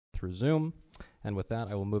through Zoom. And with that,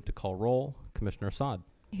 I will move to call roll. Commissioner Saad.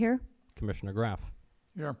 Here. Commissioner Graff.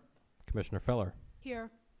 Here. Commissioner Feller.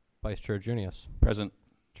 Here. Vice Chair Junius. Present.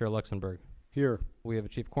 Chair Luxembourg. Here. We have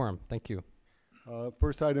achieved quorum. Thank you.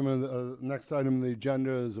 First item, next item on the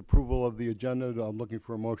agenda is approval of the agenda. I'm looking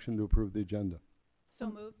for a motion to approve the agenda.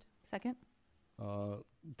 So moved. Second.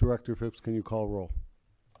 Director Phipps, can you call roll?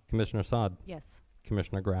 Commissioner Saad. Yes.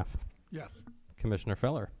 Commissioner Graff. Yes. Commissioner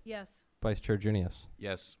Feller. Yes. Vice Chair Junius.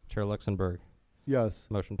 Yes. Chair Luxembourg. Yes.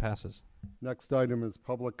 Motion passes. Next item is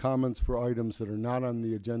public comments for items that are not on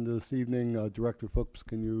the agenda this evening. Director Phipps,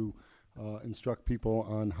 can you instruct people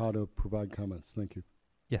on how to provide comments? Thank you.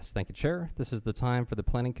 Yes, thank you, Chair. This is the time for the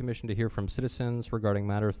Planning Commission to hear from citizens regarding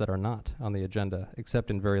matters that are not on the agenda. Except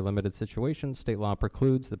in very limited situations, state law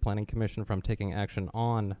precludes the Planning Commission from taking action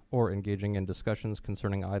on or engaging in discussions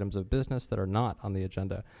concerning items of business that are not on the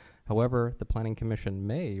agenda. However, the Planning Commission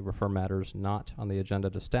may refer matters not on the agenda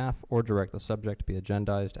to staff or direct the subject to be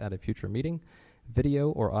agendized at a future meeting. Video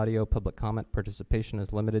or audio public comment participation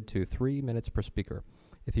is limited to 3 minutes per speaker.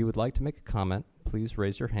 If you would like to make a comment, please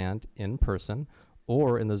raise your hand in person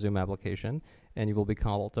or in the Zoom application, and you will be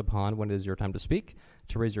called upon when it is your time to speak.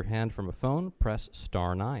 To raise your hand from a phone, press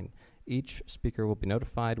star 9. Each speaker will be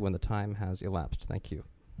notified when the time has elapsed. Thank you.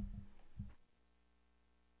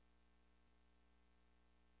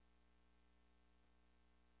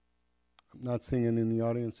 I'm not seeing any in the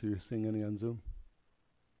audience. Are you seeing any on Zoom?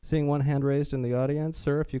 Seeing one hand raised in the audience,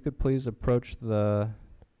 sir, if you could please approach the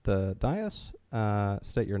dais,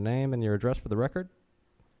 state your name and your address for the record.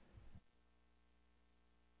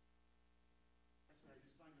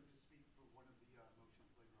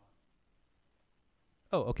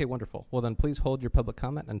 Oh, okay, wonderful. Well, then please hold your public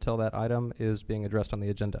comment until that item is being addressed on the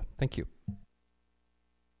agenda. Thank you.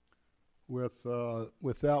 With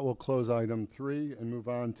that, we'll close item 3 and move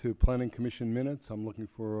on to Planning Commission minutes. I'm looking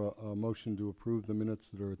for a motion to approve the minutes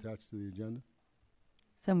that are attached to the agenda.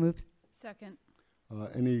 So moved. Second.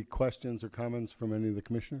 Any questions or comments from any of the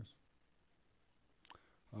commissioners?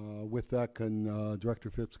 With that, Director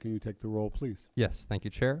Phipps, can you take the roll, please? Yes, thank you,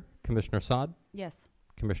 Chair. Commissioner Saad. Yes.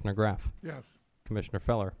 Commissioner Graff. Yes. Commissioner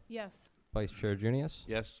Feller. Yes. Vice Chair Junius.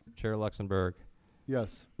 Yes. Chair Luxembourg.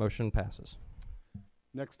 Yes. Motion passes.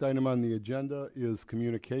 Next item on the agenda is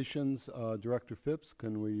communications. Director Phipps,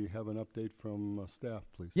 can we have an update from staff,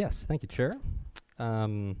 please? Yes, thank you, Chair.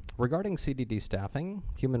 Regarding CDD staffing,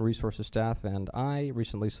 Human Resources staff and I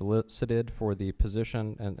recently solicited for the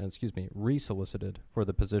position, resolicited for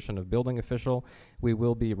the position of building official. We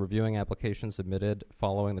will be reviewing applications submitted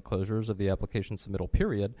following the closures of the application submittal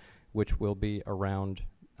period, which will be around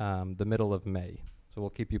the middle of May. So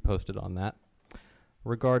we'll keep you posted on that.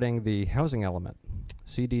 Regarding the housing element,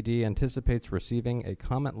 CDD anticipates receiving a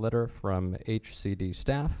comment letter from HCD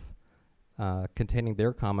staff containing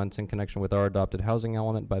their comments in connection with our adopted housing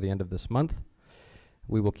element by the end of this month.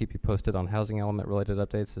 We will keep you posted on housing element related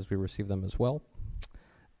updates as we receive them as well.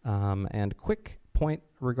 And quick point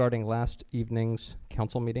regarding last evening's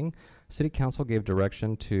council meeting. City Council gave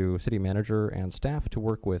direction to City Manager and staff to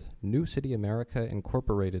work with New City America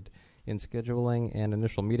Incorporated in scheduling an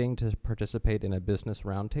initial meeting to participate in a business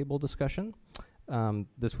roundtable discussion.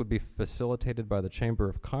 This would be facilitated by the Chamber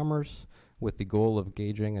of Commerce with the goal of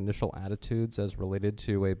gauging initial attitudes as related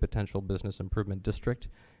to a potential business improvement district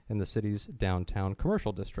in the city's downtown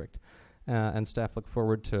commercial district. And staff look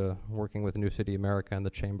forward to working with New City America and the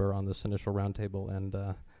Chamber on this initial roundtable.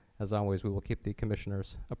 And as always, we will keep the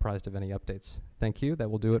commissioners apprised of any updates. Thank you. That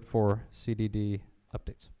will do it for CDD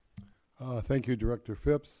updates. Thank you, Director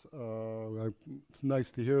Phipps. It's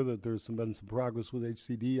nice to hear that there's been some progress with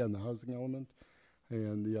HCD on the housing element.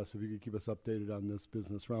 And yes, if you could keep us updated on this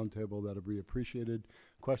business roundtable, that would be appreciated.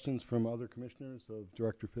 Questions from other commissioners of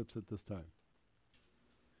Director Phipps at this time?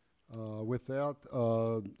 With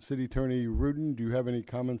that, City Attorney Rudin, do you have any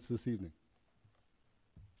comments this evening?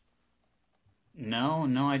 No,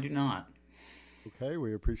 I do not. Okay,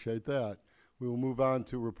 we appreciate that. We will move on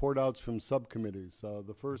to report outs from subcommittees.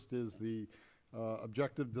 The first is the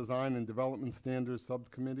Objective Design and Development Standards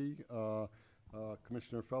Subcommittee.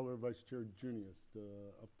 Commissioner Feller, Vice Chair Junius,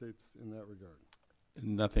 updates in that regard.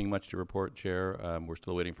 Nothing much to report, Chair. We're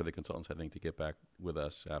still waiting for the consultants, I think, to get back with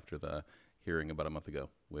us after the hearing about a month ago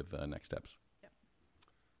with next steps.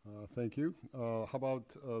 Yep. Thank you. How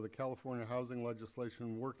about the California Housing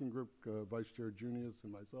Legislation Working Group, Vice Chair Junius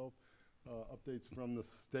and myself, updates from the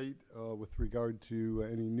state with regard to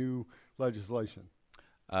any new legislation?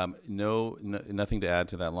 Nothing to add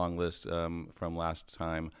to that long list from last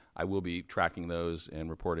time. I will be tracking those and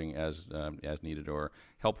reporting as needed or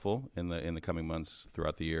helpful in the coming months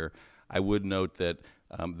throughout the year. I would note that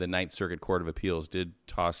the Ninth Circuit Court of Appeals did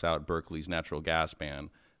toss out Berkeley's natural gas ban,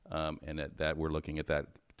 and that we're looking at that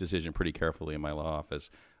decision pretty carefully in my law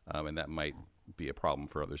office, and that might be a problem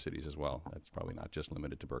for other cities as well. That's probably not just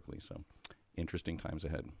limited to Berkeley. So, interesting times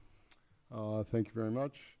ahead. Thank you very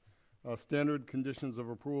much. Standard conditions of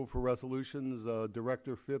approval for resolutions.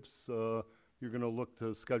 Director Phipps, you're going to look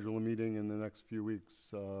to schedule a meeting in the next few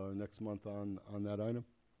weeks, next month on that item?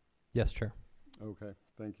 Yes, Chair. Okay,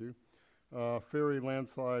 thank you. Ferry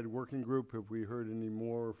Landslide Working Group, have we heard any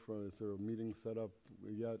more? Is there a meeting set up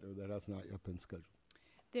yet, or that has not yet been scheduled?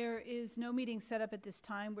 There is no meeting set up at this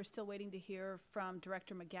time. We're still waiting to hear from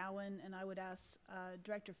Director McGowan, and I would ask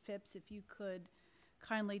Director Phipps if you could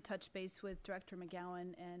kindly touch base with Director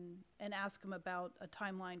McGowan and ask him about a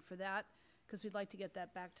timeline for that, because we'd like to get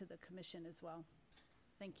that back to the commission as well.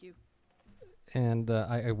 Thank you. And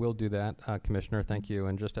I will do that, Commissioner. Thank you.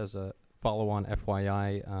 And just as a follow-on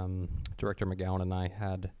FYI, Director McGowan and I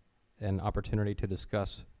had an opportunity to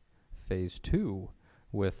discuss Phase 2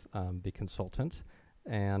 with the consultant,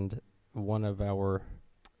 and one of our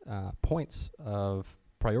points of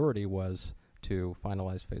priority was to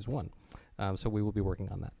finalize Phase 1. So we will be working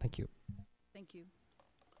on that. Thank you. Thank you.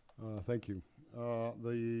 Thank you.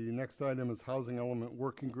 The next item is Housing Element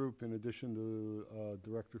Working Group. In addition to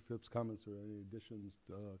Director Phipps' comments, or any additions,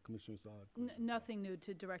 Commissioner Saad? Nothing new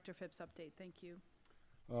to Director Phipps' update. Thank you.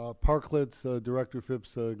 Parklets, Director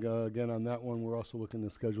Phipps, again on that one, we're also looking to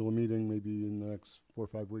schedule a meeting maybe in the next 4 or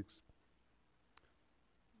 5 weeks.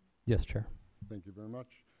 Yes, Chair. Thank you very much.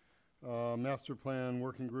 Master Plan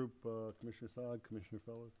Working Group, Commissioner Saad, Commissioner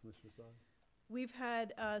Feller, Commissioner Saad. We've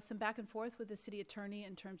had some back and forth with the city attorney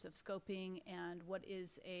in terms of scoping and what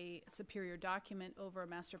is a superior document over a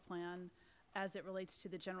master plan as it relates to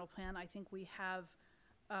the general plan. I think we have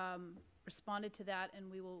responded to that, and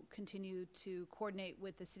we will continue to coordinate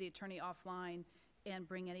with the city attorney offline and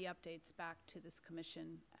bring any updates back to this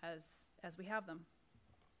commission as we have them.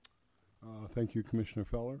 Thank you, Commissioner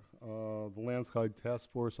Feller. The Landslide Task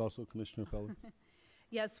Force, also Commissioner Feller.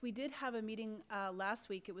 Yes, we did have a meeting last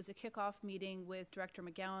week. It was a kickoff meeting with Director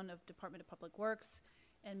McGowan of Department of Public Works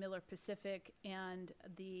and Miller Pacific, and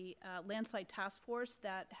the Landslide Task Force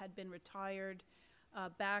that had been retired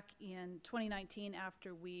back in 2019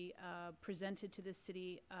 after we presented to the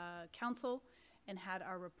City Council and had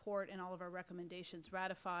our report and all of our recommendations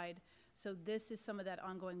ratified. So this is some of that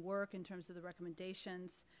ongoing work in terms of the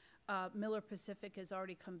recommendations. Miller Pacific has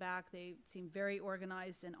already come back. They seem very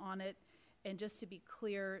organized and on it. And just to be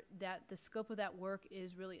clear, that the scope of that work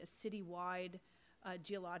is really a citywide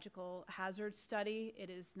geological hazard study. It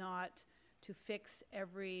is not to fix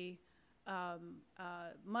every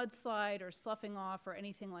mudslide or sloughing off or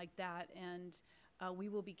anything like that. And we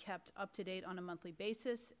will be kept up to date on a monthly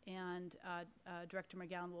basis. And Director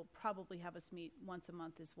McGowan will probably have us meet once a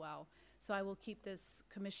month as well. So I will keep this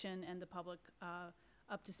commission and the public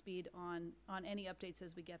up to speed on any updates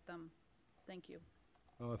as we get them. Thank you.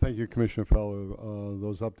 Thank you, Commissioner Feller.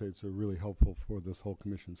 Those updates are really helpful for this whole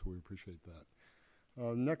commission, so we appreciate that.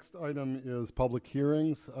 Next item is public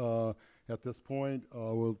hearings. At this point,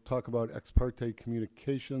 we'll talk about ex parte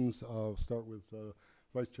communications. I'll start with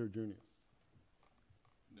Vice Chair Junius.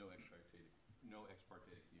 No ex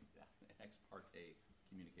parte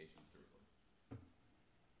communications to report.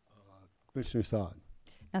 Commissioner Saad.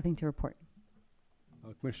 Nothing to report.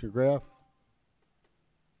 Commissioner Graff.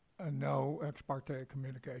 No ex parte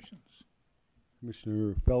communications.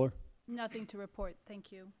 Commissioner Feller. Nothing to report.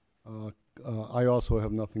 Thank you. I also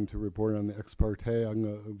have nothing to report on the ex parte.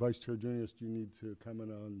 Vice Chair Junius, do you need to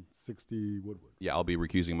comment on 60 Woodward? Yeah, I'll be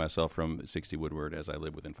recusing myself from 60 Woodward as I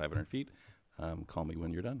live within 500 feet. Call me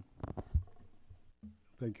when you're done.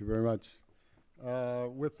 Thank you very much.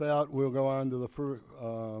 With that, we'll go on to the first.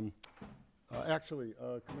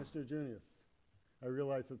 Commissioner Junius, I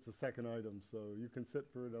realize it's the second item, so you can sit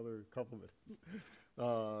for another couple minutes.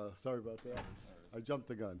 Sorry about that. I jumped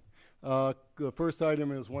the gun. The first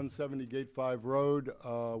item is 170 Gate 5 Road,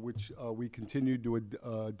 which we continued to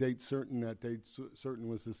a date certain. That date certain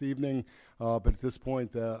was this evening, but at this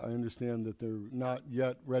point, I understand that they're not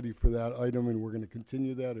yet ready for that item, and we're going to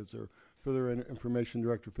continue that. Is there further information,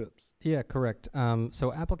 Director Phipps? Yeah, correct.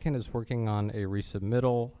 So applicant is working on a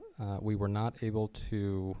resubmittal. We were not able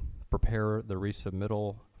to prepare the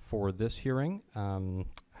resubmittal for this hearing.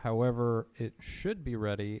 However, it should be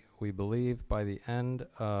ready, we believe, by the end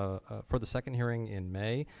for the second hearing in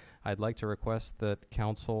May. I'd like to request that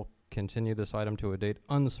Council continue this item to a date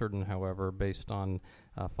uncertain, however, based on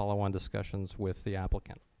follow-on discussions with the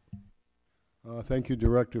applicant. Thank you,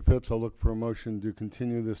 Director Phipps. I'll look for a motion to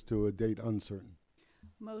continue this to a date uncertain.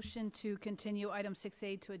 Motion to continue item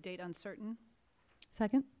 6A to a date uncertain.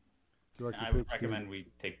 Second? Director I would Phipps, do you- recommend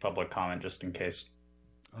we take public comment just in case.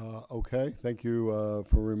 Okay, thank you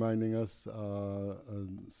for reminding us,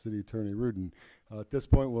 City Attorney Rudin. At this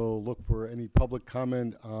point, we'll look for any public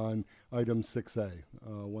comment on item 6A,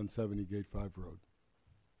 170 Gate 5 Road.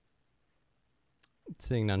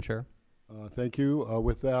 Seeing none, Chair. Thank you.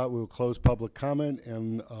 With that, we'll close public comment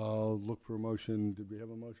and look for a motion. Did we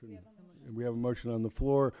have a motion? We have a motion on the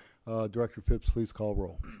floor. Director Phipps, please call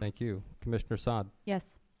roll. Thank you. Commissioner Sod, Yes.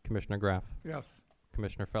 Commissioner Graff, Yes.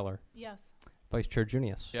 Commissioner Feller, Yes. Vice Chair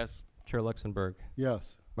Junius. Yes. Chair Luxembourg.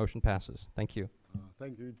 Yes. Motion passes. Thank you.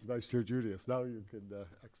 Thank you, Vice Chair Julius. Now you could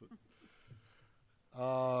exit.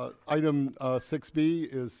 Item 6B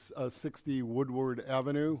is 60 Woodward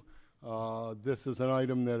Avenue. This is an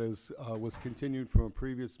item that was continued from a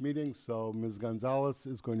previous meeting, so Ms. Gonzalez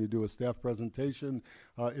is going to do a staff presentation.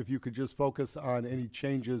 If you could just focus on any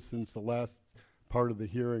changes since the last part of the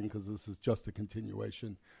hearing, because this is just a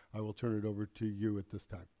continuation, I will turn it over to you at this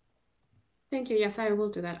time. Thank you. Yes, I will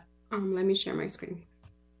do that. Let me share my screen.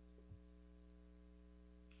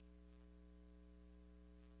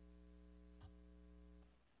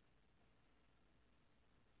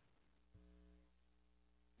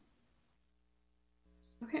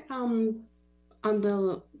 Okay.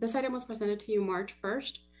 This item was presented to you March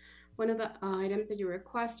 1st. One of the items that you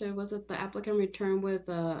requested was that the applicant return with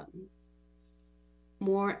a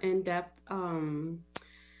more in-depth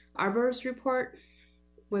arborist report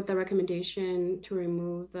with the recommendation to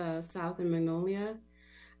remove the Southern Magnolia.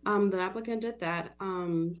 The applicant did that,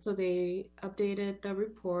 so they updated the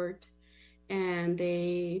report and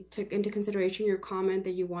they took into consideration your comment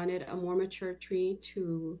that you wanted a more mature tree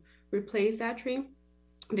to replace that tree.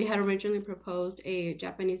 They had originally proposed a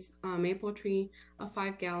Japanese maple tree, a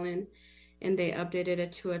 5-gallon, and they updated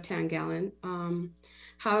it to a 10-gallon.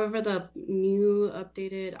 However, the new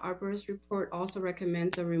updated arborist report also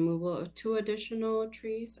recommends a removal of 2 additional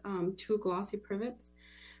trees, 2 glossy privets,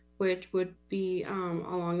 which would be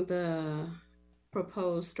along the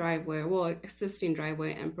proposed driveway, well, existing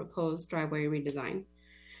driveway and proposed driveway redesign.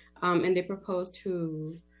 And they propose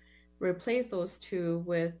to replace those 2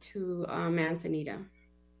 with 2 manzanita.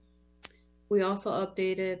 We also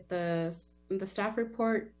updated the staff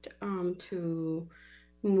report to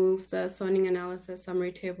move the zoning analysis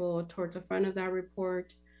summary table towards the front of that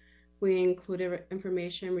report. We included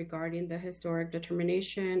information regarding the historic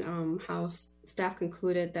determination, how staff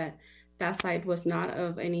concluded that that site was not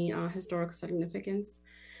of any historical significance.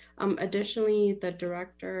 Additionally, the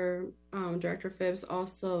Director Phipps,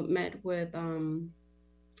 also met with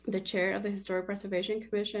the chair of the Historic Preservation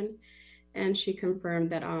Commission, and she confirmed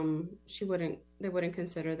that they wouldn't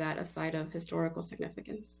consider that a site of historical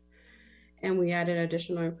significance. And we added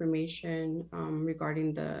additional information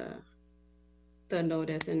regarding the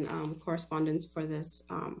notice and correspondence for this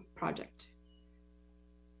project.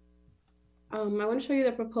 I want to show you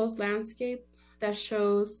the proposed landscape that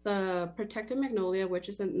shows the protected magnolia, which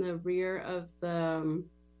is in the rear of the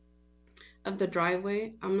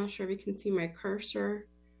driveway. I'm not sure if you can see my cursor.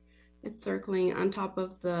 It's circling on top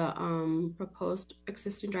of the proposed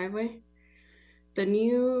existing driveway. The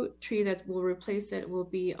new tree that will replace it will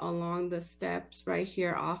be along the steps right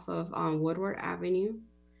here off of Woodward Avenue.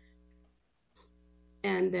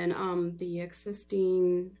 And then the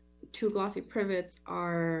existing 2 glossy privets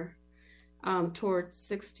are towards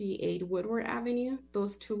 68 Woodward Avenue.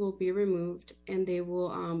 Those 2 will be removed and they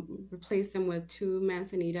will replace them with 2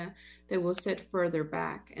 manzanita that will sit further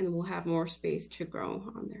back and will have more space to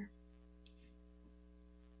grow on there.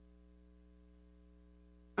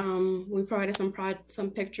 We provided some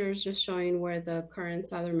pictures just showing where the current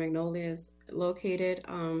Southern Magnolia is located.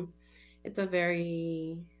 It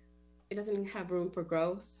doesn't have room for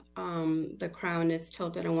growth. The crown is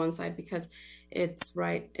tilted on one side because it's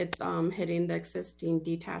hitting the existing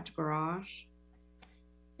detached garage.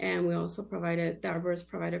 And we also the arborist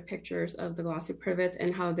provided pictures of the glossy privets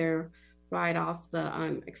and how they're right off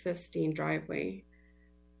the existing driveway.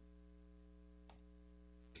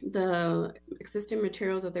 The existing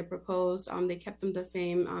materials that they proposed, they kept them the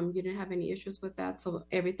same. You didn't have any issues with that, so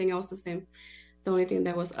everything else the same. The only thing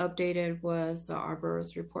that was updated was the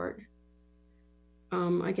arborist report.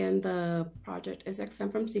 Again, the project is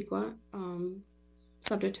exempt from CEQA,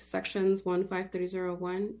 subject to sections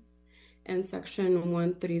 15301 and section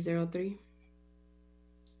 1303.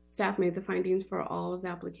 Staff made the findings for all of the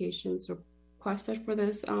applications requested for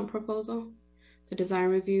this proposal. The design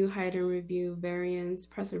review, height and review, variance,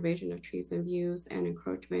 preservation of trees and views, and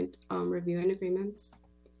encroachment review and agreements.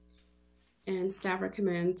 And staff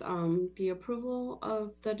recommends the approval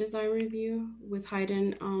of the design review with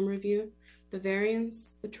Hayden review, the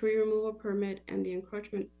variance, the tree removal permit, and the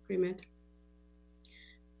encroachment agreement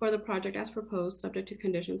for the project as proposed, subject to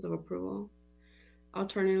conditions of approval.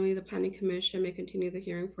 Alternatively, the Planning Commission may continue the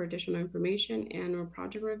hearing for additional information and/or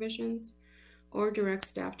project revisions, or direct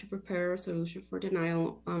staff to prepare a resolution for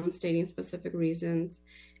denial stating specific reasons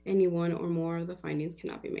any one or more of the findings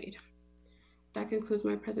cannot be made. That concludes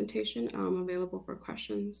my presentation. I'm available for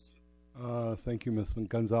questions. Thank you, Ms.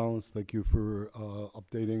 Gonzalez. Thank you for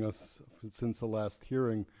updating us since the last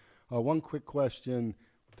hearing. One quick question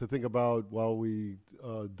to think about while we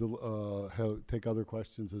take other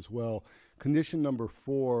questions as well. Condition number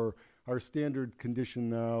 4, our standard condition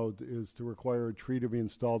now is to require a tree to be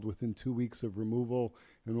installed within 2 weeks of removal.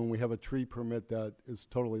 And when we have a tree permit, that is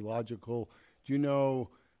totally logical. Do you know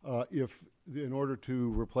if in order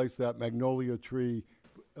to replace that magnolia tree,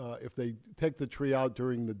 if they take the tree out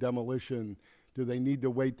during the demolition, do they need to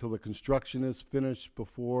wait till the construction is finished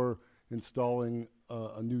before installing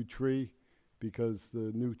a new tree? Because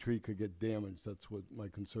the new tree could get damaged. That's what my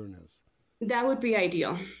concern is. That would be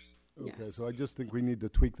ideal. Okay, Yes. so I just think we need to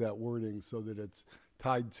tweak that wording so that it's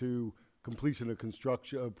tied to completion of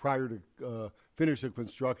construction, prior to finish of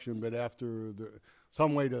construction, but after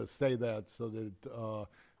some way to say that so that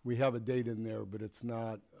we have a date in there, but it's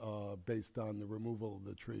not based on the removal of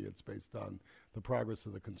the tree. It's based on the progress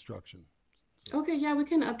of the construction. Okay, yeah, we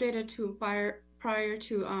can update it to prior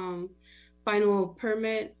to final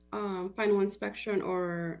permit, final inspection,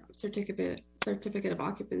 or certificate of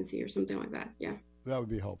occupancy or something like that. Yeah. That would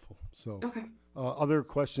be helpful. So, Okay. Other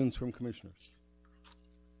questions from commissioners?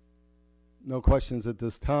 No questions at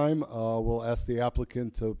this time. We'll ask the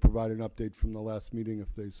applicant to provide an update from the last meeting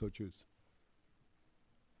if they so choose.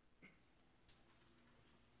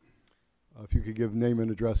 If you could give name and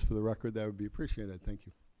address for the record, that would be appreciated. Thank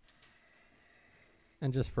you.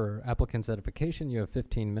 And just for applicant's edification, you have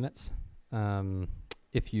 15 minutes.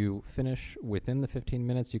 If you finish within the 15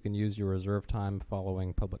 minutes, you can use your reserve time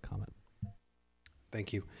following public comment.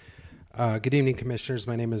 Thank you. Good evening, Commissioners.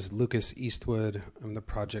 My name is Lucas Eastwood. I'm the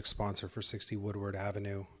project sponsor for 60 Woodward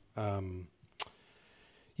Avenue.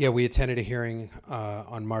 We attended a hearing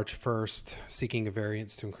on March 1st seeking a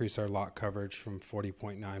variance to increase our lot coverage from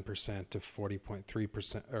 40.9% to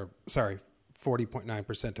 40.3%, or sorry,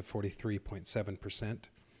 40.9% to 43.7%.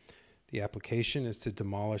 The application is to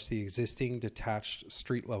demolish the existing detached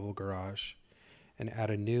street-level garage and add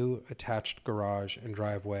a new attached garage and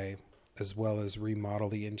driveway, as well as remodel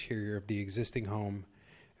the interior of the existing home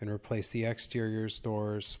and replace the exteriors,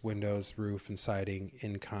 doors, windows, roof, and siding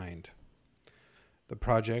in kind. The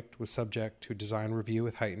project was subject to a design review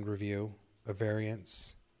with heightened review, a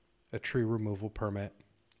variance, a tree removal permit,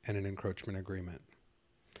 and an encroachment agreement.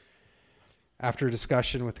 After a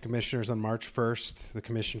discussion with the commissioners on March 1st, the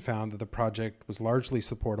commission found that the project was largely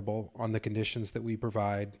supportable on the conditions that we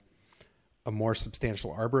provide a more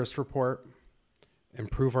substantial arborist report,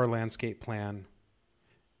 improve our landscape plan,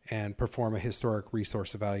 and perform a historic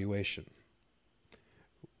resource evaluation.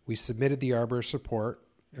 We submitted the arborist report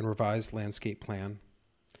and revised landscape plan,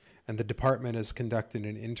 and the department has conducted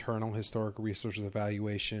an internal historic resource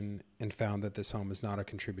evaluation and found that this home is not a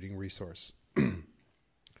contributing resource.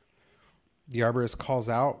 The arborist calls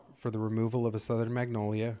out for the removal of a southern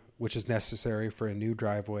magnolia, which is necessary for a new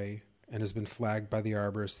driveway and has been flagged by the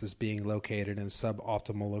arborist as being located in a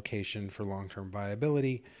suboptimal location for long-term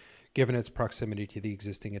viability, given its proximity to the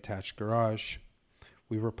existing attached garage.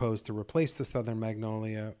 We propose to replace the southern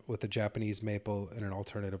magnolia with a Japanese maple in an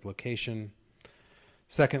alternative location.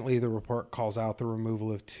 Secondly, the report calls out the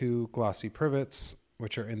removal of 2 glossy privets,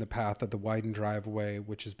 which are in the path of the widened driveway,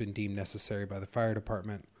 which has been deemed necessary by the fire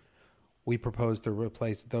department. We propose to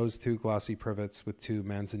replace those 2 glossy privets with 2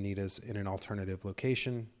 manzanitas in an alternative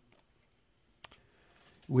location.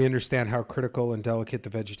 We understand how critical and delicate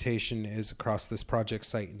the vegetation is across this project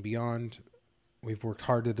site and beyond. We've worked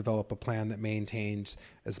hard to develop a plan that maintains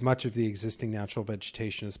as much of the existing natural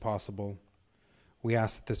vegetation as possible. We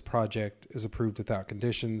ask that this project is approved without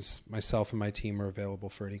conditions. Myself and my team are available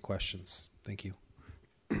for any questions. Thank you.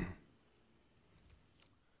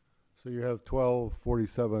 So you have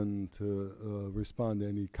 12:47 to respond to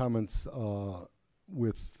any comments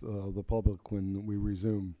with the public when we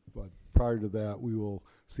resume. But prior to that, we will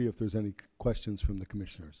see if there's any questions from the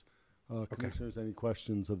commissioners. Commissioners, any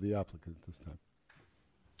questions of the applicant at this time?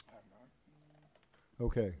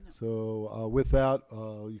 Okay, so with that,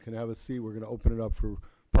 you can have a seat. We're going to open it up for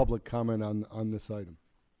public comment on this item.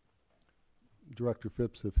 Director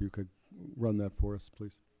Phipps, if you could run that for us,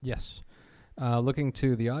 please. Yes. Looking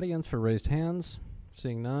to the audience for raised hands.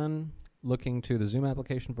 Seeing none. Looking to the Zoom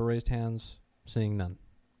application for raised hands. Seeing none.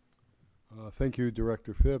 Thank you,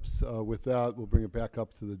 Director Phipps. With that, we'll bring it back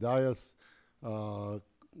up to the dais.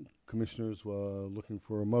 Commissioners looking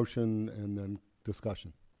for a motion and then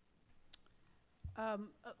discussion.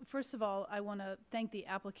 First of all, I want to thank the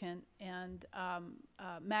applicant and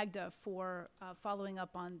Magda for following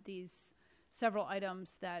up on these several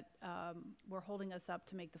items that were holding us up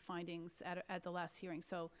to make the findings at the last hearing.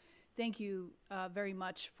 So thank you very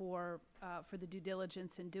much for the due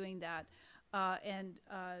diligence in doing that. And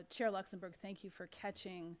Chair Luxembourg, thank you for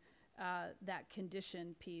catching that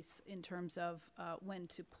condition piece in terms of when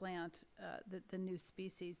to plant the new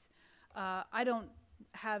species. I don't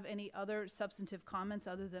have any other substantive comments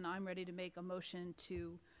other than I'm ready to make a motion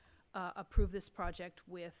to approve this project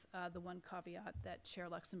with the one caveat that Chair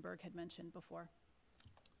Luxembourg had mentioned before.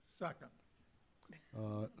 Second.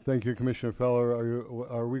 Thank you, Commissioner Feller.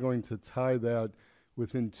 Are we going to tie that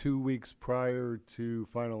within 2 weeks prior to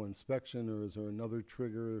final inspection, or is there another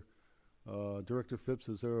trigger? Director Phipps,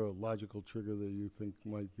 is there a logical trigger that you think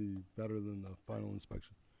might be better than the final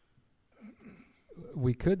inspection?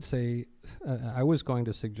 We could say, I was going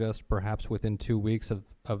to suggest perhaps within 2 weeks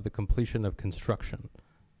of the completion of construction.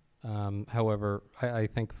 However, I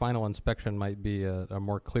think final inspection might be a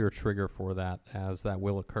more clear trigger for that, as that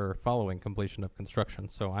will occur following completion of construction.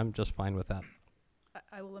 So I'm just fine with that.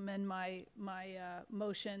 I will amend my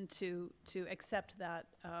motion to accept that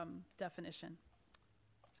definition.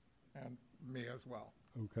 And me as well.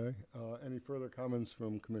 Okay. Any further comments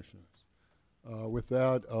from commissioners? With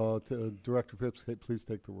that, Director Phipps, please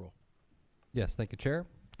take the roll. Yes, thank you, Chair.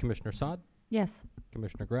 Commissioner Sod? Yes.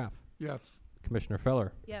 Commissioner Graff? Yes. Commissioner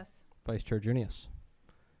Feller? Yes. Vice Chair Junius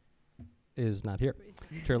is not here.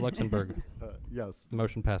 Chair Luxembourg? Yes. The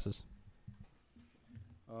motion passes.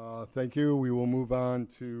 Thank you. We will move on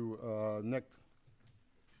to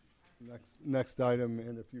next item,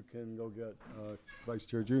 and if you can go get Vice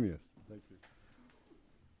Chair Junius. Thank you.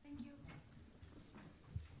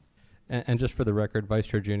 And just for the record, Vice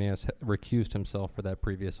Chair Junius recused himself for that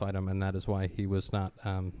previous item, and that is why he was not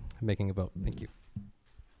making a vote. Thank you.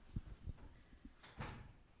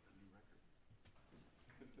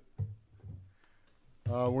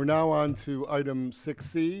 We're now on to item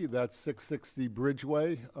 6C. That's 660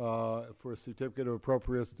 Bridgeway for a certificate of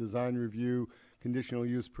appropriate design review, conditional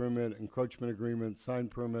use permit, encroachment agreement, sign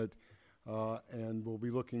permit, and we'll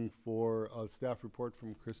be looking for a staff report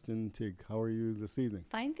from Kristen Teague. How are you this evening?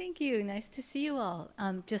 Fine, thank you. Nice to see you all.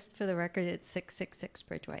 Just for the record, it's 666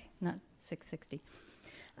 Bridgeway, not 660.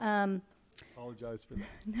 Apologize for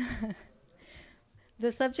that.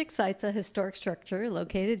 The subject site's a historic structure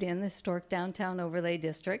located in the historic downtown overlay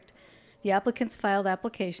district. The applicants filed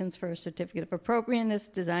applications for a certificate of appropriateness,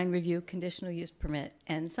 design review, conditional use permit,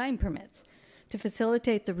 and sign permits to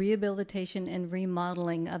facilitate the rehabilitation and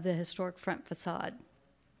remodeling of the historic front facade.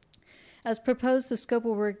 As proposed, the scope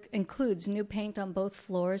of work includes new paint on both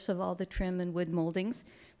floors of all the trim and wood moldings,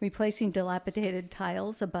 replacing dilapidated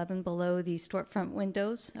tiles above and below the storefront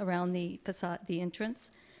windows around the facade, the entrance,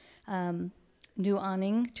 new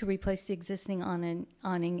awning to replace the existing awning,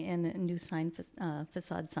 and a new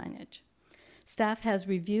facade signage. Staff has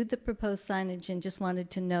reviewed the proposed signage and just wanted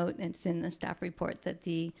to note, and it's in the staff report, that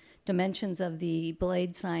the dimensions of the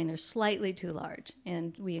blade sign are slightly too large,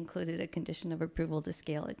 and we included a condition of approval to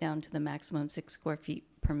scale it down to the maximum 6 square feet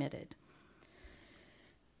permitted.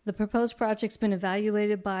 The proposed project's been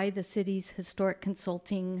evaluated by the city's historic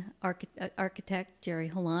consulting architect, Jerry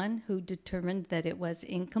Holland, who determined that it was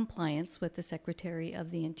in compliance with the Secretary of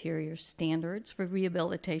the Interior standards for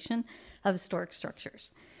rehabilitation of historic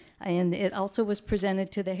structures. And it also was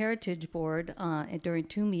presented to the Heritage Board during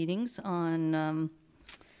 2 meetings on,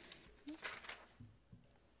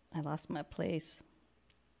 I lost my place,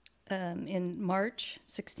 in March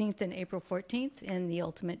 16th and April 14th, and the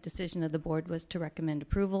ultimate decision of the board was to recommend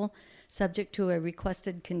approval, subject to a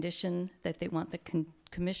requested condition that they want the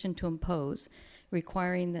commission to impose,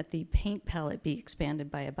 requiring that the paint palette be expanded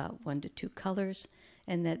by about 1 to 2 colors,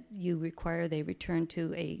 and that you require they return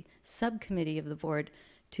to a subcommittee of the board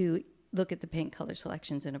to look at the paint color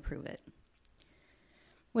selections and approve it.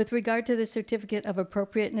 With regard to the certificate of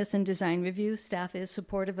appropriateness and design review, staff is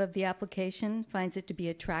supportive of the application, finds it to be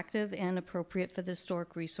attractive and appropriate for the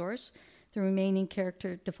historic resource. The remaining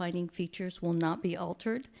character-defining features will not be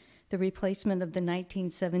altered. The replacement of the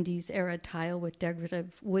 1970s era tile with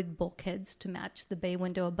decorative wood bulkheads to match the bay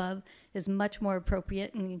window above is much more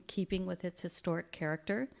appropriate and in keeping with its historic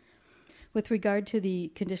character. With regard to the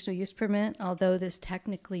conditional use permit, although this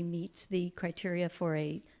technically meets the criteria for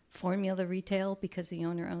a formula retail because the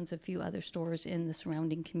owner owns a few other stores in the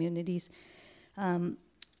surrounding communities,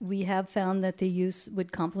 We have found that the use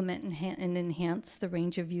would complement and enhance the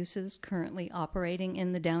range of uses currently operating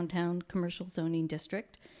in the downtown commercial zoning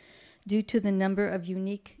district. Due to the number of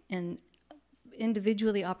unique and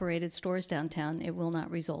individually operated stores downtown, it will not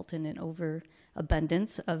result in an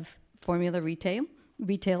overabundance of formula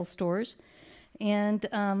retail stores. And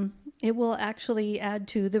it will actually add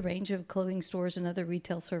to the range of clothing stores and other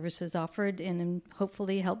retail services offered and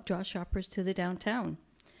hopefully help draw shoppers to the downtown.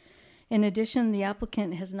 In addition, the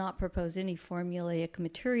applicant has not proposed any formulaic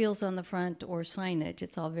materials on the front or signage.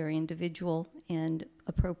 It's all very individual and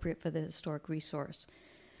appropriate for the historic resource.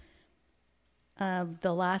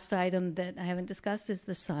 The last item that I haven't discussed is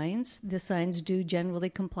the signs. The signs do generally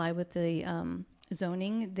comply with the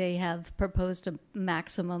zoning. They have proposed a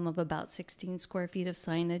maximum of about 16 square feet of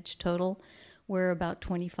signage total, where about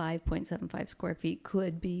 25.75 square feet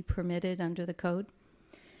could be permitted under the code.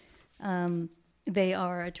 They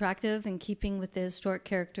are attractive in keeping with the historic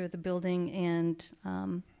character of the building and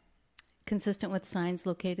consistent with signs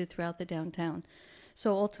located throughout the downtown.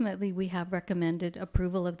 So ultimately, we have recommended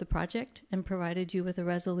approval of the project and provided you with a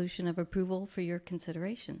resolution of approval for your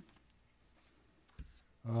consideration.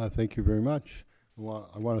 Thank you very much. I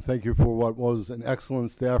want to thank you for what was an excellent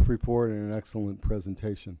staff report and an excellent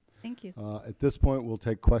presentation. Thank you. At this point, we'll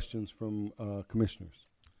take questions from commissioners.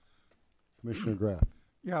 Commissioner Graff.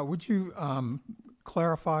 Yeah, would you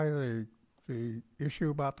clarify the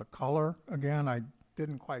issue about the color again? I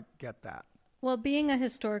didn't quite get that. Well, being a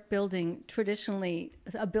historic building, traditionally,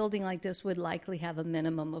 a building like this would likely have a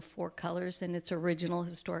minimum of 4 colors in its original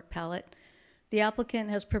historic palette. The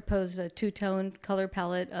applicant has proposed a 2-tone color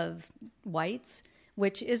palette of whites,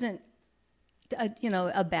 which isn't,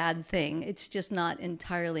 a bad thing. It's just not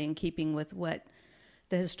entirely in keeping with what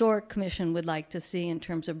the Historic Commission would like to see in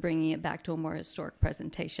terms of bringing it back to a more historic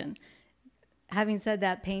presentation. Having said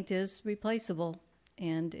that, paint is replaceable,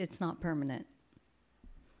 and it's not permanent.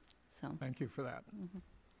 So. Thank you for that. Mm-hmm.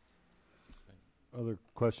 Other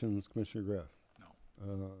questions, Commissioner Graff?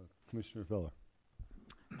 No. Commissioner Feller.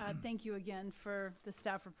 Thank you again for the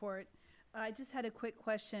staff report. I just had a quick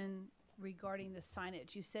question regarding the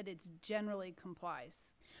signage. You said it's generally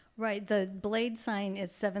complies. Right. The blade sign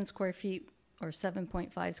is 7 square feet or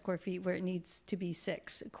 7.5 square feet where it needs to be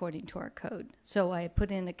 6 according to our code. So I put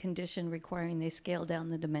in a condition requiring they scale down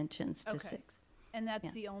the dimensions to 6. And that's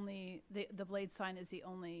Yeah. the only, the blade sign is the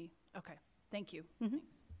only, okay, thank you. Mm-hmm. Thanks.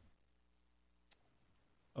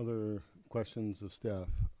 Other questions of staff?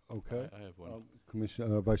 Okay. I have one.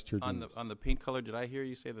 Commissioner, Vice Chair On Jones. the paint color, did I hear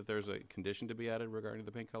you say that there's a condition to be added regarding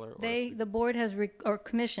the paint color? Or The board has, or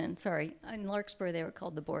commission, sorry, in Larkspur they were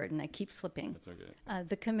called the board, and I keep slipping. That's okay.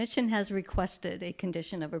 The commission has requested a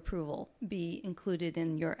condition of approval be included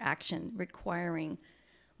in your action requiring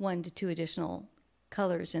 1 to 2 additional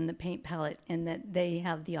colors in the paint palette, and that they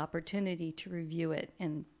have the opportunity to review it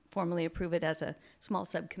and formally approve it as a small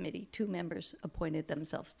subcommittee. 2 members appointed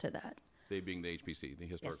themselves to that. They being the HPC, the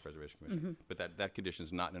Historic Yes. Preservation Commission. But that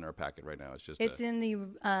condition's not in our packet right now. It's just It's in the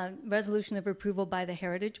resolution of approval by the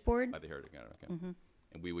Heritage Board, by the Heritage. Okay.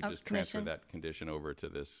 And we would just transfer Commission. that condition over to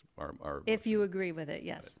this, our if you motion. agree with it,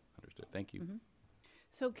 yes. Understood. Thank you.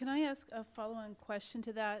 So can I ask a follow-on question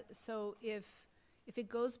to that? So if it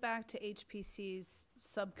goes back to HPC's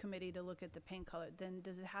subcommittee to look at the paint color, then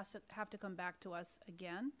does it have to come back to us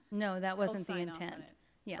again? No, that They'll wasn't the sign off on intent. it.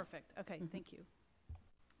 Yeah. Perfect. Okay, thank you.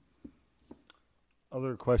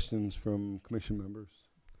 Other questions from commission members?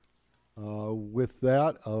 With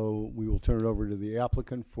that, we will turn it over to the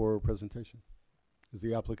applicant for a presentation. Is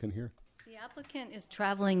the applicant here? The applicant is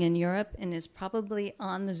traveling in Europe and is probably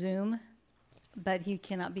on the Zoom, but he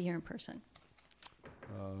cannot be here in person.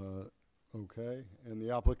 Okay, and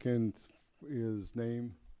the applicant is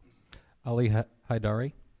name? Ali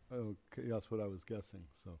Haidari. Okay, that's what I was guessing,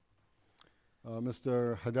 so.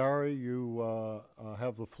 Mr. Hadari, you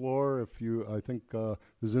have the floor. If you, I think the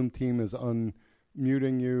Zoom team is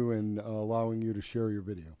unmuting you and allowing you to share your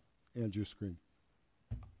video and your screen.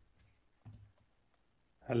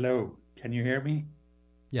 Hello, can you hear me?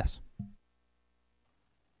 Yes.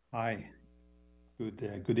 Hi,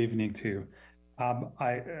 good evening to you.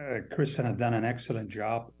 Kristen had done an excellent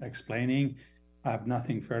job explaining. I have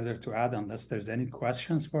nothing further to add unless there's any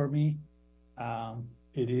questions for me.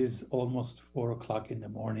 It is almost 4 o'clock in the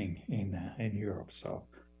morning in Europe, so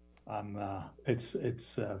it's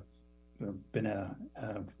been a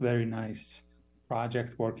very nice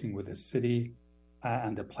project working with the city,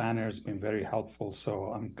 and the planner has been very helpful.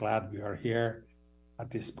 So I'm glad we are here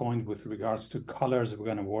at this point. With regards to colors, we're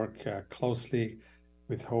going to work closely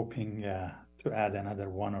with hoping to add another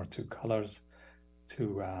 1 or 2 colors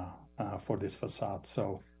to for this facade.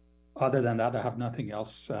 So Other than that, I have nothing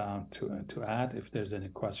else to add. If there's any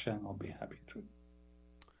question, I'll be happy to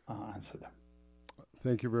answer them.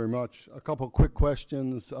 Thank you very much. A couple quick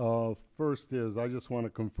questions. First is, I just want to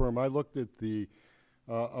confirm, I looked at the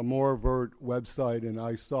Amorvert website and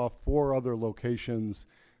I saw 4 other locations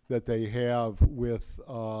that they have with,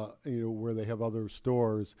 where they have other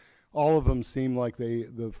stores. All of them seem like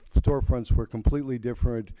the storefronts were completely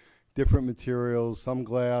different materials, some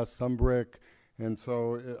glass, some brick. And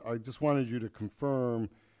so I just wanted you to confirm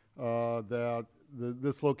that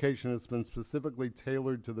this location has been specifically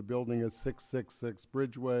tailored to the building at 666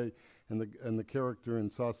 Bridgeway and the character in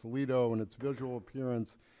Sausalito, and its visual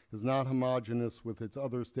appearance is not homogeneous with its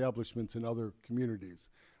other establishments in other communities.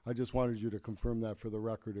 I just wanted you to confirm that for the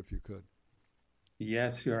record, if you could.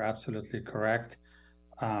 Yes, you're absolutely correct.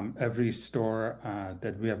 Every store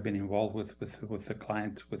that we have been involved with the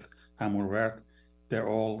client, with Amorvert, they're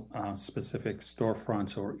all specific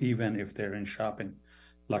storefronts, or even if they're in shopping,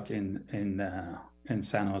 like in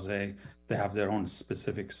San Jose, they have their own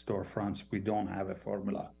specific storefronts. We don't have a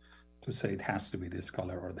formula to say it has to be this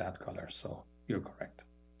color or that color. So you're correct.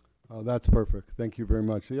 That's perfect. Thank you very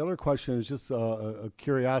much. The other question is just a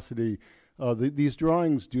curiosity. These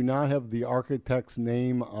drawings do not have the architect's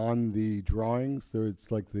name on the drawings. It's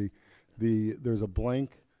like there's a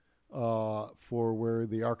blank for where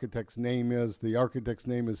the architect's name is. The architect's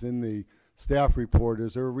name is in the staff report.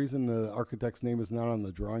 Is there a reason the architect's name is not on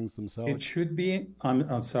the drawings themselves? It should be on,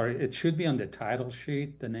 it should be on the title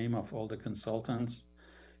sheet, the name of all the consultants.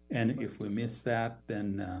 And if we miss that,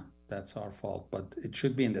 then that's our fault, but it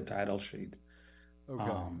should be in the title sheet.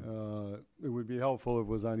 Okay. It would be helpful if it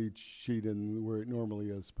was on each sheet and where it normally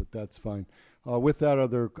is, but that's fine. With that, are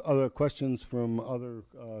there other questions from other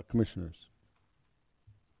commissioners?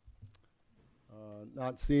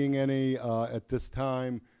 Not seeing any at this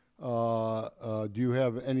time. Do you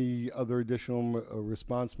have any other additional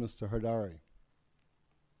response, Mr. Hardari?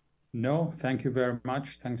 No, thank you very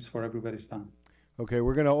much. Thanks for everybody's time. Okay,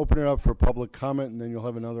 we're going to open it up for public comment, and then you'll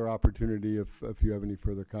have another opportunity if you have any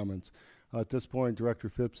further comments. At this point, Director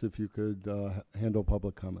Phipps, if you could handle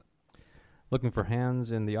public comment. Looking for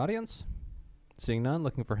hands in the audience? Seeing none.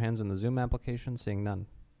 Looking for hands in the Zoom application? Seeing none.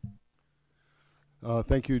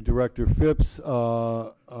 Thank you, Director Phipps.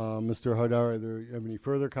 Mr. Hardari, do you have any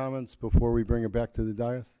further comments before we bring it back to the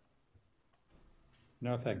dais?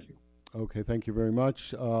 No, thank you. Okay, thank you very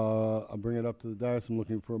much. I'll bring it up to the dais. I'm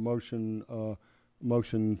looking for a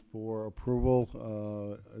motion for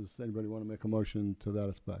approval. Does anybody want to make a motion to that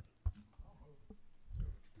effect?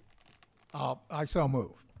 I so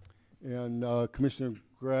move. And Commissioner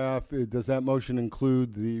Graff, does that motion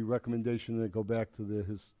include the recommendation that go back to the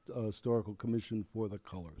Historical Commission for the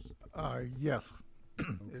colors? Yes,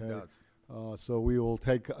 Okay. it does. So we will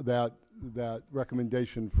take that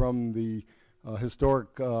recommendation from the historic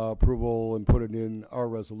approval and put it in our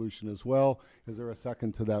resolution as well. Is there a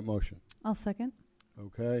second to that motion? I'll second.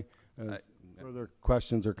 Okay. Further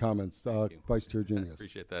questions or comments? Vice Chair Junius. I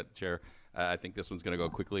appreciate that, Chair. I think this one's going to go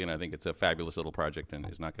quickly, and I think it's a fabulous little project and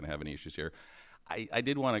is not going to have any issues here. I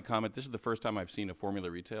did want to comment. This is the first time I've seen a Formula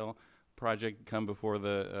Retail project come before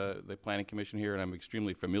the Planning Commission here, and I'm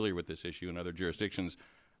extremely familiar with this issue in other jurisdictions.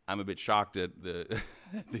 I'm a bit shocked at the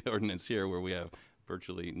ordinance here, where we have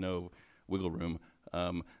virtually no wiggle room.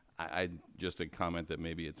 I just a comment that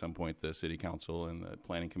maybe at some point the City Council and the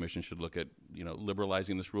Planning Commission should look at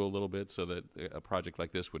liberalizing this rule a little bit, so that a project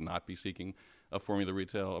like this would not be seeking a Formula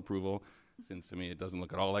Retail approval. Since to me it doesn't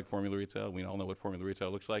look at all like Formula Retail. We all know what Formula Retail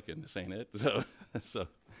looks like, and this ain't it. So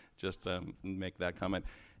just make that comment.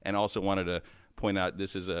 And also wanted to point out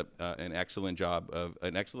this is an excellent job of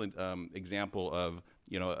an excellent example of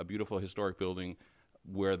a beautiful historic building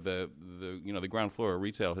where the ground floor of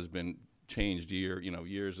retail has been changed years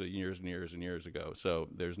and years ago. So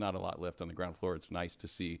there's not a lot left on the ground floor. It's nice to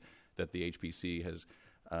see that the HPC has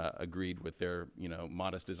agreed with their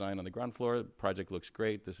modest design on the ground floor. The project looks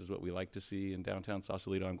great. This is what we like to see in downtown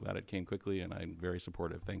Sausalito. I'm glad it came quickly, and I'm very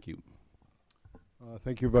supportive. Thank you.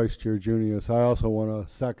 Thank you, Vice Chair Junius. I also want to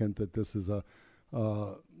second that this is a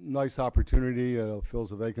nice opportunity. It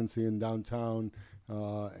fills a vacancy in downtown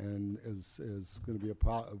and is going to be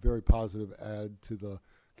a very positive add to the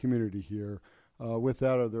community here. With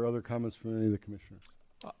that, are there other comments from any of the commissioners?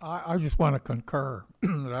 I just want to concur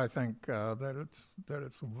that I think that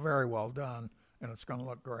it's very well done and it's going to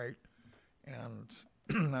look great, and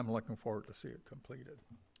I'm looking forward to see it completed.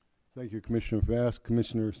 Thank you, Commissioner Vast.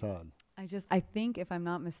 Commissioner Saad. I think, if I'm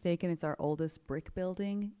not mistaken, it's our oldest brick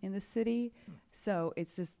building in the city. So I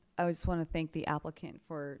just want to thank the applicant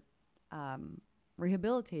for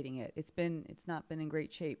rehabilitating it. It's not been in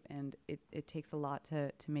great shape, and it takes a lot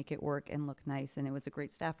to make it work and look nice. And it was a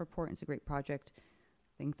great staff report, and it's a great project.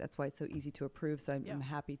 I think that's why it's so easy to approve. So I'm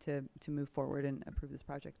happy to move forward and approve this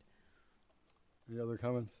project. Any other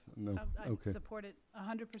comments? No. I support it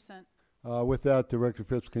 100%. With that, Director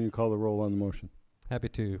Phipps, can you call the roll on the motion? Happy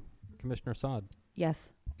to. Commissioner Sod,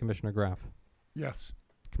 Yes. Commissioner Graff, Yes.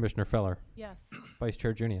 Commissioner Feller, Yes. Vice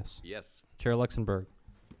Chair Junius, Yes. Chair Luxembourg.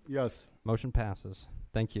 Yes. Motion passes.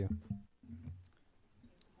 Thank you.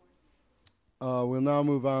 We'll now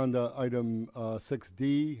move on to item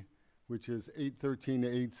 6D, which is 813 to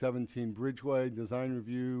 817 Bridgeway, design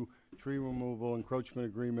review, tree removal, encroachment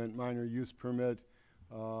agreement, minor use permit.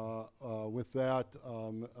 With that,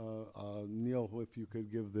 Neil, if you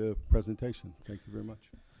could give the presentation. Thank you very much.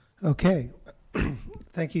 Okay.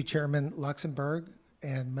 Thank you, Chairman Luxembourg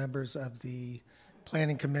and members of the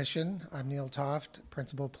Planning Commission. I'm Neil Toft,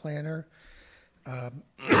 Principal Planner.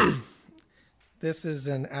 This is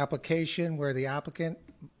an application where the applicant,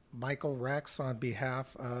 Michael Rex, on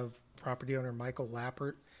behalf of property owner Michael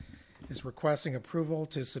Lappert, is requesting approval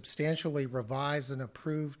to substantially revise an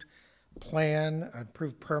approved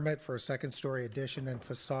permit for a second-story addition and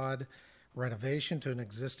facade renovation to an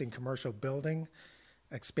existing commercial building,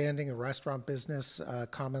 expanding a restaurant business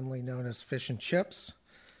commonly known as Fish and Chips.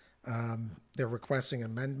 They're requesting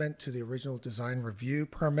amendment to the original design review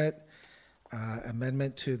permit,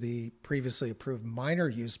 amendment to the previously approved minor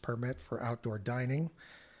use permit for outdoor dining,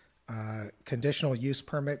 conditional use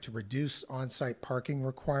permit to reduce on-site parking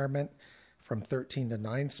requirement from 13 to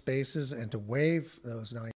 9 spaces and to waive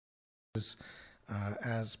those 9 spaces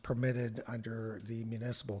as permitted under the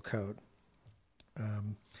municipal code.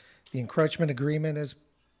 The encroachment agreement is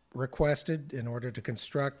requested in order to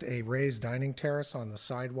construct a raised dining terrace on the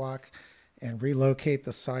sidewalk and relocate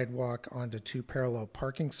the sidewalk onto 2 parallel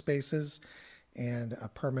parking spaces and a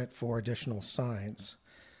permit for additional signs.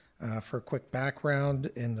 For a quick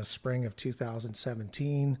background, in the spring of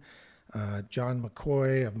 2017, John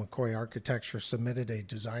McCoy of McCoy Architecture submitted a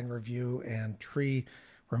design review and tree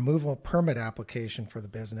removal permit application for the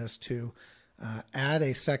business to add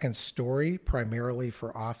a second story, primarily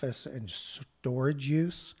for office and storage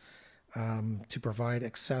use, to provide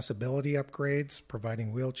accessibility upgrades,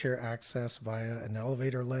 providing wheelchair access via an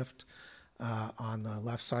elevator lift on the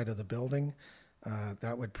left side of the building.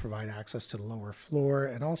 That would provide access to the lower floor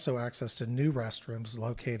and also access to new restrooms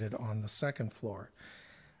located on the second floor.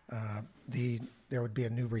 There would be a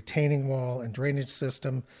new retaining wall and drainage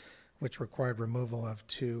system, which required removal of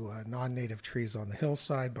 2 non-native trees on the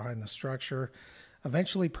hillside behind the structure.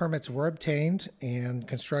 Eventually, permits were obtained and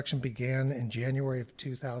construction began in January of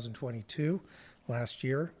 2022, last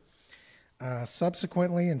year.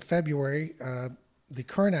 Subsequently, in February, the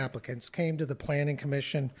current applicants came to the Planning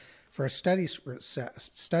Commission for a study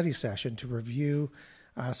session to review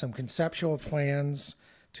some conceptual plans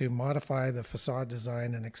to modify the facade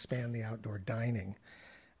design and expand the outdoor dining.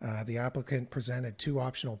 The applicant presented 2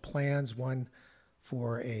 optional plans, one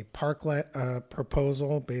for a parklet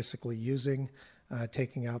proposal, basically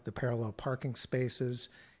taking out the parallel parking spaces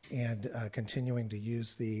and continuing to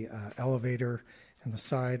use the elevator in the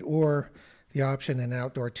side, or the option an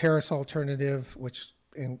outdoor terrace alternative, which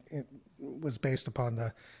was based upon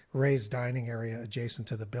the raised dining area adjacent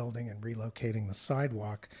to the building and relocating the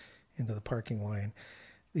sidewalk into the parking lane.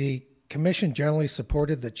 The Commission generally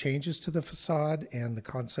supported the changes to the facade and the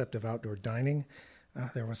concept of outdoor dining.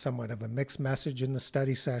 There was somewhat of a mixed message in the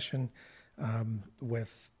study session,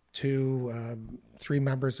 with 3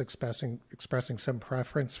 members expressing some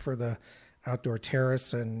preference for the outdoor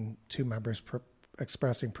terrace and 2 members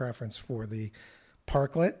expressing preference for the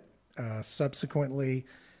parklet. Subsequently,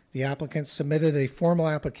 the applicant submitted a formal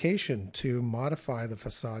application to modify the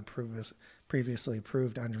facade previously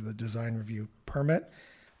approved under the design review permit,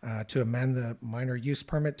 to amend the minor use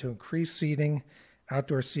permit to increase seating,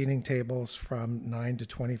 outdoor seating tables from 9 to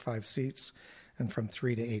 25 seats and from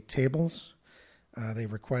 3 to 8 tables. They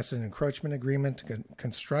requested an encroachment agreement to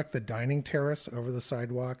construct the dining terrace over the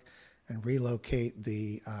sidewalk and relocate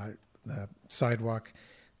the sidewalk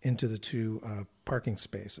into the 2 parking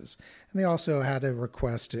spaces. And they also had a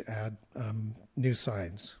request to add new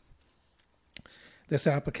signs. This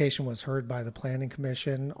application was heard by the Planning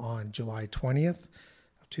Commission on July 20th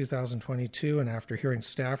of 2022, and after hearing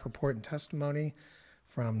staff report and testimony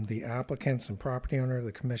from the applicants and property owner,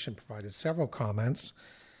 the Commission provided several comments.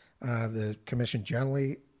 The Commission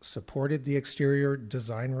generally supported the exterior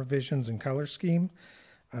design revisions and color scheme.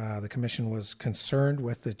 The Commission was concerned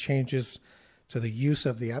with the changes to the use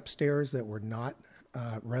of the upstairs that were not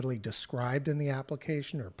readily described in the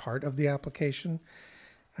application or part of the application.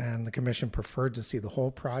 and the commission preferred to see the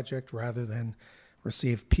whole project rather than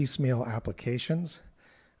receive piecemeal applications.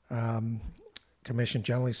 Commission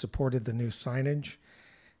generally supported the new signage,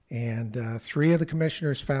 and 3 of the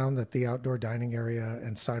commissioners found that the outdoor dining area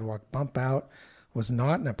and sidewalk bump out was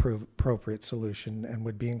not an appropriate solution and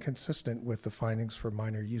would be inconsistent with the findings for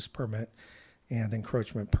minor use permit and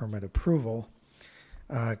encroachment permit approval.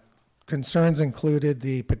 Concerns included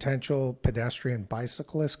the potential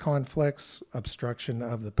pedestrian-bicyclist conflicts, obstruction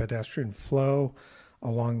of the pedestrian flow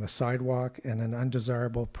along the sidewalk, and an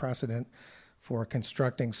undesirable precedent for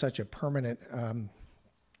constructing such a permanent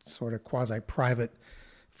sort of quasi-private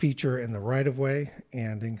feature in the right-of-way.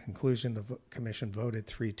 And in conclusion, the commission voted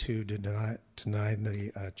 3-2 to deny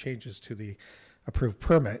the changes to the approved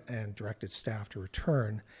permit and directed staff to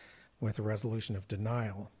return with a resolution of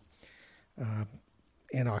denial.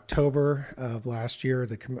 In October of last year,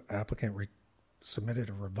 the applicant submitted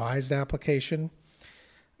a revised application.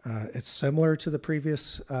 It's similar to the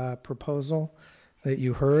previous proposal that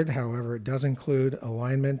you heard. However, it does include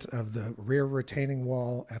alignment of the rear retaining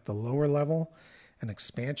wall at the lower level, an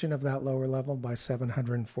expansion of that lower level by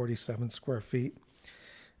 747 square feet.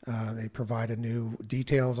 They provided new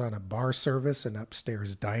details on a bar service and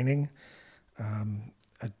upstairs dining,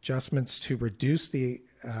 adjustments to reduce the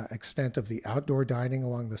extent of the outdoor dining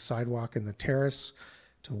along the sidewalk and the terrace,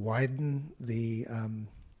 to widen the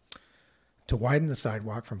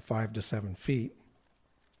sidewalk from 5 to 7 feet.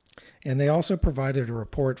 And they also provided a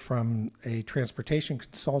report from a transportation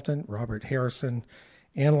consultant, Robert Harrison,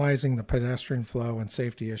 analyzing the pedestrian flow and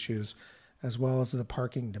safety issues, as well as the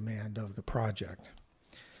parking demand of the project.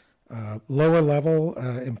 Lower level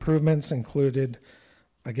improvements included,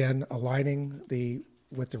 again, aligning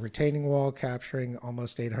with the retaining wall, capturing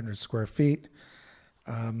almost 800 square feet.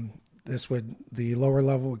 The lower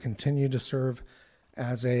level would continue to serve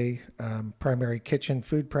as a primary kitchen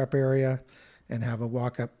food prep area and have a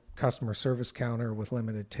walk-up customer service counter with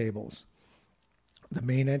limited tables. The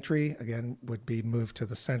main entry, again, would be moved to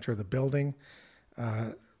the center of the building.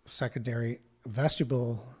 Secondary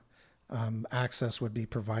vestibule access would be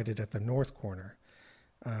provided at the north corner.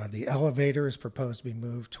 The elevator is proposed to be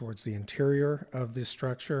moved towards the interior of the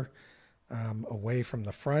structure, away from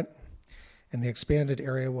the front. And the expanded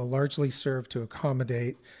area will largely serve to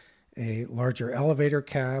accommodate a larger elevator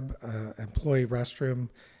cab, employee restroom,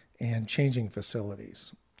 and changing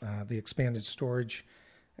facilities. The expanded storage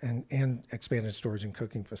and expanded storage and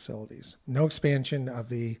cooking facilities. No expansion of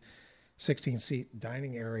the 16-seat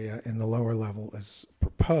dining area in the lower level is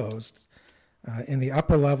proposed. In the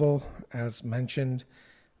upper level, as mentioned,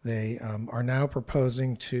 they are now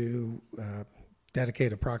proposing to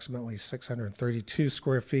dedicate approximately 632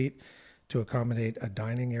 square feet to accommodate a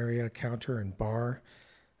dining area, counter and bar,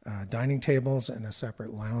 dining tables, and a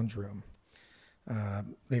separate lounge room.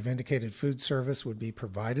 They've indicated food service would be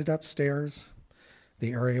provided upstairs.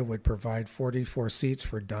 The area would provide 44 seats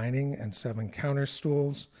for dining and 7 counter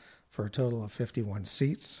stools for a total of 51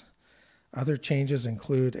 seats. Other changes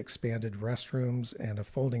include expanded restrooms and a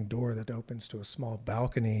folding door that opens to a small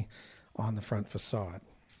balcony on the front facade.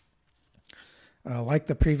 Like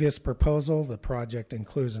the previous proposal, the project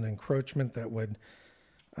includes an encroachment that would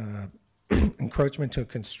encroachment to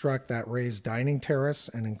construct that raised dining terrace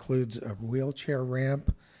and includes a wheelchair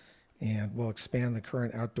ramp, and will expand the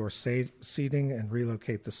current outdoor seating and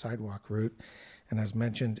relocate the sidewalk route. And as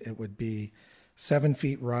mentioned, it would be 7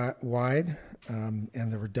 feet wide,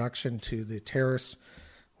 and the reduction to the terrace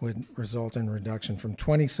would result in a reduction from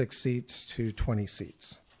 26 seats to 20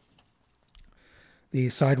 seats. The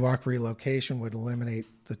sidewalk relocation would eliminate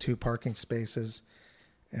the 2 parking spaces,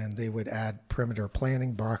 and they would add perimeter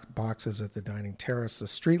planting boxes at the dining terrace. The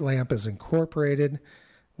street lamp is incorporated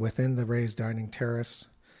within the raised dining terrace,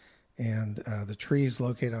 and the trees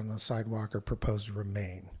located on the sidewalk are proposed to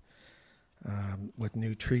remain, with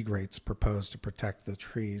new tree grates proposed to protect the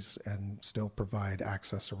trees and still provide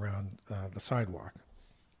access around the sidewalk.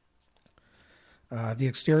 The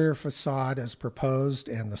exterior facade as proposed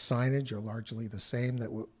and the signage are largely the same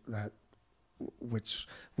that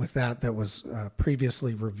was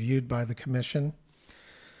previously reviewed by the commission.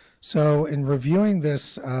 So in reviewing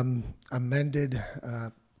this amended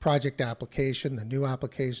project application, the new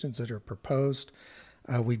applications that are proposed,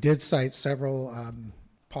 we did cite several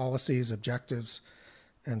policies, objectives,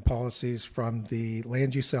 and policies from the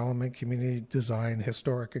land use element, community design,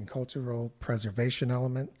 historic and cultural preservation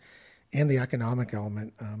element, and the economic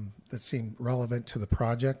element that seem relevant to the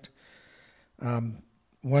project.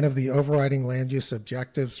 One of the overriding land use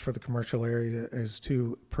objectives for the commercial area is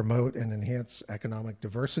to promote and enhance economic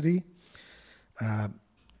diversity.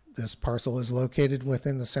 This parcel is located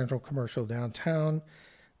within the central commercial downtown.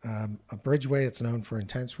 A Bridgeway, it's known for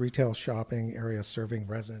intense retail shopping area serving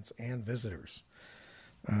residents and visitors.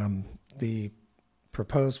 The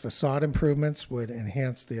proposed facade improvements would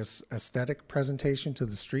enhance the aesthetic presentation to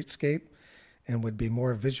the streetscape and would be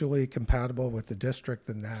more visually compatible with the district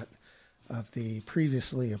than that of the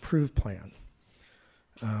previously approved plan.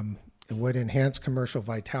 It would enhance commercial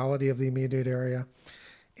vitality of the immediate area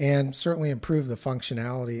and certainly improve the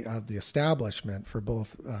functionality of the establishment for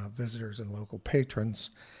both visitors and local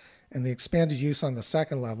patrons. And the expanded use on the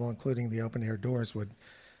second level, including the open air doors, would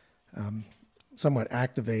somewhat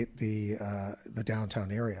activate the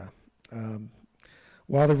downtown area.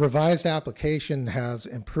 While the revised application has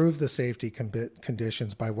improved the safety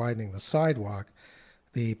conditions by widening the sidewalk,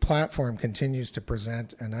 the platform continues to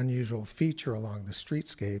present an unusual feature along the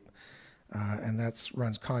streetscape, and that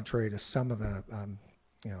runs contrary to some of the,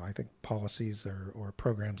 I think, policies or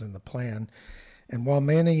programs in the plan. And while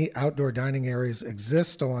many outdoor dining areas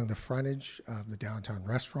exist along the frontage of the downtown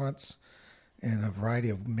restaurants in a variety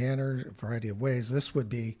of manners, a variety of ways, this would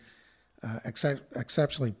be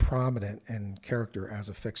exceptionally prominent in character as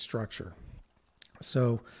a fixed structure.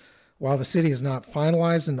 So while the city has not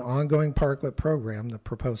finalized an ongoing parklet program, the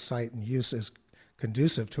proposed site and use is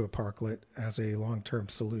conducive to a parklet as a long-term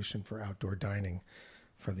solution for outdoor dining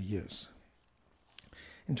for the use.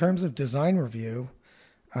 In terms of design review,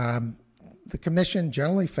 the commission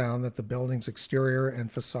generally found that the building's exterior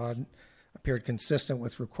and facade appeared consistent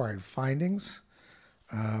with required findings.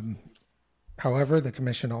 However, the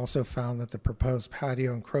commission also found that the proposed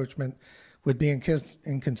patio encroachment would be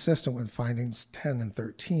inconsistent with findings 10 and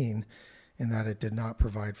 13 in that it did not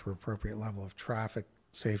provide for appropriate level of traffic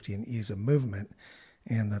safety and ease of movement,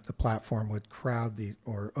 and that the platform would crowd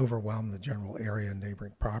or overwhelm the general area and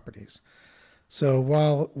neighboring properties. So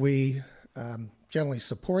while we generally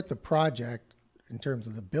support the project in terms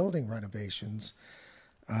of the building renovations,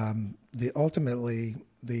 ultimately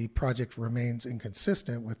the project remains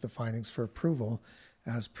inconsistent with the findings for approval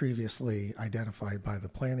as previously identified by the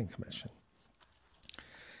Planning Commission.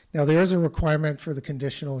 Now, there is a requirement for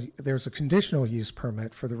there's a conditional use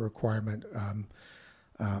permit for the requirement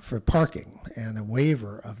for parking and a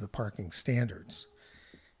waiver of the parking standards.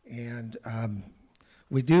 And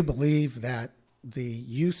we do believe that the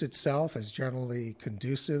use itself is generally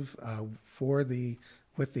conducive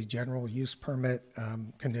with the general use permit,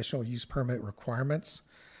 conditional use permit requirements,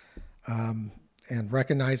 and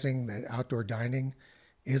recognizing that outdoor dining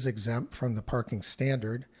is exempt from the parking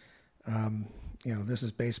standard. This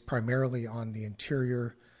is based primarily on the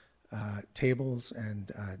interior tables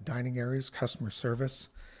and dining areas, customer service.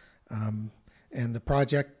 And the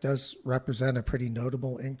project does represent a pretty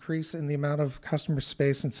notable increase in the amount of customer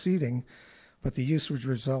space and seating, but the use would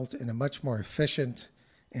result in a much more efficient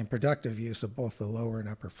and productive use of both the lower and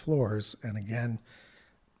upper floors, and again,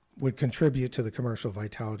 would contribute to the commercial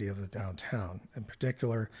vitality of the downtown, in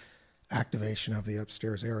particular, activation of the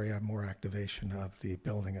upstairs area, more activation of the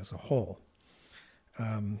building as a whole.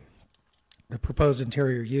 The proposed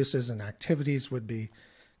interior uses and activities would be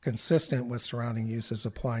consistent with surrounding uses.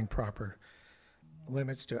 Applying proper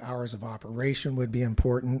limits to hours of operation would be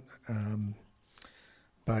important.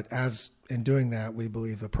 But as in doing that, we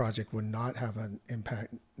believe the project would not have an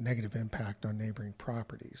negative impact on neighboring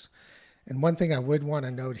properties. And one thing I would want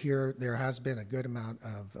to note here, there has been a good amount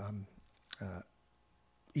of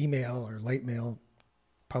email or late mail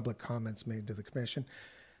public comments made to the commission.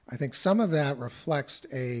 I think some of that reflects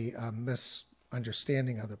a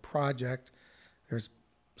misunderstanding of the project. There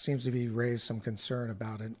seems to be raised some concern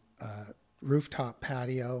about a rooftop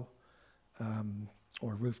patio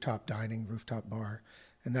or rooftop dining, rooftop bar,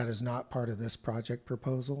 and that is not part of this project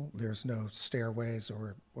proposal. There's no stairways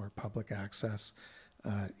or public access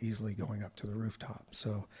easily going up to the rooftop.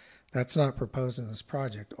 So that's not proposed in this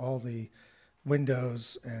project. All the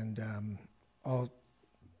windows and all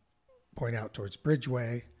point out towards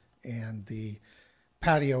Bridgeway, and the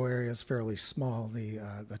patio area is fairly small.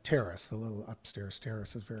 The terrace, the little upstairs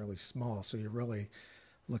terrace, is fairly small. So you're really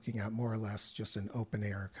looking at more or less just an open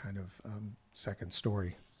air kind of second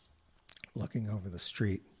story looking over the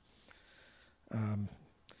street.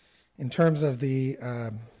 In terms of the,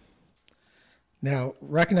 now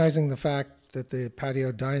recognizing the fact that the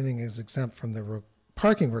patio dining is exempt from the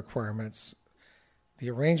parking requirements, the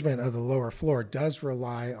arrangement of the lower floor does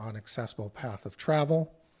rely on accessible path of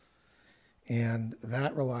travel, and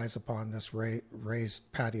that relies upon this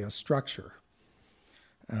raised patio structure.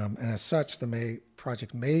 And as such, the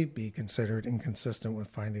project may be considered inconsistent with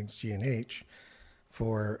findings G and H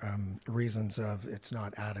for reasons of it's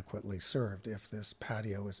not adequately served if this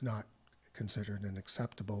patio is not considered an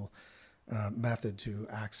acceptable method to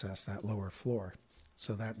access that lower floor.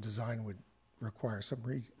 So that design would require some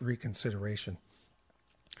reconsideration.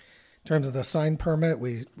 In terms of the sign permit,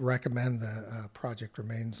 we recommend the project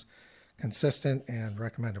remains consistent and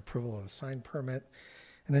recommend approval of the sign permit.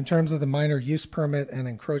 And in terms of the minor use permit and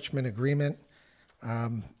encroachment agreement,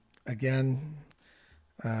 again,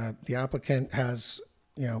 the applicant has,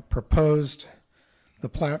 proposed the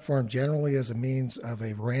platform generally as a means of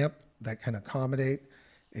a ramp that can accommodate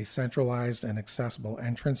a centralized and accessible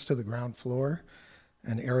entrance to the ground floor,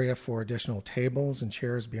 an area for additional tables and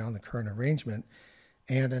chairs beyond the current arrangement,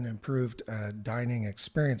 and an improved dining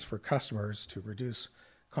experience for customers to reduce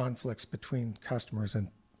conflicts between customers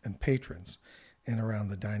and patrons in around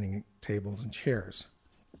the dining tables and chairs.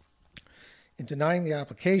 In denying the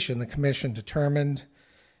application, the Commission determined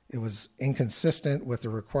it was inconsistent with the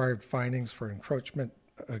required findings for encroachment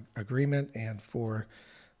agreement and for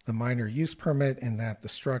the minor use permit, in that the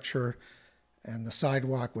structure and the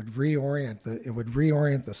sidewalk would reorient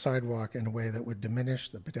the sidewalk in a way that would diminish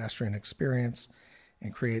the pedestrian experience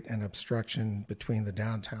and create an obstruction between the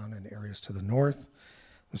downtown and areas to the north.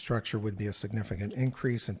 The structure would be a significant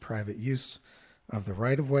increase in private use of the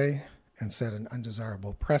right-of-way and set an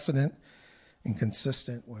undesirable precedent,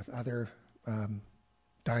 inconsistent with other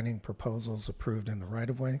dining proposals approved in the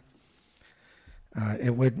right-of-way.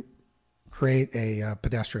 It would create a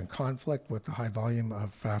pedestrian conflict with the high volume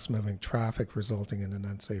of fast-moving traffic, resulting in an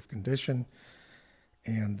unsafe condition.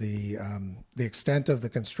 And the extent of the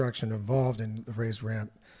construction involved in the raised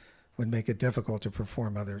ramp would make it difficult to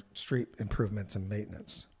perform other street improvements and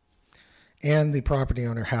maintenance. And the property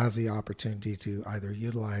owner has the opportunity to either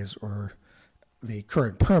utilize or the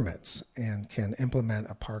current permits and can implement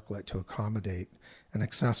a parklet to accommodate an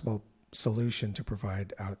accessible solution to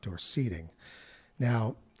provide outdoor seating.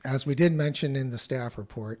 Now, as we did mention in the staff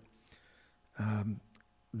report,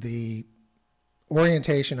 the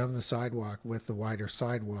orientation of the sidewalk with the wider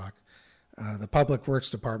sidewalk, the Public Works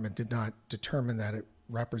Department did not determine that it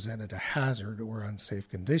represented a hazard or unsafe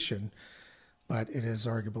condition, but it is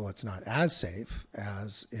arguable it's not as safe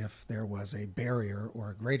as if there was a barrier or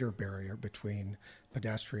a greater barrier between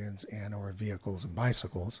pedestrians and or vehicles and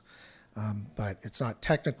bicycles. But it's not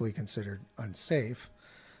technically considered unsafe.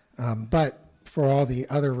 But for all the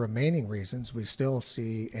other remaining reasons, we still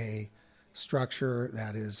see a structure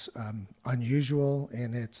that is unusual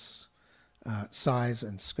in its size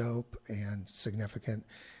and scope and significant.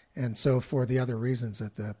 And so for the other reasons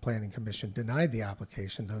that the Planning Commission denied the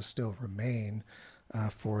application, those still remain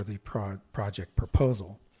for the project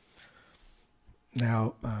proposal.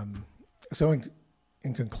 Now, so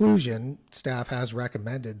in conclusion, staff has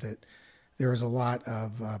recommended that there is a lot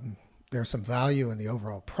of, there's some value in the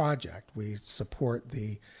overall project. We support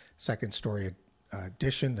the second story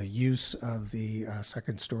addition, the use of the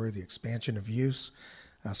second story, the expansion of use,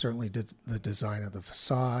 certainly the design of the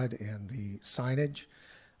facade and the signage.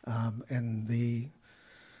 And the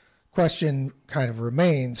question kind of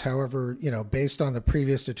remains, however, based on the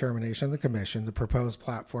previous determination of the Commission, the proposed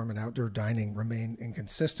platform and outdoor dining remain in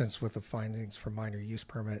consistence with the findings for minor use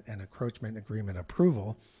permit and encroachment agreement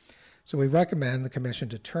approval. So we recommend the Commission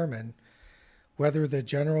determine whether the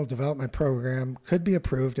general development program could be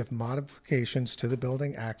approved if modifications to the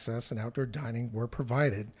building access and outdoor dining were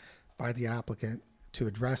provided by the applicant to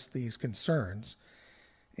address these concerns.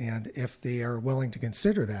 And if they are willing to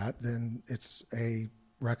consider that, then it's a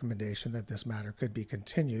recommendation that this matter could be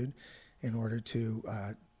continued in order to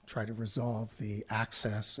try to resolve the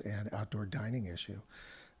access and outdoor dining issue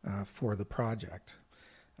for the project.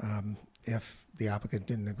 If the applicant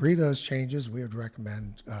didn't agree to those changes, we would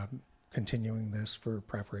recommend continuing this for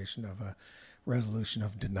preparation of a resolution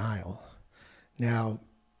of denial. Now,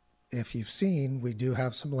 if you've seen, we do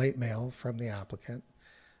have some late mail from the applicant.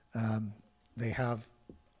 They have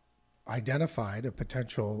identified a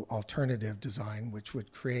potential alternative design which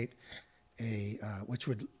would create which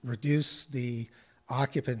would reduce the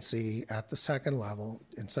occupancy at the second level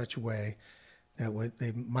in such a way that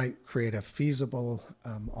they might create a feasible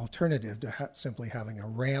alternative to simply having a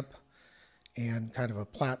ramp and kind of a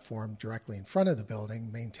platform directly in front of the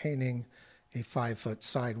building, maintaining a 5-foot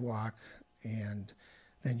sidewalk and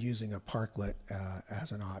then using a parklet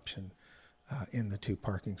as an option in the 2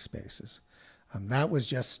 parking spaces. That was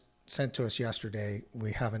just sent to us yesterday.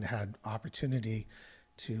 We haven't had opportunity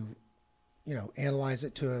to, analyze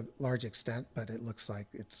it to a large extent, but it looks like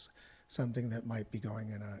it's something that might be going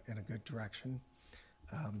in a good direction.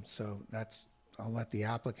 So I'll let the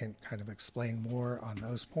applicant kind of explain more on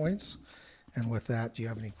those points. And with that, do you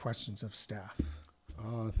have any questions of staff?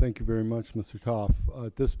 Thank you very much, Mr. Toff.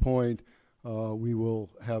 At this point, we will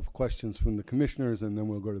have questions from the commissioners, and then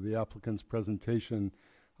we'll go to the applicant's presentation.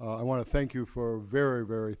 I want to thank you for a very,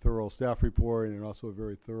 very thorough staff report and also a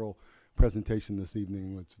very thorough presentation this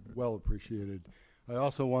evening. It's well appreciated. I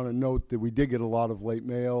also want to note that we did get a lot of late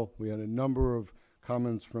mail. We had a number of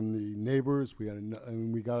comments from the neighbors.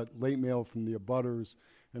 And we got late mail from the abutters.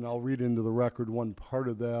 And I'll read into the record one part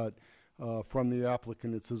of that from the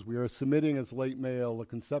applicant. It says, "We are submitting as late mail a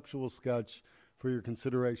conceptual sketch for your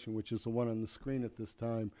consideration," which is the one on the screen at this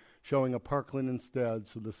time, "showing a parkland instead,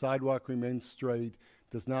 so the sidewalk remains straight,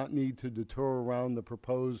 does not need to detour around the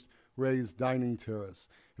proposed raised dining terrace.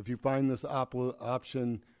 If you find this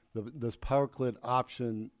option, this parklet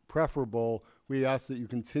option preferable, we ask that you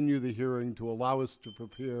continue the hearing to allow us to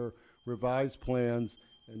prepare revised plans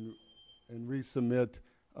and resubmit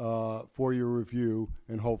for your review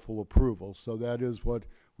and hopeful approval." So that is what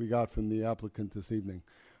we got from the applicant this evening.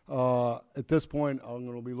 At this point, I'm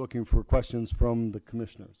going to be looking for questions from the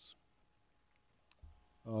commissioners.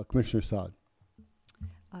 Commissioner Saad.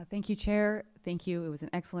 Thank you, Chair. Thank you. It was an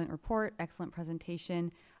excellent report, excellent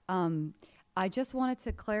presentation. I just wanted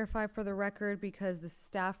to clarify for the record, because the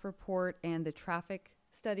staff report and the traffic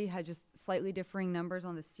study had just slightly differing numbers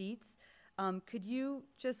on the seats. Could you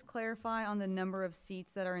just clarify on the number of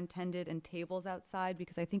seats that are intended and tables outside?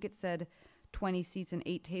 Because I think it said 20 seats and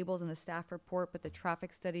 8 tables in the staff report, but the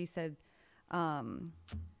traffic study said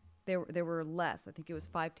there were less. I think it was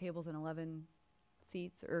 5 tables and 11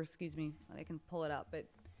 seats, or excuse me, I can pull it up, but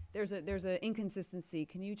there's an inconsistency.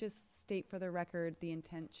 Can you just state for the record the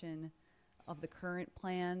intention of the current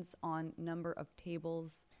plans on number of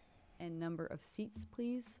tables and number of seats,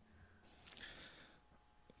 please?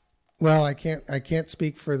 Well, I can't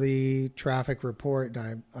speak for the traffic report.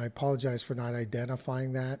 I apologize for not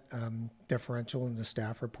identifying that differential in the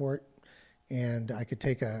staff report, and I could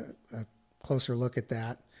take a closer look at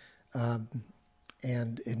that.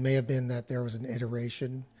 And it may have been that there was an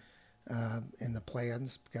iteration in the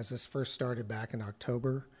plans, because this first started back in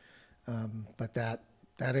October, but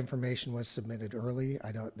that information was submitted early.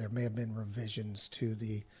 There may have been revisions to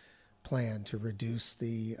the plan to reduce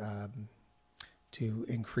to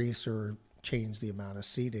increase or change the amount of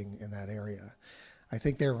seating in that area. I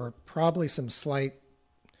think there were probably some slight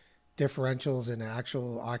differentials in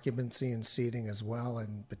actual occupancy and seating as well,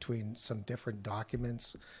 and between some different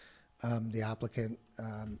documents the applicant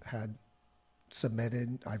had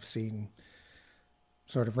submitted. I've seen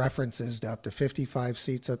sort of references to up to 55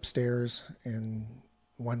 seats upstairs in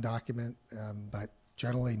one document, but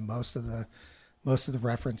generally most of the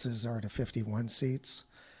references are to 51 seats.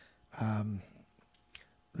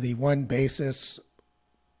 The one basis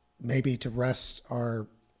maybe to rest our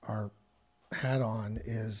hat on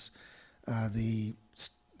is the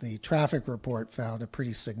traffic report found a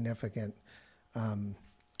pretty significant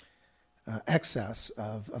excess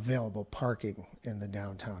of available parking in the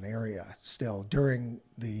downtown area still during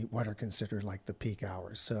what are considered like the peak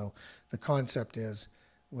hours. So the concept is,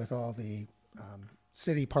 with all the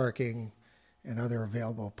city parking and other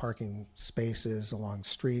available parking spaces along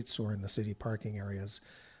streets or in the city parking areas,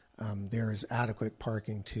 there is adequate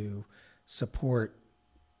parking to support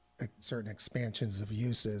certain expansions of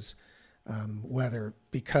uses, whether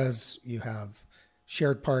because you have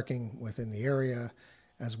shared parking within the area,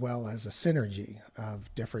 as well as a synergy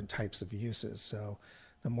of different types of uses. So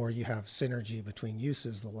the more you have synergy between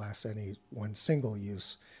uses, the less any one single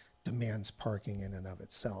use demands parking in and of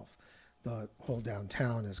itself. The whole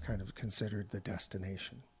downtown is kind of considered the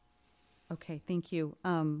destination. Okay, thank you.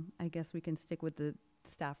 I guess we can stick with the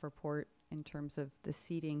staff report in terms of the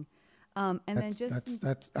seating. And then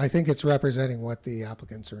I think it's representing what the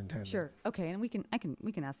applicants are intending. Sure. Okay, and we can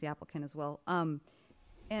ask the applicant as well.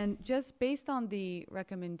 And just based on the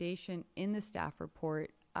recommendation in the staff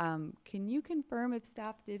report, can you confirm if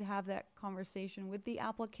staff did have that conversation with the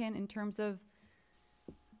applicant in terms of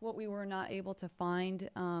what we were not able to find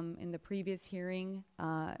in the previous hearing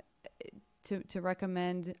to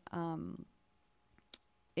recommend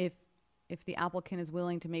if the applicant is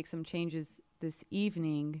willing to make some changes this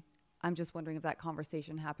evening? I'm just wondering if that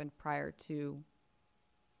conversation happened prior to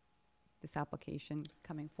this application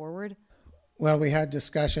coming forward. Well, we had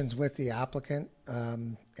discussions with the applicant,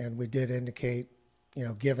 and we did indicate,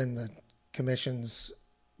 given the commission's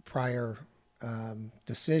prior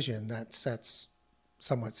decision, that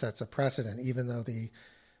somewhat sets a precedent, even though the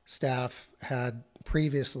staff had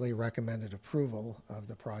previously recommended approval of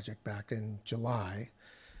the project back in July,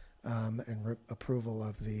 and approval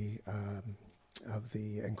of the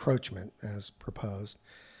encroachment as proposed.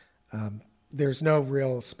 There's no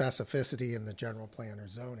real specificity in the general plan or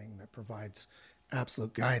zoning that provides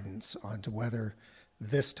absolute guidance onto whether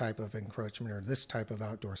this type of encroachment or this type of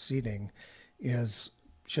outdoor seating is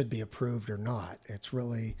should be approved or not. It's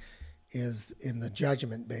really is in the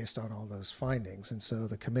judgment based on all those findings. And so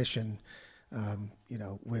the commission, you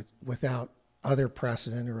know, without other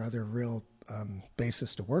precedent or other real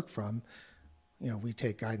basis to work from, you know, we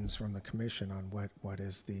take guidance from the commission on what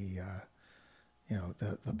is the, you know,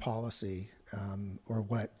 the policy or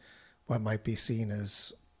what might be seen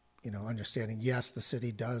as, you know, understanding. Yes, the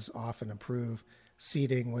city does often approve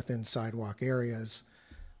seating within sidewalk areas,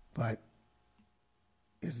 but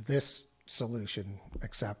is this solution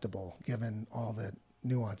acceptable given all the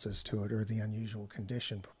nuances to it or the unusual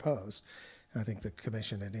condition proposed? And I think the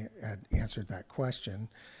commission had answered that question.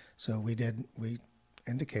 So we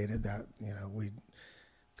indicated that, you know, we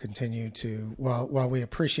continue to, while we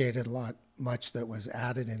appreciated much that was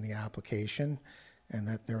added in the application and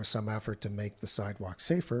that there was some effort to make the sidewalk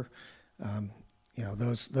safer, you know,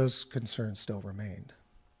 those concerns still remained.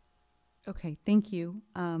 Okay, thank you.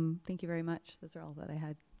 Thank you very much. Those are all that I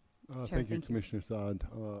had. Chair, Thank you, Commissioner Saad.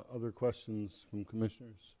 Other questions from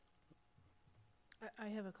commissioners? I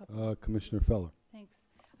have a couple. Commissioner Feller. Thanks.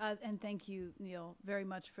 And thank you, Neil, very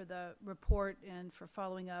much for the report and for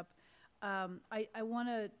following up. I want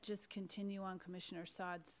to just continue on Commissioner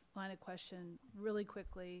Saad's line of question really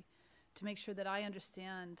quickly to make sure that I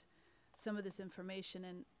understand some of this information.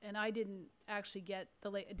 And I didn't actually get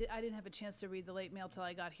I didn't have a chance to read the late mail till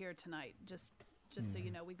I got here tonight. Just so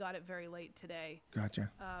you know, we got it very late today.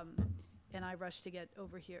 Gotcha. And I rushed to get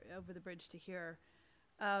over the bridge to here.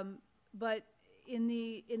 But in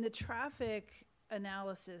the traffic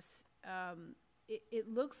analysis,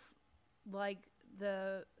 it looks like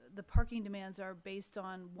the parking demands are based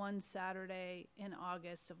on one Saturday in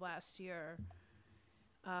August of last year,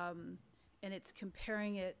 and it's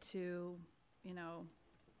comparing it to, you know,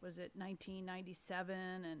 was it 1997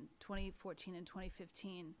 and 2014 and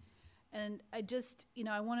 2015. And I just, you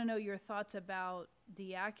know, I want to know your thoughts about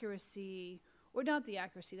the accuracy, or not the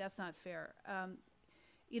accuracy, that's not fair.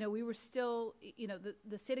 You know, we were still, you know,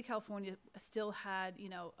 the state of California still had, you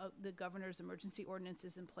know, the governor's emergency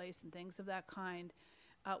ordinances in place and things of that kind.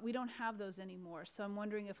 We don't have those anymore. So I'm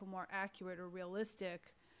wondering if a more accurate or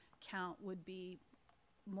realistic count would be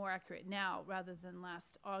more accurate now rather than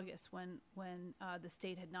last August when the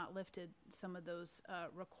state had not lifted some of those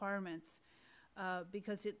requirements.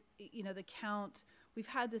 Because you know, the count, we've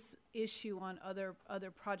had this issue on other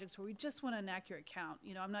projects where we just want an accurate count.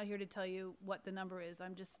 You know, I'm not here to tell you what the number is. I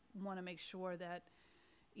just want to make sure that,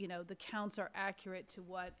 you know, the counts are accurate to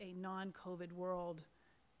what a non-COVID world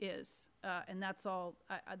is. And that's all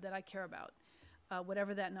that I care about,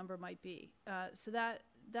 whatever that number might be. So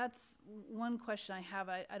that's one question I have.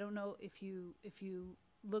 I don't know if you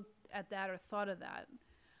looked at that or thought of that.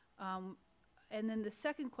 And then the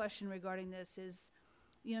second question regarding this is,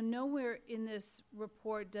 you know, nowhere in this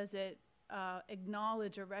report does it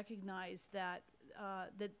acknowledge or recognize that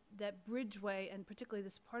that Bridgeway, and particularly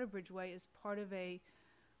this part of Bridgeway, is part of a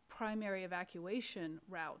primary evacuation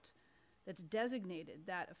route that's designated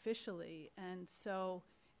that officially. And so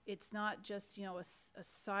it's not just, you know, a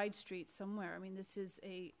side street somewhere. I mean, this is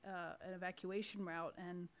an evacuation route.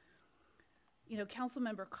 And you know,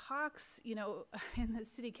 Councilmember Cox, you know, in the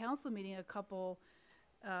city council meeting a couple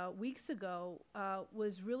weeks ago,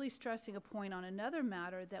 was really stressing a point on another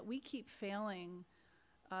matter that we keep failing.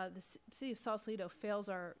 The city of Sausalito fails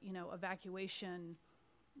our, you know, evacuation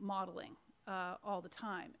modeling all the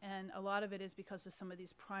time. And a lot of it is because of some of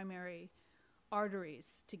these primary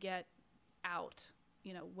arteries to get out,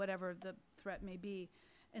 you know, whatever the threat may be.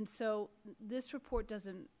 And so this report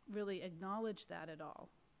doesn't really acknowledge that at all.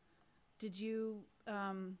 Did you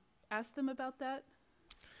ask them about that?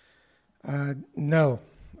 No,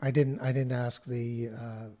 I didn't. I didn't ask the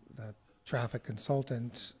traffic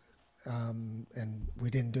consultant, and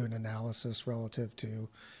we didn't do an analysis relative to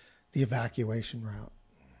the evacuation route.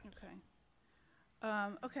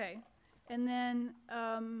 Okay. Okay, and then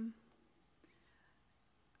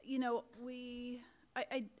you know,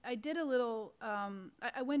 I did a little.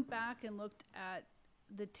 I went back and looked at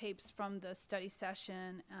the tapes from the study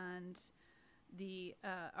session and the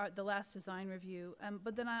last design review.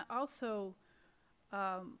 But then I also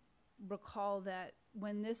recall that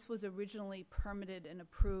when this was originally permitted and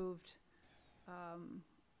approved,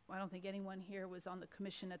 I don't think anyone here was on the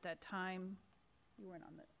commission at that time. You weren't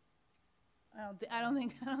on the. I don't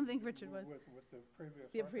think Richard was. With the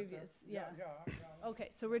previous. The previous, yeah. Okay,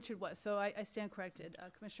 so Richard was. So I stand corrected.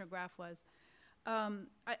 Commissioner Graff was.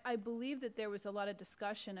 I believe that there was a lot of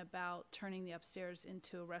discussion about turning the upstairs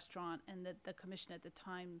into a restaurant, and that the commission at the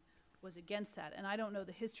time was against that. And I don't know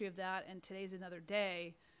the history of that, and today's another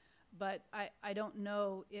day. but I don't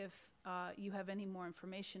know if you have any more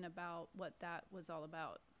information about what that was all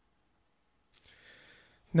about.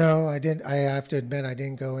 No, I didn't. I have to admit, I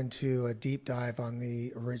didn't go into a deep dive on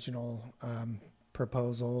the original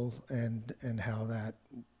proposal and how that,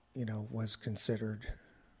 was considered.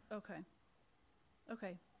 Okay.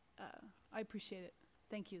 Okay. I appreciate it.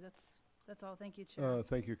 Thank you. That's all. Thank you, Chair.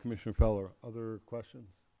 Thank you, Commissioner Feller. Other questions?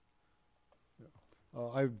 Yeah.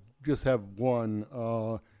 I just have one.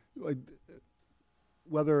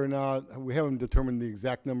 Whether or not, we haven't determined the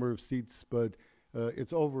exact number of seats, but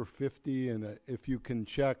it's over 50, and if you can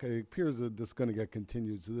check, it appears that this is going to get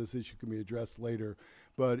continued, so this issue can be addressed later.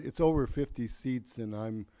 But it's over 50 seats, and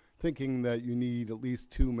I'm thinking that you need at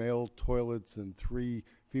least 2 male toilets and 3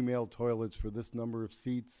 female toilets for this number of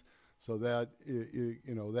seats. So that,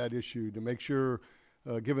 that issue, to make sure,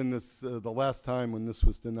 given this, the last time when this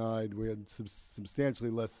was denied, we had substantially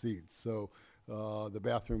less seats. So the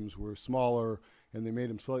bathrooms were smaller, and they made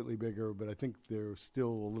them slightly bigger, but I think they're still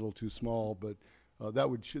a little too small. But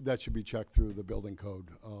that should be checked through the building code.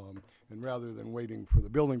 And rather than waiting for the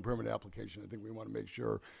building permit application, I think we want to make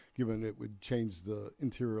sure, given it would change the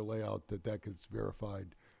interior layout, that gets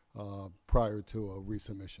verified prior to a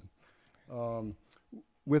resubmission.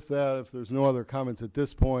 With that, if there's no other comments at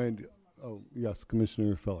this point, yes,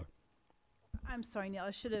 Commissioner Feller. I'm sorry, Neil.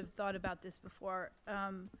 I should have thought about this before.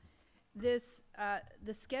 The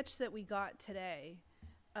sketch that we got today,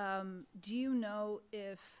 do you know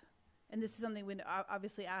if, and this is something we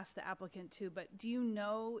obviously ask the applicant too, but do you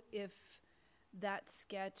know if that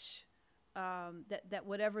sketch, that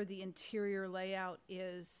whatever the interior layout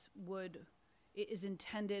is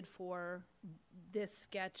intended for this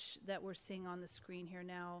sketch that we're seeing on the screen here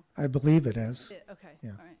now? I believe it is. Okay.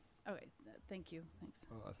 Yeah. All right. Okay. Thank you. Thanks.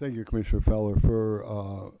 Thank you, Commissioner Feller,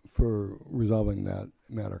 for resolving that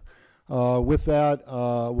matter. With that,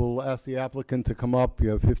 we'll ask the applicant to come up. You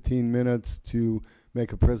have 15 minutes to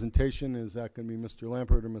make a presentation. Is that going to be Mr.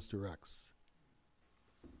 Lampert or Mr. Rex?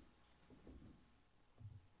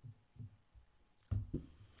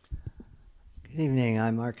 Good evening.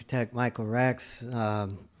 I'm architect Michael Rex,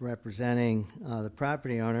 representing the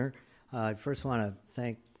property owner. I first want to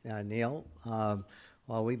thank Neil.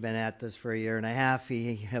 While we've been at this for 1.5 years,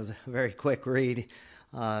 he has a very quick read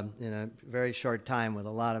in a very short time with a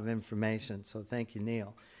lot of information. So thank you,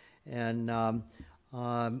 Neil. And I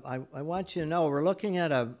want you to know we're looking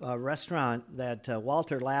at a restaurant that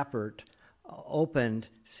Walter Lappert opened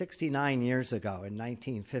 69 years ago in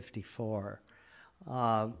 1954.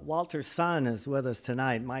 Walter's son is with us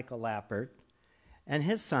tonight, Michael Lappert, and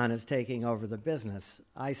his son is taking over the business,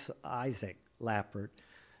 Isaac Lappert.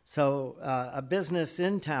 So a business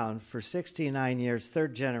in town for 69 years,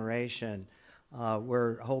 third generation,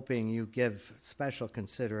 we're hoping you give special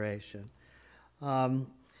consideration.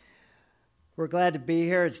 We're glad to be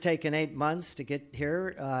here. It's taken 8 months to get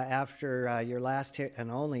here after your last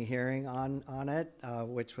and only hearing on it,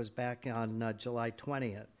 which was back on July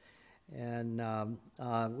 20th. And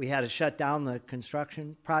we had to shut down the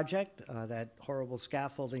construction project. That horrible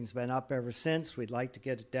scaffolding's been up ever since. We'd like to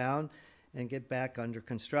get it down and get back under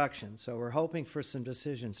construction. So we're hoping for some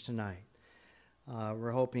decisions tonight.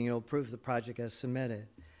 We're hoping you'll approve the project as submitted.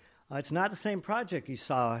 It's not the same project you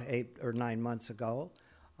saw 8 or 9 months ago.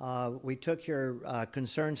 We took your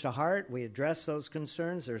concerns to heart. We addressed those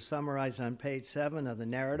concerns. They're summarized on page 7 of the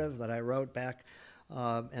narrative that I wrote back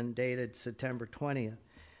and dated September 20th.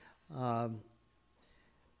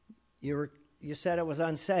 You said it was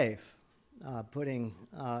unsafe, putting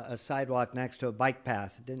a sidewalk next to a bike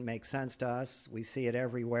path. It didn't make sense to us. We see it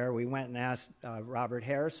everywhere. We went and asked Robert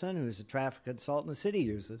Harrison, who's a traffic consultant the city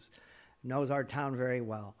uses, knows our town very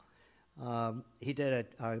well. He did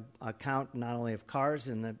a count not only of cars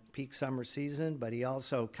in the peak summer season, but he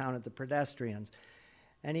also counted the pedestrians.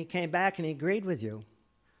 And he came back and he agreed with you.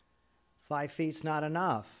 5 feet's not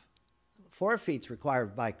enough. 4 feet's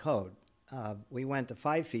required by code. We went to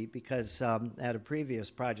 5 feet because at a previous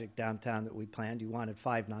project downtown that we planned, you wanted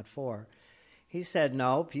 5, not 4. He said,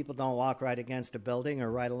 no, people don't walk right against a building or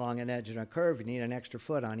right along an edge of a curve. You need an extra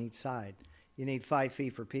foot on each side. You need 5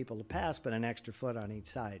 feet for people to pass, but an extra foot on each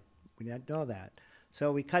side. We didn't know that.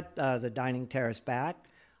 So we cut the dining terrace back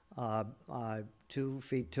 2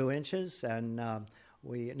 feet 2 inches, and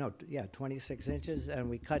 26 inches, and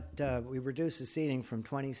we reduced the seating from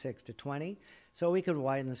 26 to 20, so we could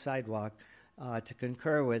widen the sidewalk to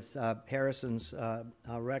concur with Harrison's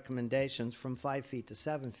recommendations from 5 feet to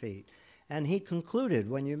 7 feet. And he concluded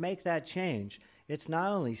when you make that change, it's not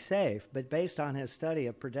only safe, but based on his study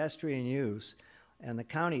of pedestrian use and the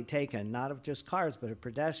county taken, not of just cars, but of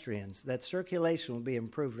pedestrians, that circulation will be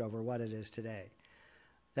improved over what it is today.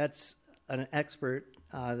 That's an expert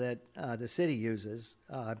that the city uses,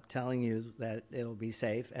 telling you that it'll be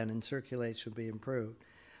safe and in circulation will be improved.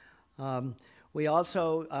 We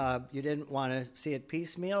also, you didn't want to see it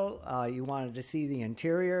piecemeal. You wanted to see the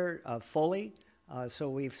interior fully. So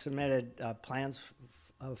we've submitted plans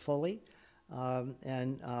fully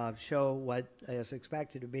and show what is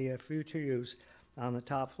expected to be a future use on the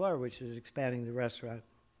top floor, which is expanding the restaurant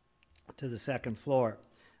to the second floor.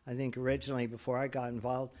 I think originally, before I got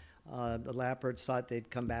involved, the Lappards thought they'd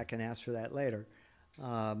come back and ask for that later,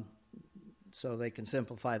 so they can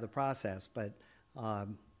simplify the process. But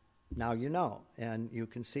now you know, and you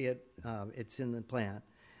can see it. It's in the plan.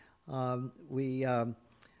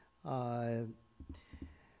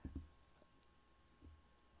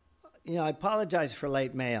 I apologize for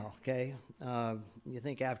late mail, okay? You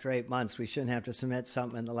think after 8 months we shouldn't have to submit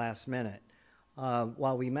something in the last minute.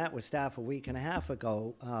 While we met with staff a week and a half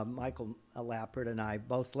ago, Michael Lappert and I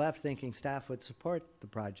both left thinking staff would support the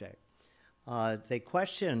project. They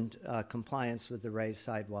questioned compliance with the raised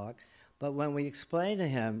sidewalk, but when we explained to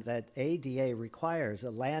him that ADA requires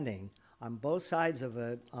a landing on both sides of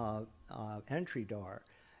an entry door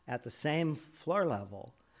at the same floor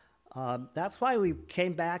level, that's why we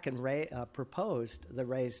came back and proposed the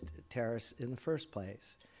raised terrace in the first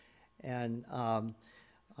place. And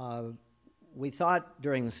we thought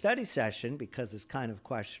during the study session, because it's kind of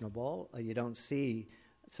questionable, you don't see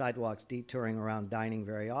sidewalks detouring around dining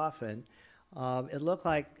very often, it looked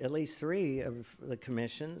like at least 3 of the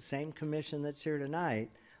commission, the same commission that's here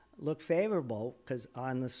tonight, looked favorable because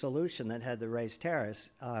on the solution that had the raised terrace,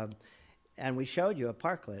 and we showed you a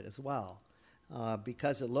parklet as well.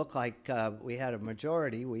 Because it looked like we had a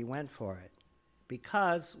majority, we went for it.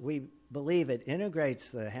 Because we believe it integrates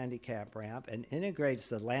the handicap ramp and integrates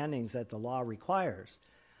the landings that the law requires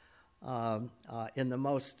in the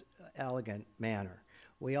most elegant manner.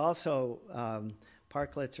 We also,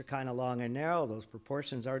 parklets are kind of long and narrow. Those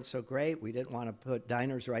proportions aren't so great. We didn't want to put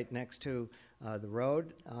diners right next to the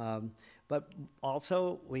road. But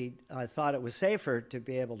also, we thought it was safer to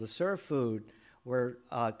be able to serve food where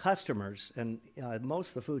customers, and most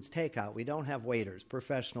of the food's takeout, we don't have waiters,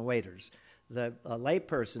 professional waiters. The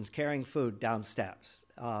layperson's carrying food down steps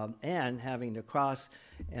and having to cross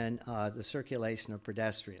and the circulation of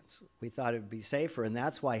pedestrians. We thought it would be safer, and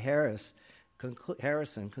that's why Harrison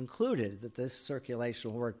concluded that this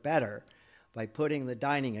circulation will work better by putting the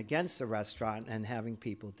dining against the restaurant and having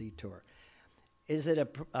people detour. Is it an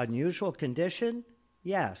unusual condition?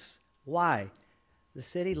 Yes. Why? The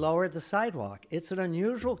city lowered the sidewalk. It's an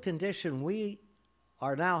unusual condition we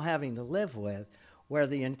are now having to live with, where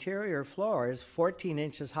the interior floor is 14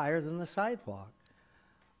 inches higher than the sidewalk.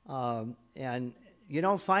 And you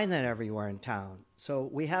don't find that everywhere in town. So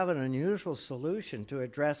we have an unusual solution to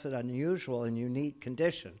address an unusual and unique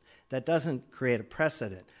condition that doesn't create a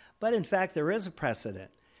precedent. But in fact, there is a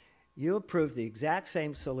precedent. You approved the exact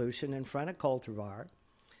same solution in front of Cultivar,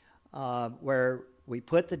 where we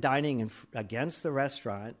put the dining against the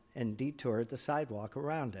restaurant and detoured the sidewalk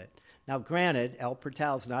around it. Now, granted, El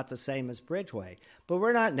Portal is not the same as Bridgeway, but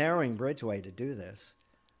we're not narrowing Bridgeway to do this.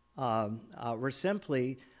 We're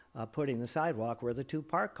simply putting the sidewalk where the 2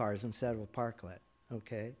 parked cars instead of a parklet,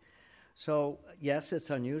 okay? So, yes, it's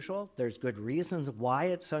unusual. There's good reasons why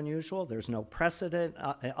it's unusual. There's no precedent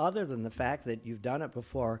other than the fact that you've done it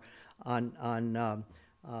before on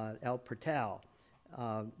El Portal.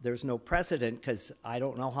 There's no precedent because I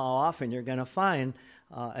don't know how often you're going to find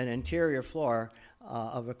an interior floor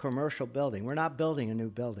of a commercial building. We're not building a new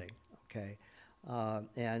building, okay?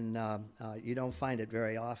 And you don't find it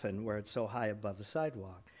very often where it's so high above the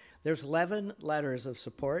sidewalk. There's 11 letters of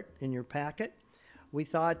support in your packet. We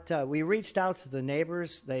thought, we reached out to the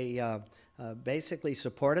neighbors. They basically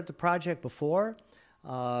supported the project before.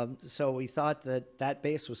 So we thought that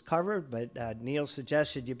base was covered, but Neil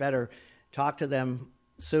suggested you better talk to them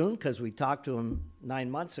soon because we talked to them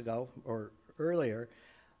 9 months ago or earlier.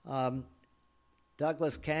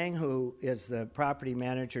 Douglas Kang, who is the property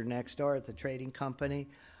manager next door at the trading company,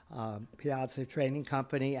 Piazza Trading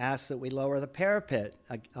Company, asked that we lower the parapet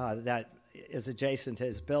that is adjacent to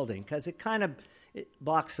his building because it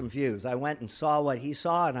blocks some views. I went and saw what he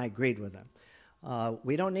saw, and I agreed with him.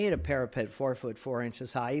 We don't need a parapet 4 foot 4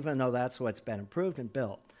 inches high, even though that's what's been approved and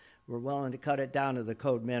built. We're willing to cut it down to the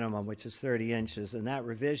code minimum, which is 30 inches, and that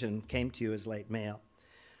revision came to you as late mail.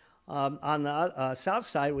 On the south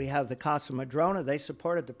side, we have the Casa Madrona. They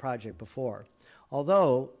supported the project before.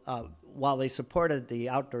 Although, while they supported the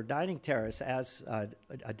outdoor dining terrace as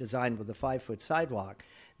designed with a 5-foot sidewalk,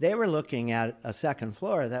 they were looking at a second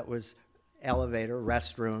floor that was elevator,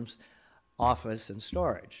 restrooms, office, and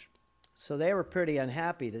storage. So they were pretty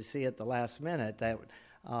unhappy to see at the last minute that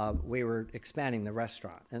we were expanding the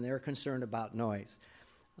restaurant, and they were concerned about noise.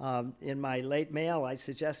 In my late mail, I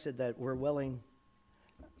suggested that we're willing.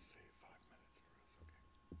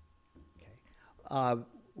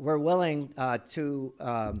 We're willing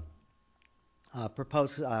to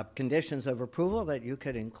propose conditions of approval that you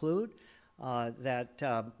could include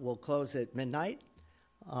that will close at midnight.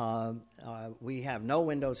 We have no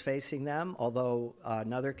windows facing them, although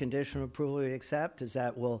another condition of approval we accept is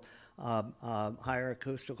that we'll hire an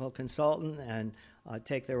acoustical consultant and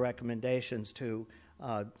take their recommendations to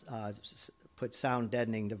put sound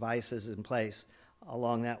deadening devices in place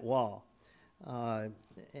along that wall.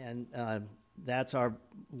 That's our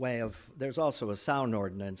way of, there's also a sound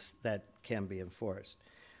ordinance that can be enforced.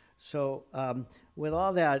 So with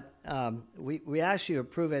all that, we ask you to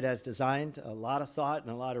approve it as designed. A lot of thought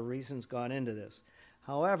and a lot of reasons gone into this.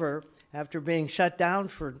 However, after being shut down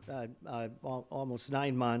for almost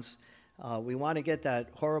 9 months, we want to get that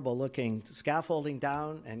horrible looking scaffolding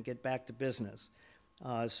down and get back to business.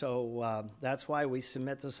 So that's why we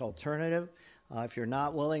submit this alternative. If you're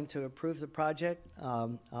not willing to approve the project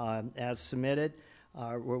as submitted,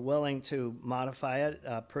 we're willing to modify it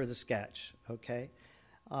per the sketch, okay?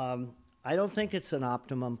 I don't think it's an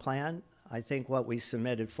optimum plan. I think what we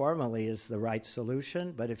submitted formally is the right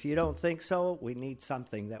solution, but if you don't think so, we need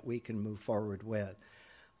something that we can move forward with.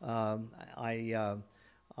 I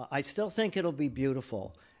still think it'll be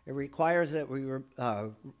beautiful. It requires that we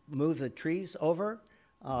move the trees over,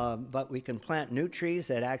 but we can plant new trees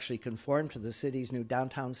that actually conform to the city's new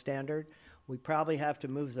downtown standard. We probably have to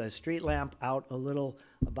move the street lamp out a little,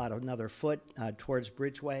 about another foot towards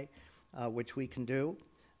Bridgeway, which we can do.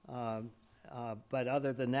 But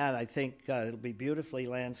other than that, I think it'll be beautifully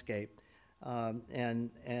landscaped.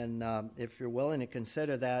 If you're willing to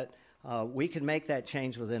consider that, we can make that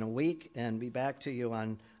change within a week and be back to you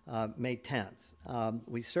on May 10th.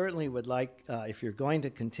 We certainly would like, if you're going to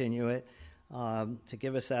continue it, to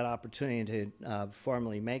give us that opportunity to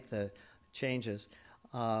formally make the changes.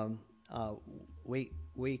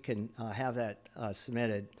 We can have that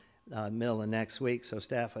submitted middle of next week, so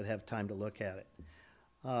staff would have time to look at it.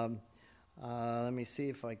 Let me see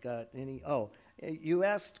if I got any. Oh, you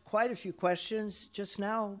asked quite a few questions just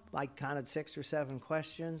now. I counted 6 or 7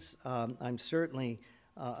 questions. I'm certainly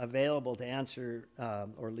available to answer,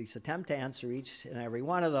 or at least attempt to answer each and every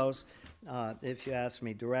one of those if you ask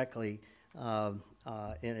me directly,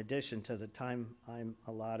 in addition to the time I'm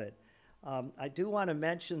allotted. I do want to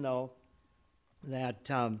mention, though, that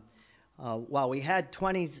while we had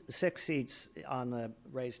 26 seats on the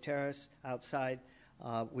raised terrace outside,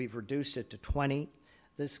 we've reduced it to 20.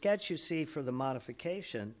 The sketch you see for the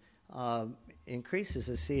modification increases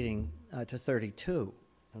the seating to 32,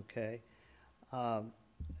 okay?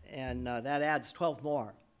 That adds 12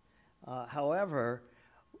 more. However,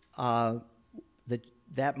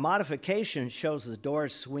 that modification shows the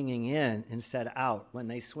doors swinging in instead of out. When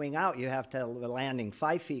they swing out, you have to have the landing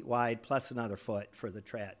 5 feet wide plus another foot for the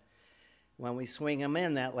tread. When we swing them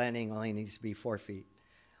in, that landing only needs to be 4 feet.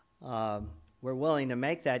 We're willing to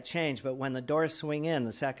make that change, but when the doors swing in,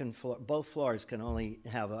 the second floor, both floors can only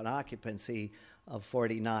have an occupancy of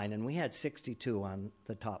 49, and we had 62 on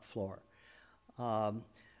the top floor.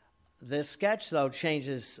 This sketch, though,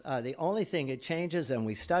 changes, the only thing it changes, and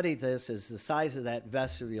we studied this, is the size of that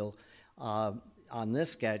vestibule on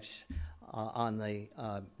this sketch on the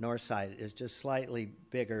north side is just slightly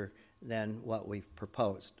bigger than what we've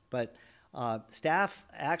proposed. But staff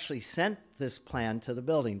actually sent this plan to the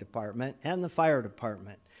building department and the fire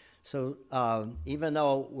department. So even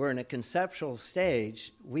though we're in a conceptual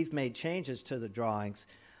stage, we've made changes to the drawings.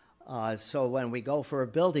 So when we go for a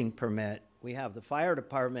building permit, we have the fire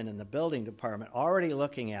department and the building department already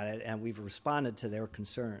looking at it, and we've responded to their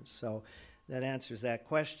concerns. So that answers that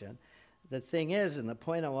question. The thing is, and the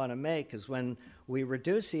point I want to make, is when we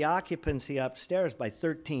reduce the occupancy upstairs by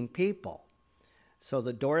 13 people, so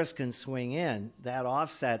the doors can swing in, that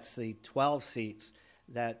offsets the 12 seats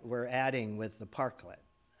that we're adding with the parklet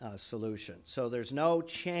solution. So there's no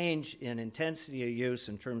change in intensity of use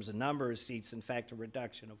in terms of number of seats, in fact, a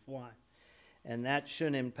reduction of 1. And that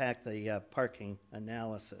shouldn't impact the parking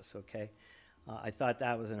analysis, okay? I thought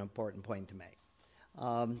that was an important point to make.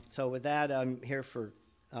 So with that, I'm here for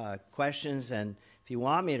questions, and if you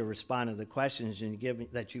want me to respond to the questions and give me,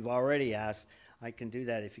 that you've already asked, I can do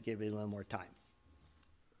that if you give me a little more time.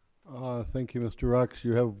 Thank you, Mr. Rex.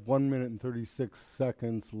 You have 1 minute and 36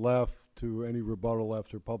 seconds left to any rebuttal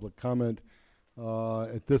after public comment.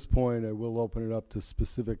 At this point, I will open it up to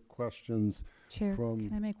specific questions. Chair, from.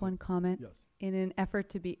 can I make one comment? Yes. In an effort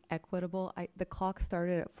to be equitable, the clock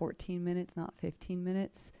started at 14 minutes, not 15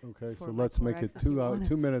 minutes. Okay, for so my let's make it 4X if you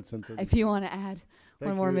 2 minutes and 30 If you want to add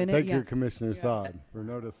one more minute, Thank yeah. you, Commissioner Saad, for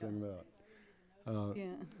noticing that.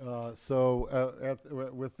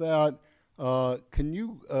 With that, can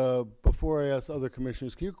you, before I ask other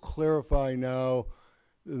commissioners, can you clarify now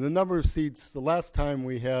the number of seats? The last time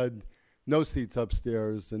we had no seats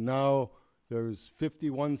upstairs, and now there's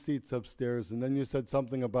 51 seats upstairs, and then you said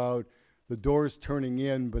something about the doors turning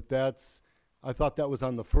in, but I thought that was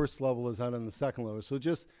on the first level, is that on the second level? So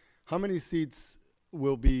just how many seats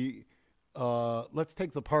will be, let's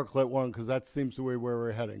take the parklet one, because that seems the way where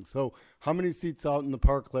we're heading. So how many seats out in the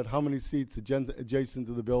parklet, how many seats adjacent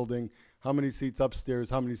to the building, how many seats upstairs,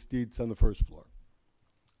 how many seats on the first floor?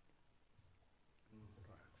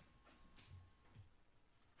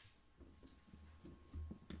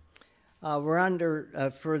 We're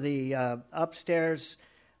under, for the upstairs,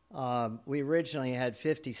 we originally had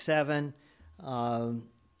 57.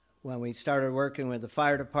 When we started working with the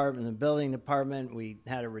fire department and the building department, we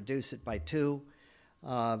had to reduce it by 2.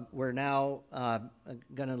 We're now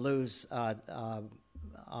going to lose,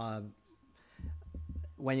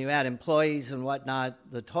 when you add employees and whatnot,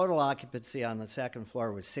 the total occupancy on the second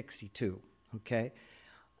floor was 62, okay?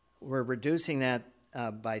 We're reducing that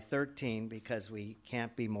by 13 because we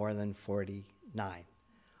can't be more than 49.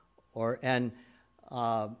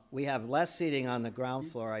 We have less seating on the ground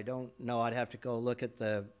floor. I don't know. I'd have to go look at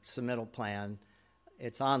the submittal plan.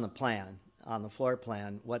 It's on the plan, on the floor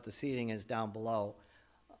plan, what the seating is down below.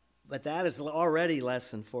 But that is already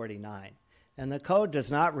less than 49. And the code does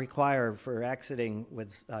not require for exiting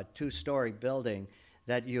with a 2-story building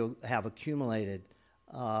that you have accumulated.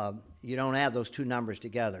 You don't add those 2 numbers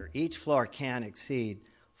together. Each floor can exceed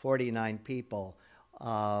 49 people.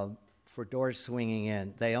 For doors swinging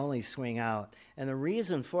in. They only swing out. And the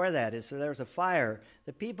reason for that is if there's a fire,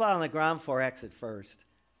 the people on the ground floor exit first,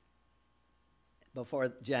 before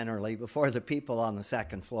the people on the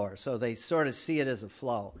second floor. So they sort of see it as a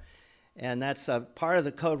flow. And that's a part of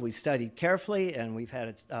the code we studied carefully, and we've had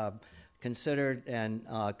it considered and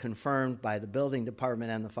confirmed by the building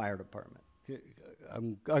department and the fire department.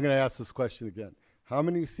 I'm going to ask this question again. How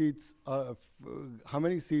many seats are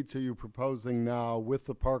you proposing now with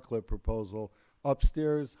the parklet proposal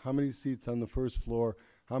upstairs? How many seats on the first floor?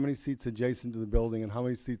 How many seats adjacent to the building? And how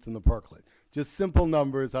many seats in the parklet? Just simple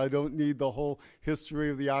numbers. I don't need the whole history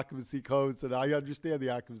of the occupancy codes, and I understand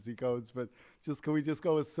the occupancy codes, but can we just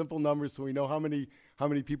go with simple numbers so we know how many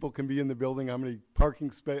people can be in the building, how many parking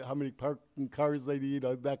cars they need,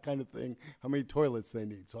 that kind of thing, how many toilets they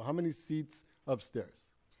need. So how many seats upstairs?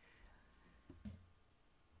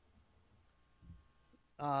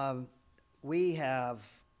 We have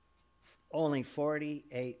only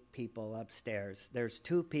 48 people upstairs. There's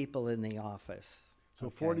 2 people in the office. So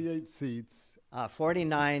okay. 48 seats.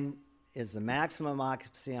 49 is the maximum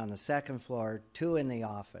occupancy on the second floor, 2 in the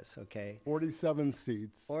office, okay? 47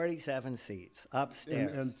 seats. 47 seats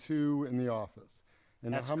upstairs. And 2 in the office.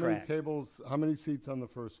 And That's how correct. How many seats on the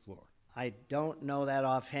first floor? I don't know that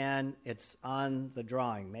offhand. It's on the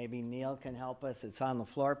drawing. Maybe Neil can help us. It's on the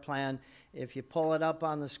floor plan. If you pull it up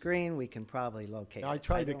on the screen, we can probably locate it. I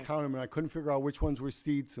tried to count them, and I couldn't figure out which ones were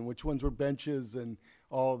seats and which ones were benches and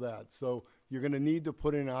all of that. So you're going to need to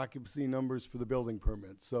put in occupancy numbers for the building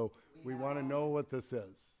permit. So we want to know what this is. It's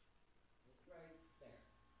right there.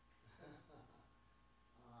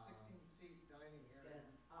 16-seat dining area.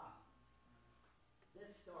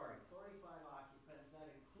 This story, 45 occupants.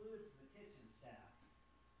 That includes the kitchen staff.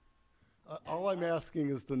 All I'm asking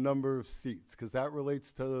is the number of seats, because that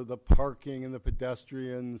relates to the parking and the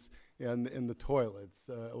pedestrians and the toilets.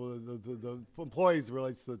 The employees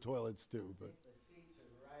relates to the toilets too. But the seats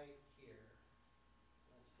are right here.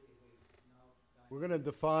 Let's see if we. We're going to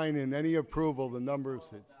define in any approval the number of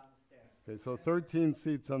seats. Okay, so 13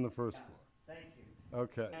 seats on the first floor. Thank you.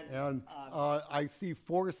 Okay, and I see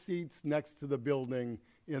 4 seats next to the building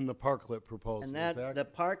in the parklet proposal. And the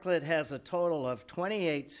parklet has a total of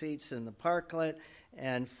 28 seats in the parklet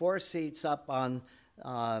and 4 seats up on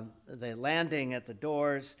the landing at the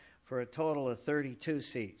doors for a total of 32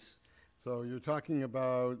 seats. So you're talking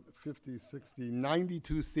about 50, 60,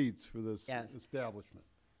 92 seats for this establishment.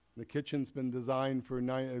 The kitchen's been designed for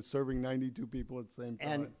serving 92 people at the same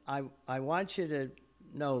time. And I want you to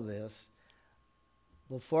know this.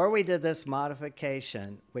 Before we did this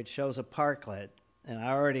modification, which shows a parklet, and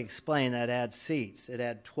I already explained that adds seats. It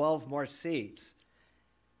had 12 more seats.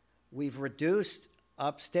 We've reduced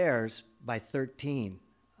upstairs by 13,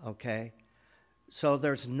 okay? So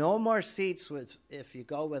there's no more seats if you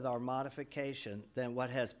go with our modification than what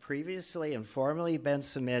has previously and formally been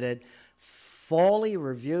submitted fully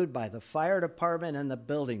reviewed by the fire department and the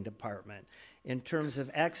building department in terms of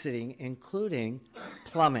exiting, including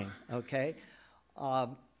plumbing, okay?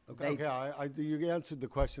 You answered the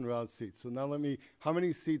question about seats. So now how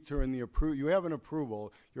many seats are in the you have an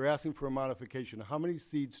approval, you're asking for a modification. How many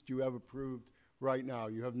seats do you have approved right now?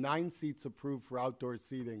 You have 9 seats approved for outdoor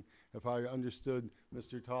seating, if I understood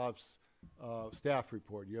Mr. Toff's staff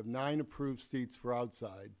report. You have 9 approved seats for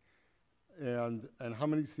outside. And how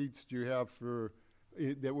many seats do you have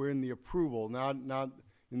that were in the approval, not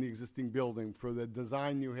in the existing building, for the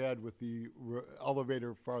design you had with the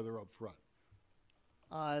elevator farther up front?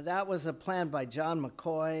 That was a plan by John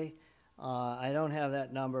McCoy. I don't have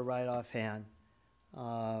that number right offhand.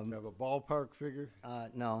 You have a ballpark figure?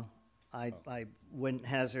 No, I wouldn't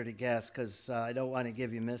hazard a guess because I don't want to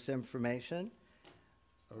give you misinformation.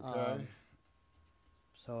 Okay.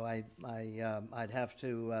 So I'd have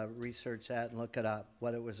to research that and look it up,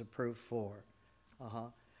 what it was approved for.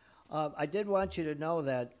 I did want you to know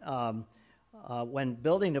that when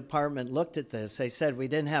building department looked at this, they said we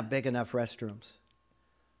didn't have big enough restrooms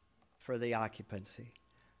for the occupancy.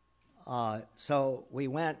 So we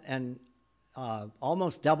went and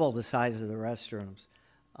almost doubled the size of the restrooms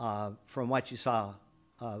from what you saw.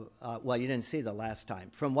 Well, you didn't see the last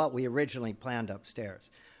time, from what we originally planned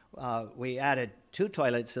upstairs. We added 2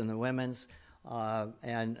 toilets in the women's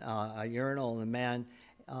and a urinal in the men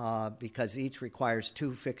because each requires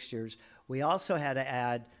 2 fixtures. We also had to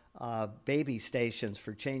add baby stations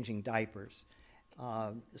for changing diapers.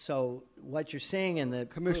 So what you're seeing in the...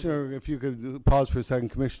 Commissioner, if you could pause for a second.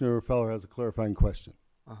 Commissioner Feller has a clarifying question.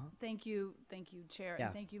 Thank you, Chair, Yeah.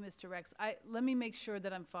 and thank you, Mr. Rex. Let me make sure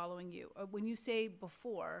that I'm following you. When you say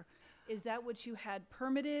before, is that what you had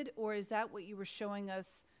permitted, or is that what you were showing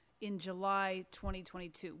us in July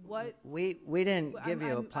 2022? What We didn't give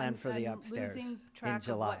you a plan for the upstairs losing track in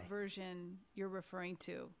July. of what version you're referring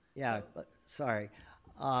to. Yeah, sorry.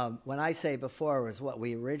 When I say before, it was what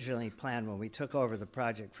we originally planned when we took over the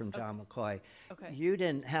project from John McCoy. Okay. You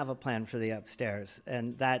didn't have a plan for the upstairs,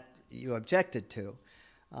 and that you objected to.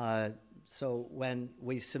 So when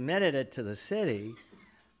we submitted it to the city,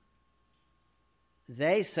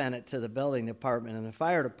 they sent it to the building department and the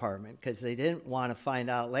fire department because they didn't want to find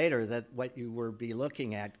out later that what you were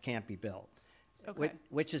looking at can't be built, Okay.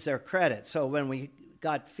 which is their credit. So when we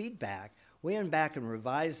got feedback, we went back and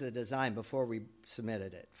revised the design before we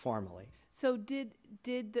submitted it formally. So did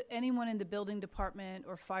anyone in the building department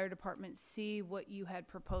or fire department see what you had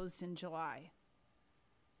proposed in July?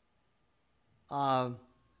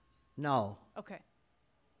 No. Okay.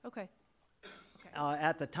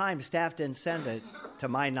 At the time, staff didn't send it, to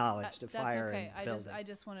my knowledge, to fire That's okay. and building. I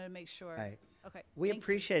just wanted to make sure. Right. Okay. We thank you.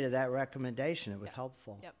 appreciated that recommendation. It was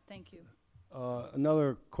helpful. Yep. Thank you.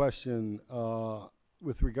 Another question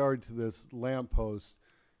with regard to this lamppost.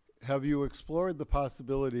 Have you explored the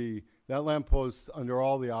possibility, that lamppost under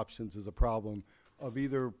all the options is a problem, of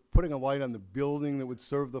either putting a light on the building that would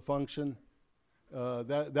serve the function?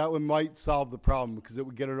 That one might solve the problem because it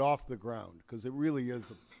would get it off the ground, because it really is,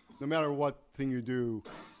 no matter what thing you do,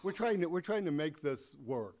 we're trying to make this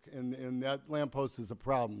work, and that lamppost is a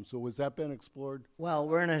problem. So has that been explored? Well,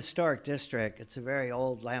 we're in a historic district. It's a very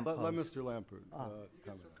old lamppost. Let Mr. Lampert You get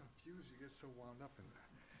comment. so confused, you get so wound up in that.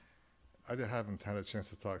 I haven't had a chance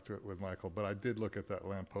to talk to it with Michael, but I did look at that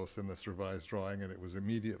lamppost in this revised drawing, and it was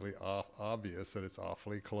immediately obvious that it's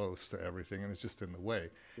awfully close to everything, and it's just in the way.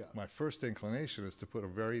 Yeah. My first inclination is to put a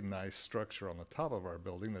very nice structure on the top of our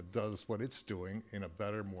building that does what it's doing in a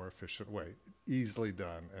better, more efficient way. Easily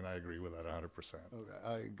done, and I agree with that 100%.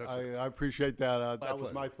 Okay, I appreciate that. That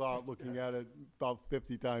was pleasure. my thought, looking at it about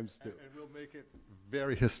 50 times too. And we'll make it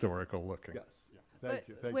very historical looking. Yes. Yeah. Thank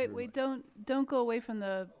you. Thank you wait, very wait! much. Don't go away from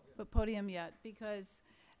the podium yet, because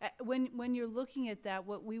when you're looking at that,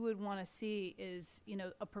 what we would want to see is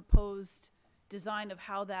a proposed design of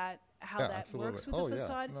how that absolutely. works with Oh, the yeah.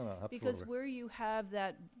 facade. No, Because absolutely. where you have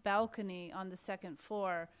that balcony on the second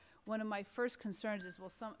floor, one of my first concerns is,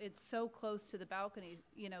 it's so close to the balcony.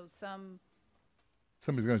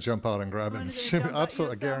 Somebody's going to jump out and grab it. Someone's And gonna shim- jump out,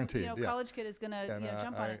 absolutely, some, guaranteed. Yeah. college kid is going to And,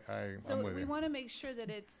 jump on it. So I'm with we you. want to make sure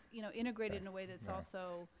that it's integrated in a way that's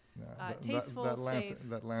also That- tasteful, that lamp, safe.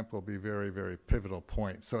 that lamp will be very, very pivotal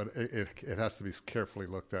point. So it has to be carefully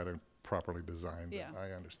looked at and properly designed. Yeah. And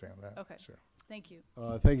I understand that. Okay. Sure. Thank you.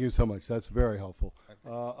 Thank you so much. That's very helpful.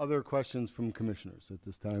 Other questions from commissioners at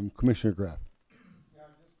this time? Commissioner Graff. Yeah,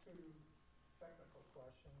 just 2 technical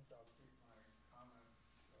questions. I'll keep my comments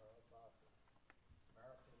about the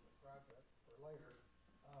merits of the project for later.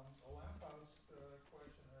 The lamppost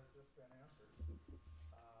question has just been answered.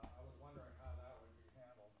 I was wondering how that would be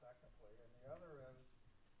handled technically. And the other is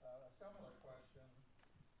a similar question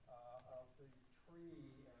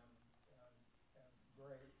tree and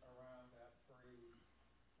grate around that tree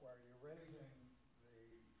where you're raising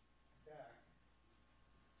the deck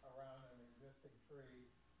around an existing tree,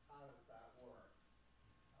 how does that work?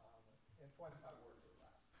 In 25 words or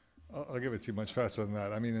less. I'll give it to you much faster than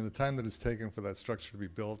that. I mean, in the time that it's taken for that structure to be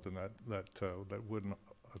built and that wooden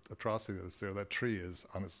atrocity that's there, that tree is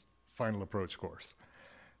on its final approach course.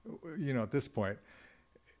 You know, at this point,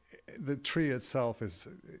 the tree itself is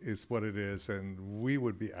what it is, and we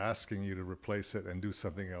would be asking you to replace it and do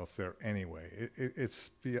something else there anyway.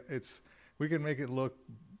 We can make it look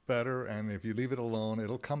better, and if you leave it alone,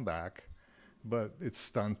 it'll come back. But it's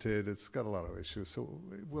stunted. It's got a lot of issues, so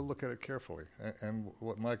we'll look at it carefully. And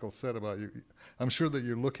what Michael said about you, I'm sure that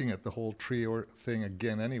you're looking at the whole tree thing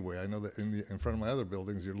again anyway. I know that in front of my other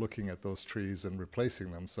buildings, you're looking at those trees and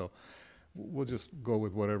replacing them. So we'll just go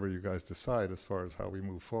with whatever you guys decide as far as how we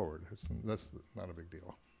move forward. That's not a big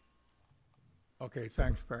deal. Okay,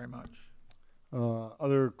 thanks very much.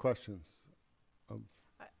 Other questions?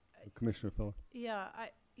 Commissioner Phil? Yeah,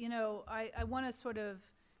 I want to sort of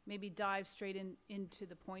maybe dive straight into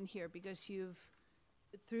the point here, because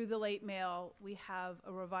through the late mail, we have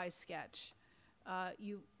a revised sketch.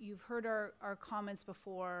 You've heard our comments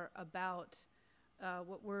before about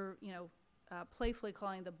what we're, playfully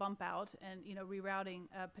calling the bump out and, rerouting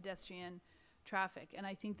pedestrian traffic. And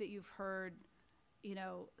I think that you've heard,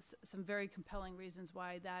 some very compelling reasons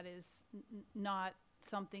why that is not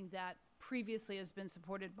something that previously has been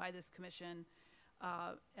supported by this commission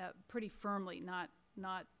pretty firmly, not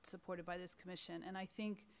supported by this commission. And I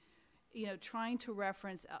think, trying to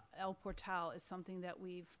reference El Portal is something that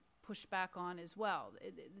we've pushed back on as well.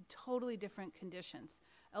 Totally different conditions.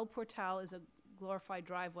 El Portal is a glorified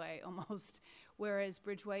driveway almost, whereas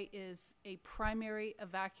Bridgeway is a primary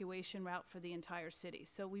evacuation route for the entire city.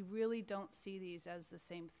 So we really don't see these as the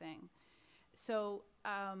same thing. So,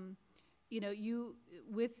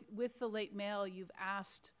 with the late mail, you've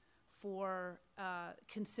asked for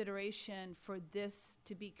consideration for this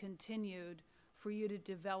to be continued, for you to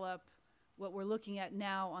develop what we're looking at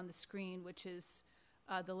now on the screen, which is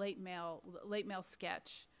the late mail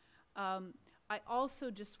sketch. I also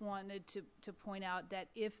just wanted to point out that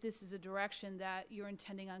if this is a direction that you're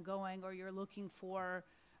intending on going, or you're looking for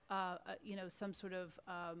some sort of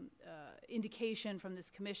indication from this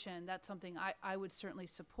commission, that's something I would certainly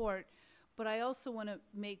support. But I also want to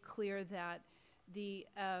make clear that the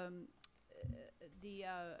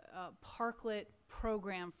parklet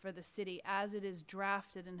program for the city, as it is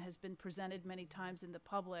drafted and has been presented many times in the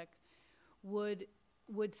public, would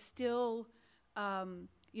still,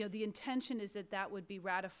 the intention is that would be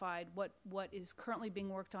ratified. What is currently being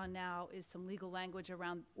worked on now is some legal language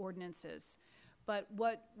around ordinances. But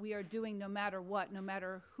what we are doing, no matter what, no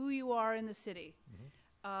matter who you are in the city,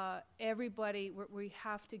 everybody, we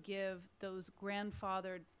have to give those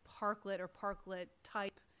grandfathered parklet or parklet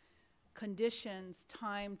type conditions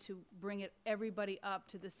time to bring everybody up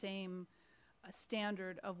to the same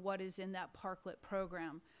standard of what is in that parklet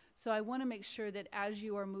program. So I want to make sure that as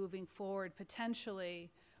you are moving forward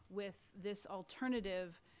potentially with this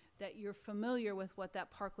alternative, that you're familiar with what that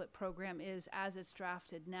parklet program is as it's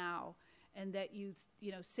drafted now, and that you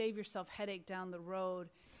save yourself headache down the road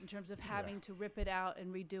in terms of having to rip it out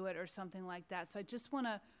and redo it or something like that. So I just want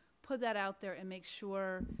to put that out there and make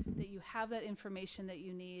sure that you have that information that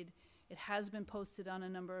you need. It has been posted on a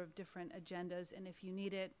number of different agendas, and if you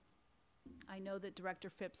need it, I know that Director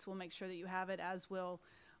Phipps will make sure that you have it, as will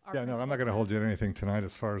our Yeah, no, I'm not going to hold you to anything tonight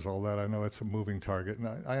as far as all that. I know it's a moving target, and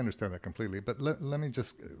I understand that completely. But let me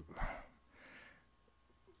just,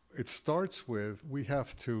 it starts with, we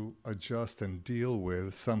have to adjust and deal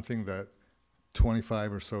with something that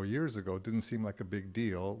 25 or so years ago didn't seem like a big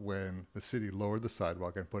deal when the city lowered the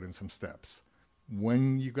sidewalk and put in some steps.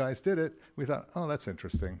 When you guys did it, we thought, oh, that's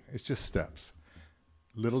interesting. It's just steps.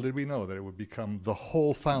 Little did we know that it would become the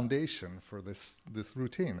whole foundation for this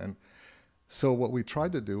routine. And so what we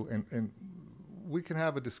tried to do, and we can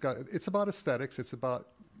have a discussion, it's about aesthetics, it's about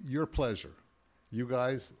your pleasure. You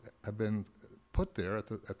guys have been put there at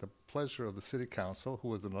the pleasure of the city council,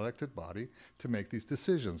 who is an elected body, to make these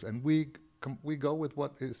decisions. And we go with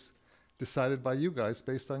what is decided by you guys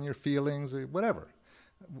based on your feelings or whatever.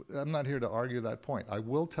 I'm not here to argue that point. I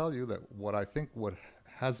will tell you that what I think what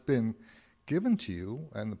has been given to you,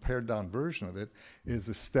 and the pared down version of it, is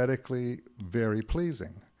aesthetically very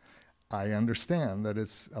pleasing. I understand that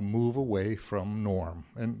it's a move away from norm.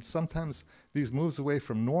 And sometimes these moves away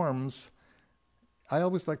from norms, I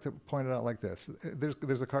always like to point it out like this.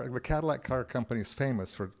 There's a car, the Cadillac car company is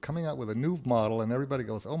famous for coming out with a new model, and everybody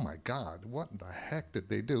goes, oh my God, what the heck did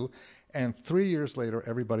they do? And 3 years later,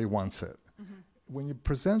 everybody wants it. Mm-hmm. when you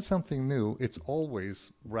present something new, it's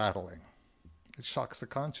always rattling. It shocks the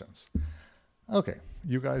conscience. Okay,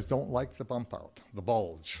 you guys don't like the bump out, the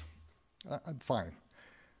bulge. Fine.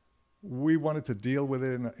 We wanted to deal with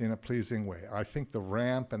it in a pleasing way. I think the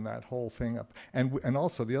ramp and that whole thing up, and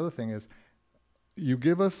also the other thing is, you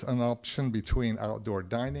give us an option between outdoor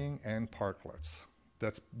dining and parklets.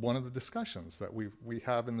 That's one of the discussions that we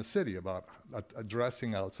have in the city about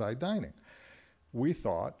addressing outside dining. We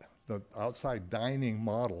thought the outside dining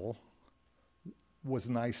model was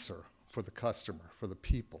nicer for the customer, for the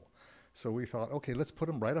people. So we thought, okay, let's put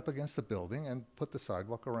them right up against the building and put the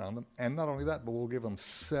sidewalk around them. And not only that, but we'll give them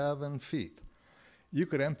 7 feet. You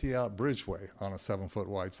could empty out Bridgeway on a 7-foot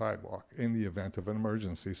wide sidewalk in the event of an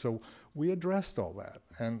emergency. So we addressed all that.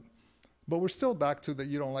 But we're still back to that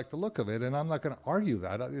you don't like the look of it, and I'm not going to argue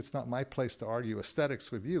that. It's not my place to argue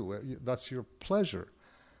aesthetics with you. That's your pleasure.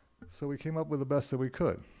 So we came up with the best that we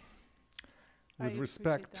could. With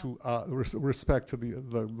respect to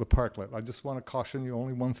the parklet, I just want to caution you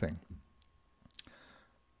only one thing.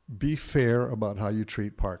 Be fair about how you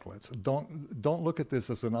treat parklets. Don't look at this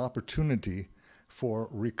as an opportunity for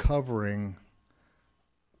recovering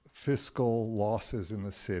fiscal losses in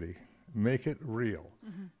the city. Make it real.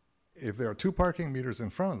 Mm-hmm. If there are 2 parking meters in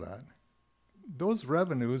front of that, those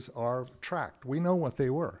revenues are tracked. We know what they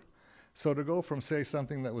were. So to go from, say,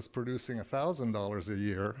 something that was producing $1,000 a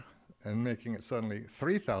year and making it suddenly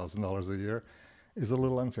 $3,000 a year is a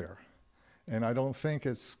little unfair. And I don't think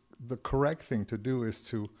it's the correct thing to do is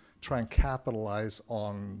to try and capitalize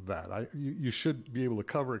on that. You should be able to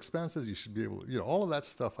cover expenses. You should be able to, all of that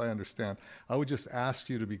stuff I understand. I would just ask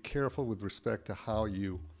you to be careful with respect to how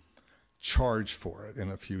you charge for it in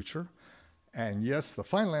the future. And yes, the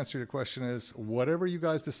final answer to your question is whatever you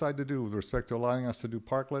guys decide to do with respect to allowing us to do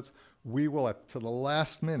parklets, we will to the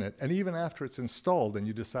last minute, and even after it's installed and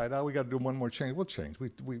you decide, we got to do one more change, we'll change.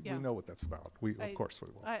 We know what that's about. Of course we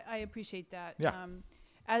will. I appreciate that. Yeah.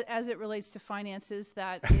 As it relates to finances,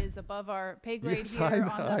 that is above our pay grade Yes, here on the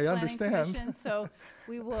Planning understand. Commission. So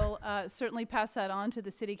we will certainly pass that on to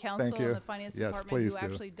the City Council Thank you. and the Finance Yes, Department, please who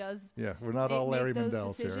do. actually does Yeah, we're not all Larry make those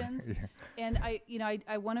Mandel's here. decisions. Yeah. And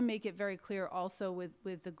I want to make it very clear also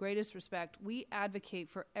with the greatest respect, we advocate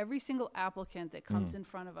for every single applicant that comes in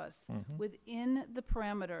front of us within the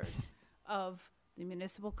parameters of the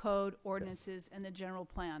municipal code, ordinances, and the general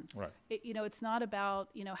plan. Right. It's not about,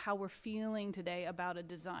 how we're feeling today about a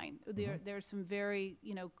design. There's some very,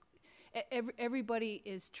 everybody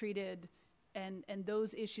is treated and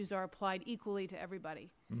those issues are applied equally to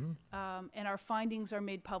everybody. And our findings are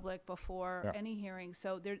made public before any hearing.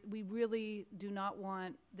 So we really do not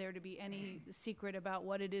want there to be any secret about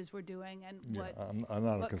what it is we're doing and what I'm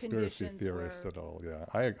not a conspiracy theorist at all. Yeah,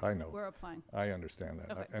 I know. We're applying. I understand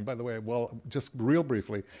that. Okay. And by the way, just real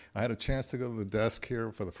briefly, I had a chance to go to the desk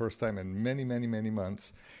here for the first time in many, many, many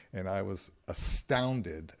months, and I was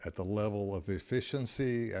astounded at the level of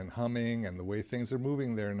efficiency and humming and the way things are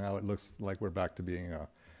moving there now. It looks like we're back to being a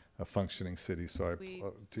functioning city. So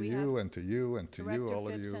to you, all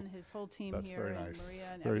of you. And his whole team that's here, very and nice. Maria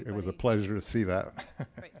and It was a everybody. pleasure to see that.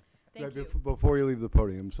 Great. Thank you. Before you leave the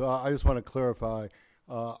podium, so I just want to clarify.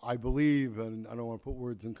 I believe, and I don't want to put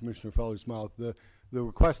words in Commissioner Feller's mouth, the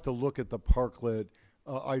request to look at the parklet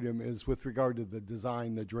item is with regard to the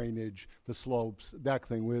design, the drainage, the slopes, that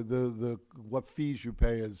thing. With the what fees you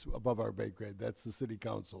pay is above our pay grade. That's the city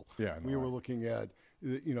council. Yeah, we were looking at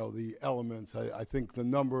the elements. I think the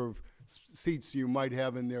number of seats you might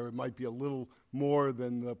have in there, it might be a little more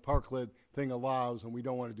than the parklet thing allows, and we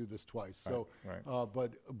don't want to do this twice. So,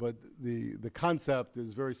 but the concept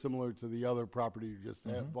is very similar to the other property you just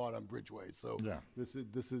had bought on Bridgeway. So this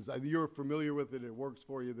is you're familiar with it. It works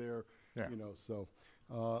for you there. Yeah. So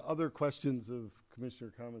other questions of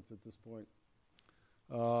commissioner comments at this point?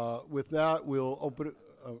 With that, we'll open it.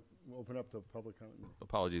 We'll open up to public comment.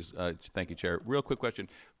 Apologies. Thank you, Chair. Real quick question.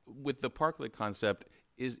 With the parklet concept,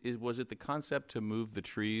 was it the concept to move the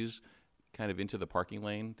trees kind of into the parking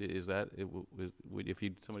lane? Is that if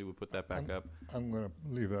somebody would put that back up? I'm going to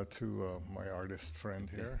leave that to my artist friend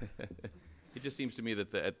here. It just seems to me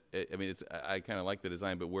that I kind of like the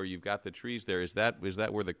design, but where you've got the trees there, is that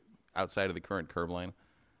where the outside of the current curb line?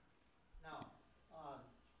 No.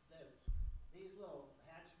 These little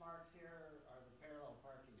hatch marks here are the parallel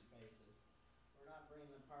parking spaces. We're not bringing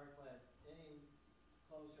the parklet any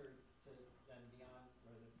closer than beyond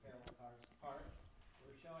where the parallel cars park.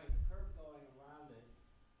 We're showing a curb going around it.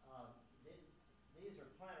 These are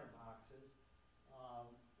planter boxes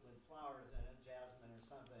with flowers in it, jasmine or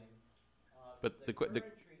something. But the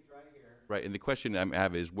current trees right here. Right, and the question I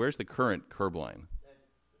have is, where's the current curb line?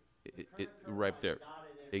 The current curb right line there. is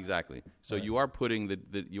dotted in Exactly. So you are putting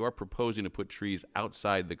you are proposing to put trees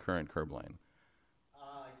outside the current curb line.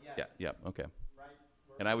 Yes. Yeah. Okay.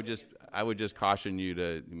 And I would just caution you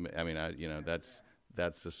to. I mean,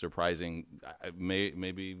 that's a surprising.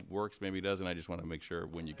 Maybe works, maybe doesn't. I just want to make sure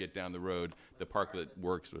when you get down the road, the parklet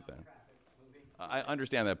works with that. I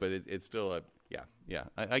understand that, but it's still a yeah.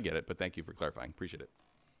 I get it, but thank you for clarifying. Appreciate it.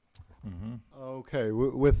 Okay,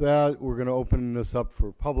 with that, we're going to open this up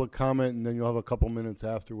for public comment, and then you'll have a couple minutes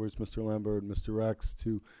afterwards, Mr. Lambert and Mr. Rex,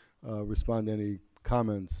 to respond to any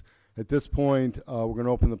comments. At this point, we're going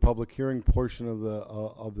to open the public hearing portion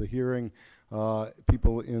of the hearing.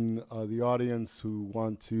 People in the audience who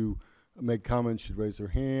want to make comments should raise their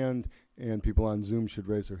hand, and people on Zoom should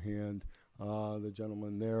raise their hand. The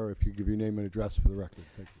gentleman there, if you give your name and address for the record.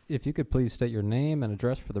 Thank you. If you could please state your name and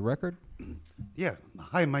address for the record. Yeah.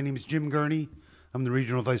 Hi, my name is Jim Gurney. I'm the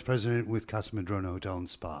Regional Vice President with Casa Madrona Hotel and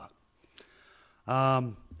Spa. I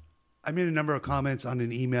made a number of comments on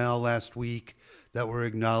an email last week that were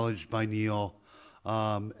acknowledged by Neil,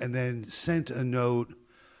 and then sent a note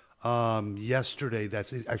yesterday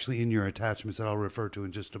that's actually in your attachments that I'll refer to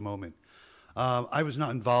in just a moment. I was not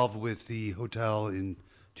involved with the hotel in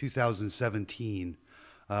 2017.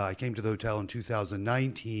 I came to the hotel in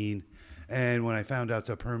 2019, and when I found out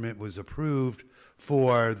the permit was approved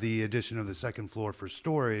for the addition of the second floor for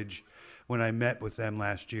storage, when I met with them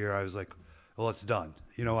last year, I was like, well, it's done.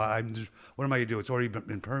 You know, what am I gonna do? It's already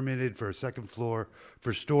been permitted for a second floor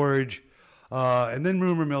for storage. And then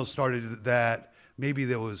rumor mill started that maybe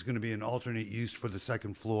there was gonna be an alternate use for the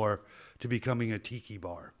second floor to becoming a tiki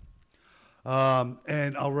bar.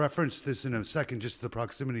 And I'll reference this in a second, just the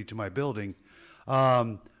proximity to my building.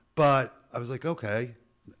 But I was like, okay,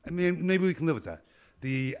 I mean, maybe we can live with that.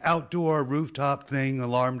 The outdoor rooftop thing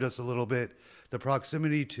alarmed us a little bit. The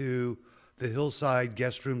proximity to the hillside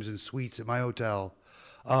guest rooms and suites at my hotel,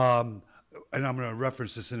 and I'm going to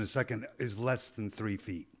reference this in a second, is less than 3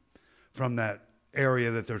 feet from that area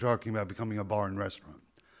that they're talking about becoming a bar and restaurant.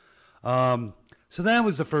 So that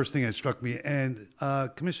was the first thing that struck me. And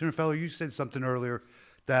Commissioner Feller, you said something earlier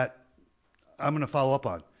that I'm going to follow up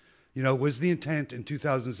on. You know, was the intent in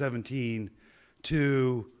 2017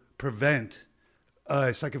 to prevent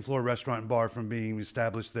a second floor restaurant and bar from being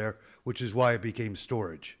established there, which is why it became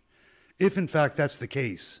storage? If in fact that's the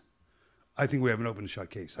case, I think we have an open and shut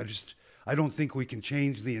case. I don't think we can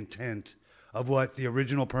change the intent of what the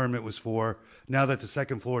original permit was for now that the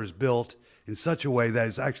second floor is built in such a way that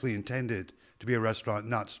is actually intended to be a restaurant,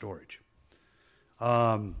 not storage.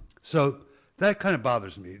 So that kind of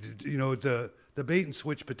bothers me. You know, the bait and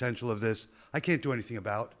switch potential of this, I can't do anything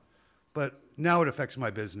about, but now it affects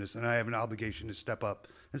my business and I have an obligation to step up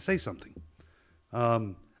and say something.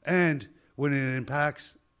 And when it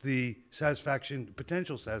impacts the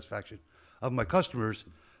potential satisfaction of my customers,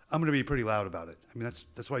 I'm going to be pretty loud about it. I mean,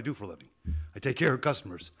 that's what I do for a living. I take care of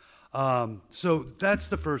customers. So that's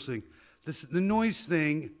the first thing. The noise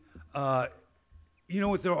thing, you know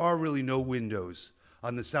what, there are really no windows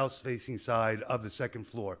on the south-facing side of the second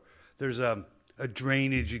floor. There's a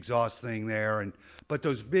drainage exhaust thing there, but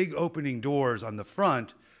those big opening doors on the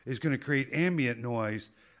front is going to create ambient noise,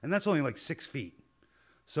 and that's only like 6 feet.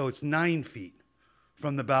 So it's 9 feet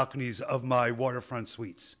from the balconies of my waterfront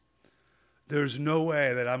suites. There's no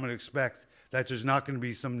way that I'm going to expect that there's not going to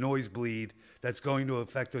be some noise bleed that's going to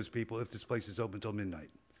affect those people if this place is open till midnight.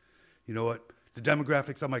 You know what? The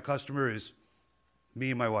demographics of my customer is me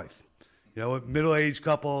and my wife. You know, a middle-aged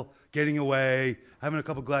couple getting away, having a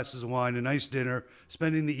couple glasses of wine, a nice dinner,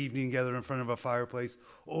 spending the evening together in front of a fireplace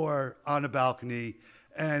or on a balcony.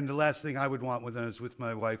 And the last thing I would want when I was with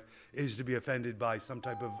my wife is to be offended by some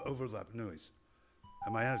type of overlap noise.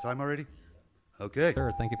 Am I out of time already? Okay.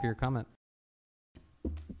 Sure, thank you for your comment.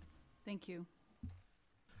 Thank you.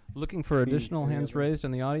 Looking for additional hands raised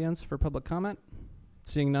in the audience for public comment?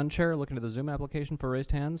 Seeing none, Chair. Looking to the Zoom application for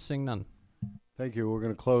raised hands. Seeing none. Thank you. We're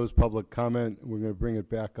going to close public comment. We're going to bring it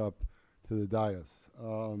back up to the dais.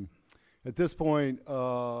 At this point, Do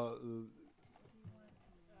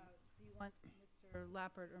you want Mr.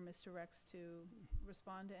 Lappert or Mr. Rex to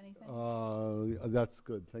respond to anything? that's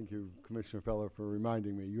good. Thank you, Commissioner Feller, for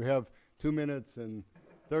reminding me. You have 2 minutes and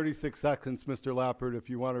 36 seconds, Mr. Lappert, if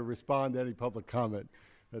you want to respond to any public comment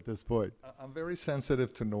at this point. I'm very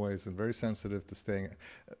sensitive to noise and very sensitive to staying.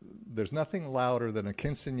 There's nothing louder than a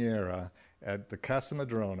quinceañera at the Casa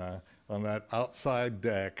Madrona on that outside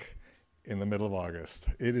deck in the middle of August.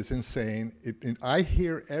 It is insane. I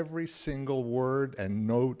hear every single word and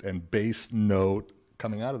note and bass note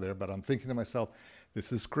coming out of there, but I'm thinking to myself,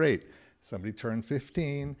 this is great. Somebody turned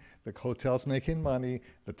 15, the hotel's making money,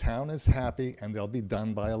 the town is happy, and they'll be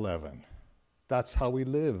done by 11. that's how we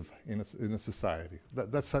live in a society.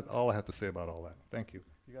 That's all I have to say about all that. Thank you.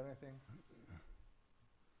 You got anything?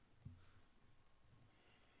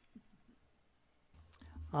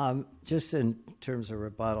 Just in terms of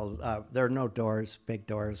rebuttal, there are no doors, big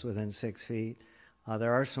doors within 6 feet.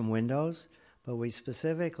 There are some windows, but we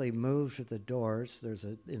specifically moved the doors. There's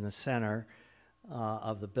in the center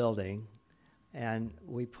of the building, and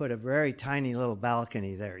we put a very tiny little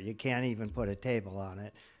balcony there. You can't even put a table on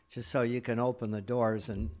it, just so you can open the doors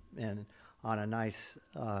and on a nice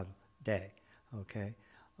day. Okay,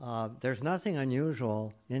 there's nothing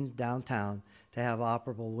unusual in downtown to have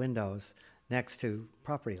operable windows next to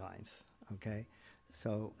property lines, okay?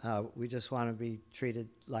 So we just want to be treated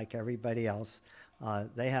like everybody else.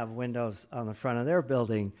 They have windows on the front of their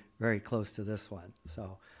building very close to this one.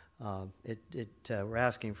 So we're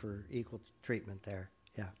asking for equal treatment there.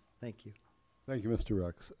 Yeah, thank you. Thank you, Mr.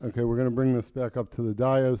 Rex. Okay, we're going to bring this back up to the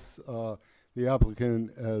dais. The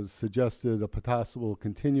applicant has suggested a possible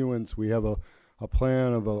continuance. We have a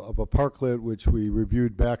plan of a parklet, which we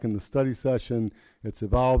reviewed back in the study session. It's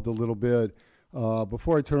evolved a little bit.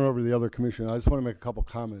 Before I turn it over to the other commissioner, I just want to make a couple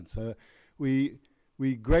comments.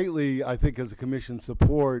 We greatly, I think, as a commission,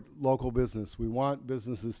 support local business. We want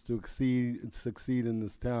businesses to succeed in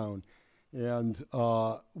this town. And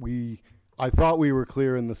I thought we were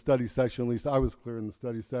clear in the study session, at least I was clear in the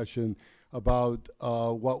study session, about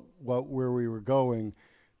where we were going.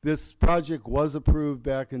 This project was approved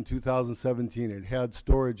back in 2017. It had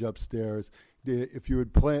storage upstairs. If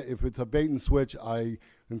it's a bait and switch, I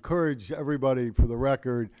encourage everybody, for the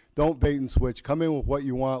record, don't bait and switch. Come in with what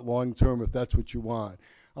you want long term if that's what you want.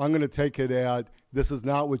 I'm going to take it at this is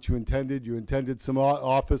not what you intended. You intended some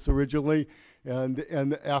office originally,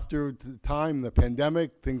 and after the time, the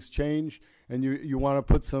pandemic, things change, and you want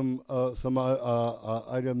to put some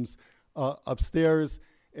items upstairs.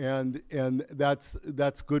 And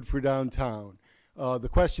that's good for downtown. The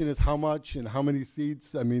question is how much and how many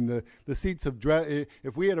seats. I mean, the seats have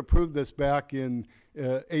if we had approved this back in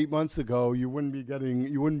 8 months ago, you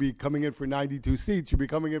wouldn't be coming in for 92 seats. You'd be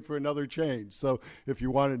coming in for another change. So if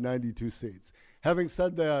you wanted 92 seats. Having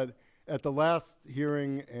said that, at the last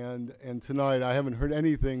hearing and tonight, I haven't heard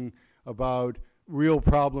anything about real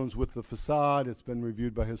problems with the facade. It's been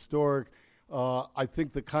reviewed by Historic. I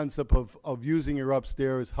think the concept of using your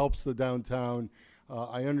upstairs helps the downtown.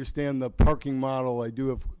 I understand the parking model. I do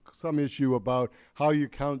have some issue about how you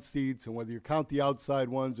count seats and whether you count the outside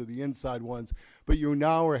ones or the inside ones, but you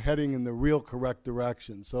now are heading in the real correct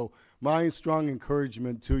direction. So my strong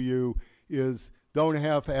encouragement to you is don't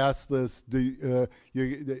half-ass this.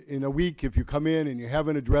 In a week, if you come in and you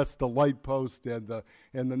haven't addressed the light post and the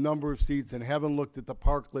number of seats and haven't looked at the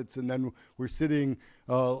parklets, and then we're sitting,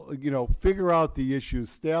 figure out the issues.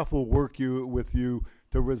 Staff will work with you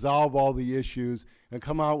to resolve all the issues and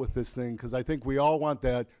come out with this thing, because I think we all want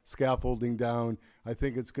that scaffolding down. I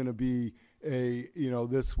think it's going to be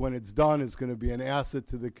when it's done, it's going to be an asset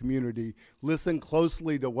to the community. Listen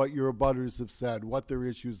closely to what your abutters have said, what their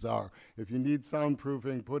issues are. If you need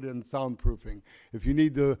soundproofing, put in soundproofing. If you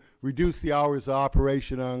need to reduce the hours of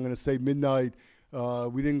operation, I'm going to say midnight.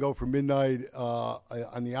 We didn't go for midnight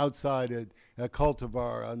on the outside at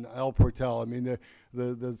Cultivar, on El Portal. I mean,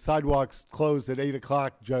 the sidewalks close at 8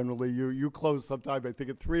 o'clock generally. You close sometime, I think,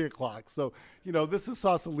 at 3 o'clock. So, this is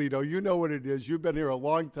Sausalito. You know what it is. You've been here a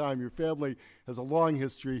long time. Your family has a long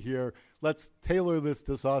history here. Let's tailor this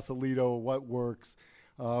to Sausalito, what works.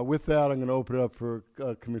 With that, I'm going to open it up for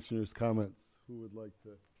commissioners' comments. Who would like to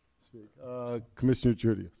speak? Commissioner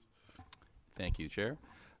Judius. Thank you, Chair.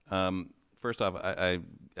 First off, I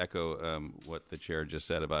echo what the chair just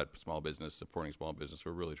said about small business, supporting small business.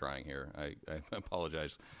 We're really trying here. I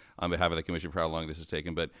apologize on behalf of the commission for how long this has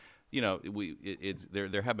taken, but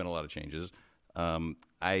there have been a lot of changes.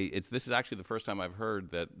 This is actually the first time I've heard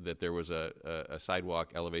that there was a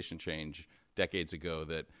sidewalk elevation change decades ago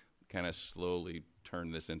that kind of slowly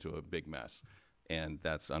turned this into a big mess, and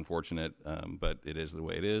that's unfortunate. But it is the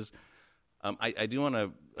way it is. I do want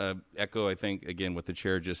to echo, I think, again, what the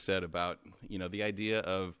chair just said about, the idea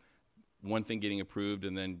of one thing getting approved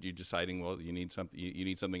and then you deciding, well, you need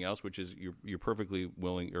something else, which is you're perfectly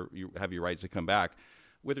willing, or you have your right to come back.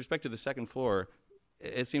 With respect to the second floor,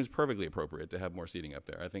 it seems perfectly appropriate to have more seating up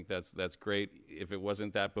there. I think that's great. If it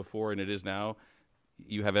wasn't that before and it is now,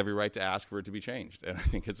 you have every right to ask for it to be changed. And I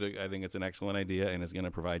think it's an excellent idea, and it's going to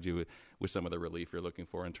provide you with some of the relief you're looking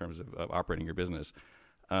for in terms of operating your business.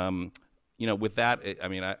 With that,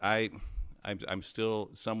 I'm still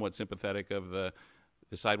somewhat sympathetic of the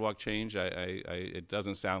sidewalk change. It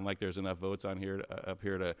doesn't sound like there's enough votes up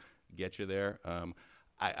here to get you there.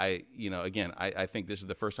 I think this is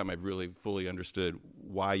the first time I've really fully understood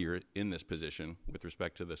why you're in this position with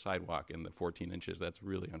respect to the sidewalk and the 14 inches. That's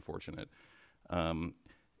really unfortunate.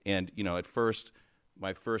 At first,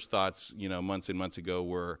 my first thoughts, months and months ago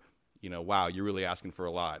were, wow, you're really asking for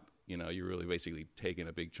a lot. You're really basically taking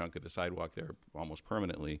a big chunk of the sidewalk there almost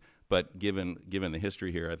permanently. But given the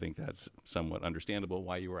history here, I think that's somewhat understandable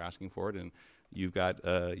why you were asking for it. And you've got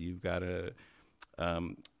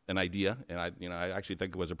an idea, and I actually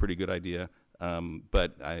think it was a pretty good idea.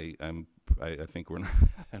 But I think we're not,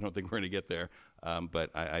 I don't think we're going to get there. But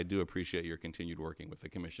I do appreciate your continued working with the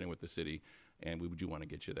commission and with the city, and we do want to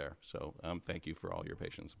get you there. So thank you for all your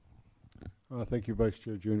patience. Thank you, Vice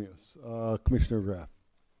Chair Junius. Commissioner Graff.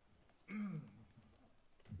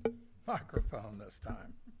 Microphone this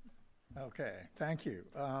time. Okay, thank you.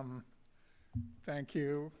 Thank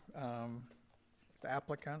you, the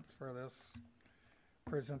applicants, for this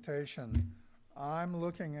presentation. I'm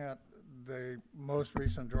looking at the most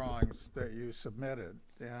recent drawings that you submitted,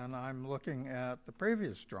 and I'm looking at the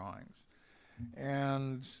previous drawings,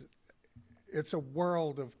 and it's a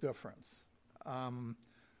world of difference.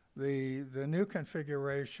 The new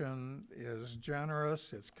configuration is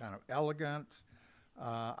generous. It's kind of elegant.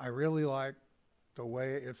 I really like the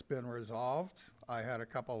way it's been resolved. I had a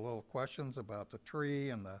couple of little questions about the tree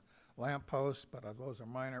and the lamppost, but those are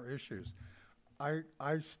minor issues.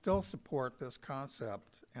 I still support this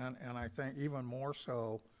concept, and I think even more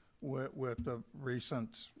so with the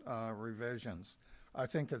recent revisions. I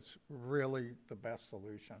think it's really the best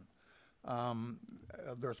solution.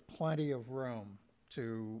 There's plenty of room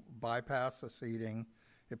to bypass the seating.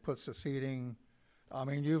 It puts the seating,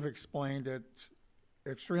 you've explained it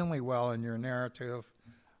extremely well in your narrative.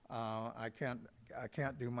 I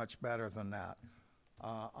can't do much better than that.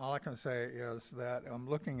 All I can say is that I'm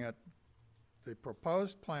looking at the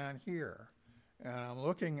proposed plan here, and I'm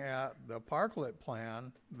looking at the parklet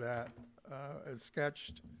plan that is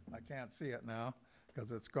sketched. I can't see it now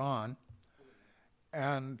because it's gone.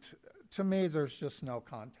 And to me, there's just no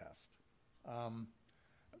contest.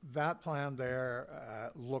 That plan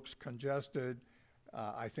there looks congested.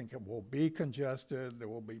 I think it will be congested. There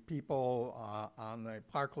will be people on the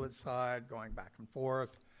parklet side going back and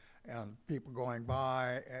forth, and people going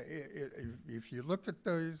by. If you look at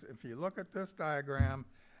this diagram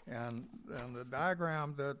and the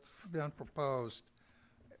diagram that's been proposed,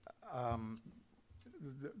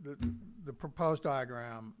 the proposed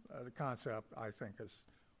diagram, the concept, I think, is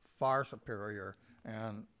far superior,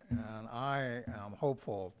 and I am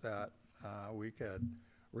hopeful that we could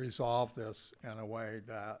resolve this in a way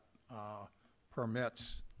that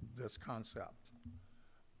permits this concept.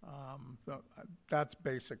 So that's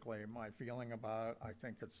basically my feeling about it. I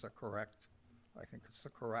think it's the correct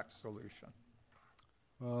solution.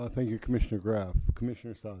 Thank you, Commissioner Graff.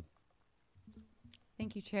 Commissioner Saad.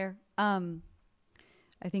 Thank you, Chair.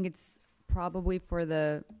 I think it's probably for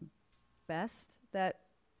the best that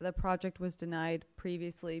the project was denied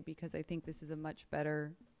previously, because I think this is a much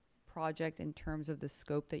better project in terms of the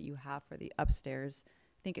scope that you have for the upstairs.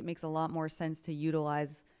 I think it makes a lot more sense to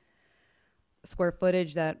utilize square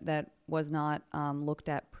footage that was not looked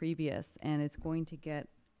at previous, and it's going to get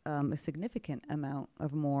a significant amount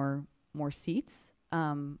of more seats.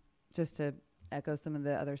 Just to echo some of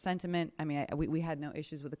the other sentiment, we had no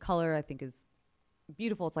issues with the color. I think is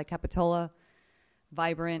beautiful. It's like Capitola,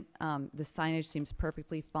 vibrant. The signage seems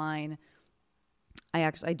perfectly fine.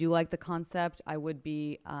 I do like the concept. I would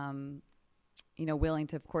be, willing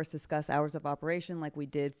to, of course, discuss hours of operation like we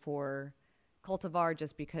did for Cultivar,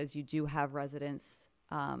 just because you do have residents,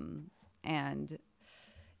 and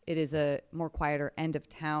it is a more quieter end of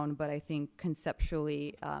town. But I think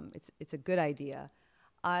conceptually, it's a good idea.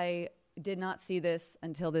 I did not see this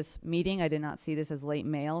until this meeting. I did not see this as late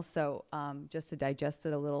mail. So just to digest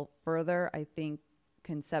it a little further, I think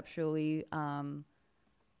conceptually,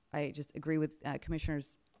 I just agree with Commissioner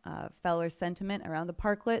Feller's sentiment around the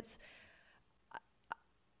parklets.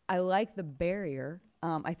 I like the barrier.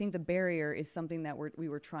 I think the barrier is something that we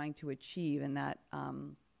were trying to achieve, and that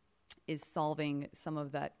is solving some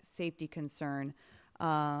of that safety concern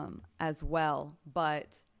as well. But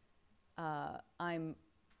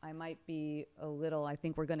I might be a little, I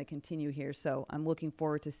think we're going to continue here. So I'm looking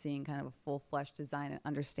forward to seeing kind of a full-fledged design and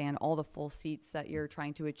understand all the full seats that you're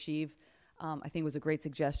trying to achieve. I think it was a great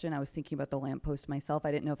suggestion. I was thinking about the lamppost myself.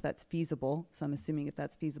 I didn't know if that's feasible. So I'm assuming if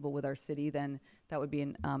that's feasible with our city, then that would be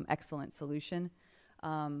an excellent solution.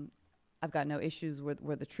 I've got no issues with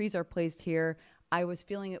where the trees are placed here. I was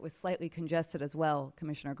feeling it was slightly congested as well,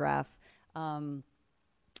 Commissioner Graff.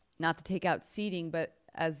 Not to take out seating, but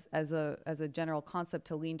as a general concept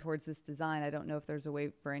to lean towards this design. I don't know if there's a way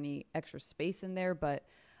for any extra space in there, but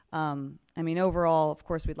I mean, overall, of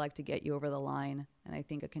course, we'd like to get you over the line, and I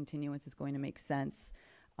think a continuance is going to make sense.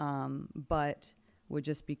 But would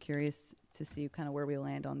just be curious to see kind of where we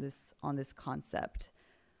land on this concept.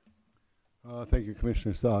 Thank you,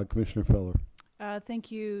 Commissioner Saad. Commissioner Feller.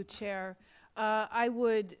 Thank you, Chair. I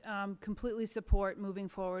would completely support moving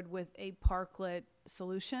forward with a parklet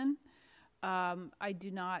solution. I do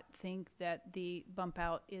not think that the bump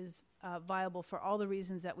out is viable for all the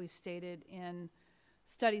reasons that we've stated in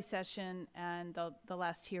study session and the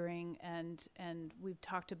last hearing, and we've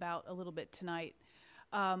talked about a little bit tonight.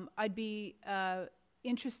 I'd be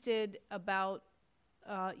interested about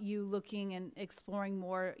you looking and exploring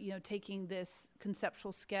more, taking this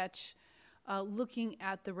conceptual sketch, looking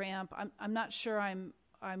at the ramp. I'm not sure I'm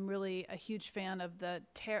really a huge fan of the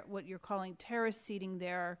what you're calling terrace seating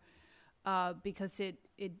there, because it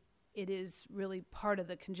is really part of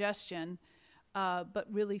the congestion, but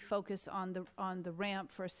really focus on the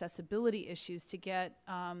ramp for accessibility issues to get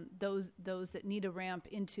those that need a ramp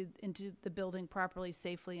into the building properly,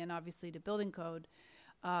 safely, and obviously to building code,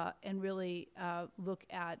 and really look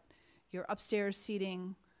at your upstairs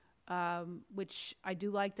seating, which I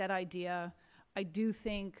do like that idea. I do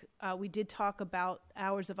think we did talk about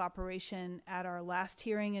hours of operation at our last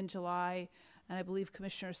hearing in July, and I believe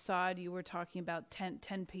Commissioner Saad, you were talking about 10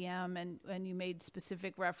 p.m. and you made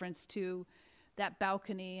specific reference to that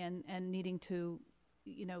balcony and needing to,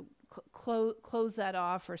 close that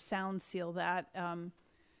off or sound seal that.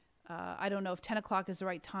 I don't know if 10 o'clock is the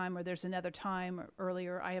right time or there's another time or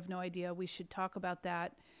earlier. I have no idea. We should talk about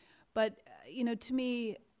that. But, to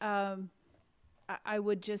me, I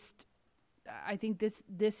would just, I think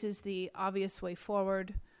this is the obvious way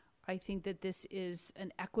forward. I think that this is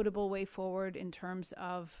an equitable way forward in terms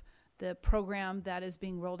of the program that is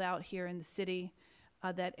being rolled out here in the city,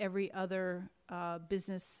 that every other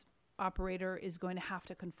business operator is going to have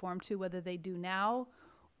to conform to, whether they do now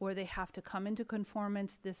or they have to come into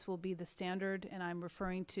conformance. This will be the standard, and I'm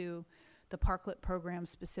referring to the parklet program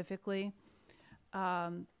specifically.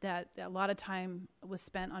 That a lot of time was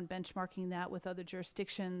spent on benchmarking that with other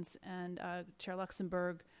jurisdictions, and Chair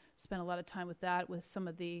Luxembourg spent a lot of time with that, with some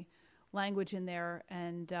of the language in there,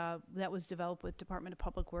 and that was developed with Department of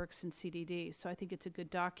Public Works and CDD. So I think it's a good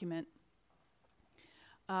document.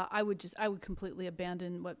 I would completely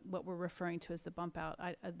abandon what we're referring to as the bump out.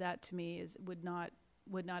 That to me would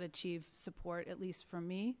not achieve support, at least from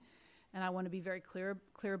me, and I want to be very clear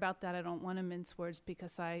about that. I don't want to mince words,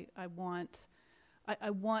 because I want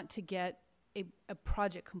to get a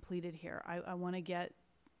project completed here. I want to get,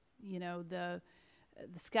 the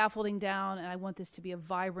scaffolding down, and I want this to be a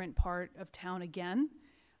vibrant part of town again.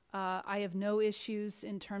 I have no issues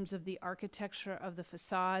in terms of the architecture of the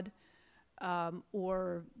facade,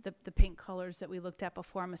 or the paint colors that we looked at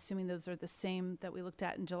before. I'm assuming those are the same that we looked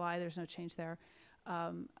at in July. There's no change there.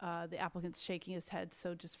 The applicant's shaking his head,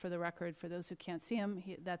 so just for the record, for those who can't see him,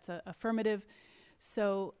 that's a affirmative.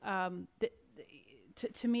 So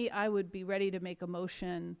to me, I would be ready to make a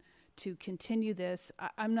motion to continue this.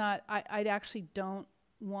 I actually don't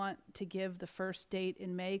want to give the first date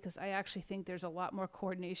in May, because I actually think there's a lot more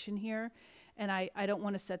coordination here, and I don't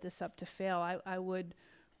want to set this up to fail. I would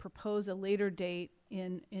propose a later date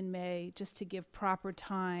in May, just to give proper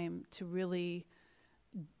time to really,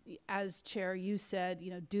 as Chair, you said,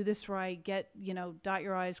 do this right, get, dot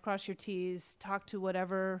your I's, cross your T's, talk to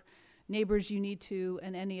whatever neighbors you need to,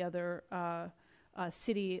 and any other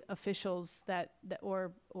city officials that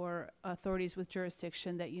or authorities with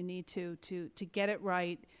jurisdiction that you need to get it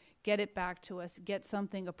right, get it back to us, get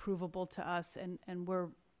something approvable to us, and we're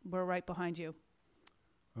right behind you.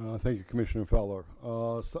 Thank you, Commissioner Feller.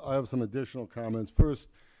 So I have some additional comments. First,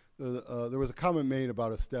 there was a comment made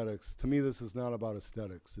about aesthetics. To me, this is not about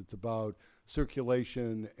aesthetics. It's about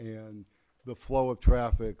circulation and the flow of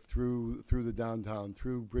traffic through the downtown,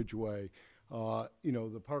 through Bridgeway.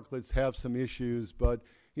 The parklets have some issues, but,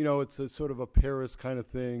 it's a sort of a Paris kind of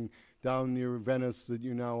thing down near Venice that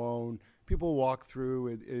you now own. People walk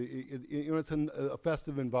through. It's a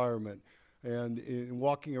festive environment. And in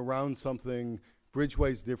walking around something,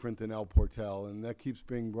 Bridgeway is different than El Portal, and that keeps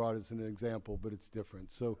being brought as an example, but it's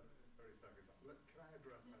different. So, 30 seconds. Can I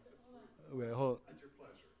address that just wait, hold at your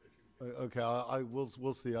pleasure? Okay,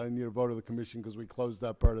 we'll see. I need a vote of the commission because we closed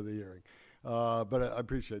that part of the hearing, but I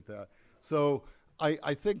appreciate that. So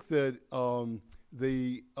I think that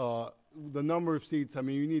the number of seats,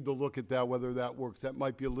 you need to look at that, whether that works. That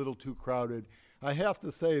might be a little too crowded. I have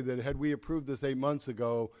to say that had we approved this 8 months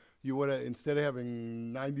ago, you would have, instead of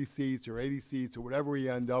having 90 seats or 80 seats or whatever we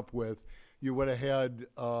end up with, you would have had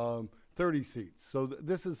 30 seats. So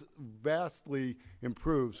this is vastly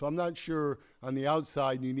improved. So I'm not sure on the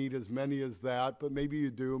outside you need as many as that, but maybe you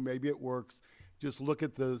do. Maybe it works. Just look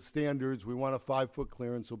at the standards. We want a 5-foot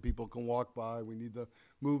clearance so people can walk by. We need to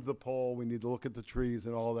move the pole. We need to look at the trees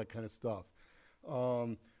and all that kind of stuff.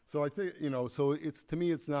 So I think, so it's, to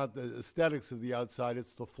me, it's not the aesthetics of the outside,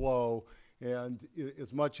 it's the flow. And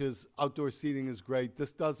as much as outdoor seating is great,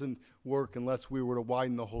 this doesn't work unless we were to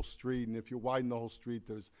widen the whole street. And if you widen the whole street,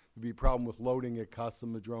 there'd be a problem with loading at Casa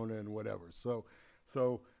Madrona and whatever. So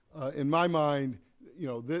in my mind,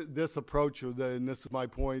 this approach, and this is my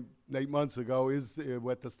point 8 months ago, is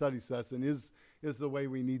what the study says, and is the way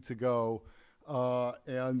we need to go.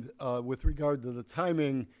 And with regard to the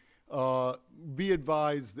timing, be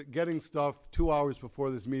advised that getting stuff 2 hours before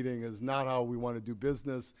this meeting is not how we want to do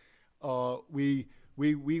business. We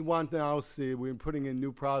want now, we're putting in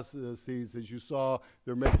new processes. As you saw,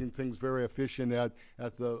 they're making things very efficient at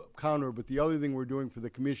the counter. But the other thing we're doing for the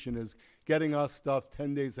commission is getting us stuff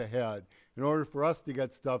 10 days ahead. In order for us to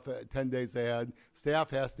get stuff 10 days ahead, staff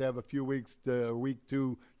has to have a few weeks to a week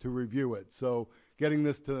to review it. So getting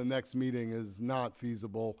this to the next meeting is not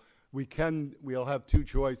feasible. We'll have two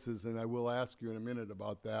choices, and I will ask you in a minute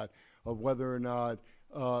about that, of whether or not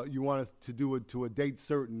you want us to do it to a date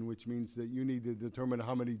certain, which means that you need to determine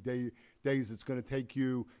how many days it's going to take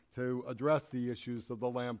you to address the issues of the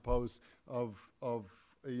lampposts, of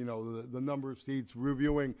the number of seats,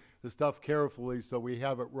 reviewing the stuff carefully so we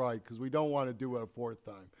have it right, because we don't want to do it a fourth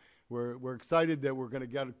time. We're excited that we're going to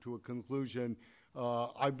get it to a conclusion.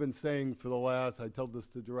 I've been saying I told this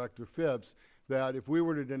to Director Phipps, that if we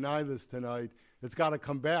were to deny this tonight, it's got to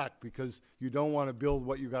come back, because you don't want to build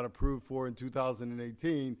what you got approved for in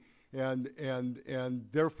 2018, and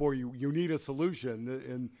therefore you need a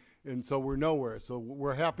solution, and so we're nowhere. So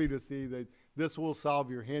we're happy to see that this will solve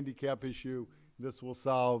your handicap issue. This will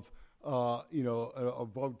solve a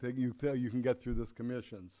vote that you can get through this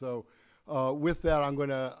commission. So with that, I'm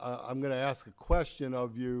gonna ask a question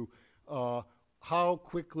of you. How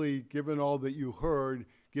quickly, given all that you heard,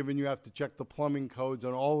 given you have to check the plumbing codes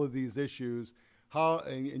on all of these issues,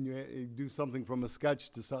 and you do something from a sketch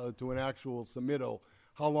to an actual submittal,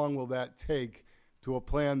 how long will that take to a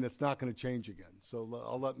plan that's not going to change again? So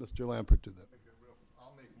I'll let Mr. Lampert do that.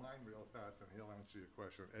 I'll make mine real fast, and he'll answer your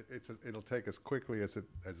question. It'll take as quickly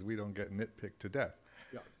as we don't get nitpicked to death.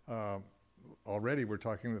 Yeah. Already we're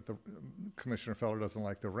talking that the Commissioner Feller doesn't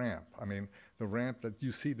like the ramp. I mean, the ramp that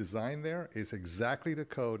you see designed there is exactly the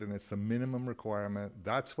code, and it's the minimum requirement.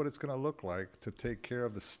 That's what it's going to look like to take care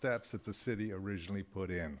of the steps that the city originally put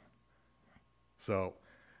in. So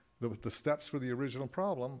the steps were the original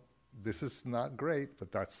problem. This is not great,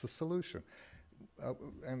 but that's the solution.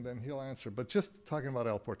 And then he'll answer. But just talking about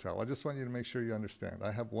El Portal, I just want you to make sure you understand.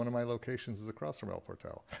 I have one of my locations is across from El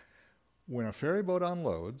Portal. When a ferry boat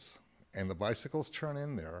unloads and the bicycles turn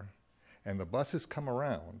in there and the buses come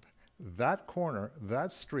around, that corner,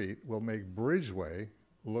 that street will make Bridgeway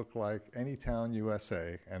look like any town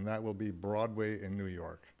USA, and that will be Broadway in New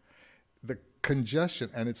York. The congestion,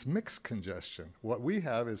 and it's mixed congestion. What we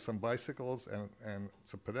have is some bicycles and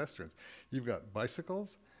some pedestrians. You've got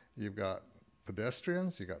bicycles, you've got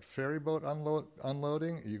pedestrians, you've got ferry boat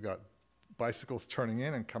unloading, you've got bicycles turning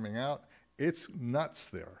in and coming out. It's nuts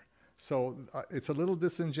there. So it's a little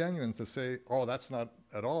disingenuous to say, oh, that's not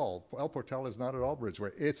at all. El Portal is not at all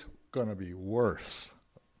Bridgeway. It's going to be worse.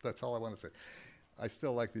 That's all I want to say. I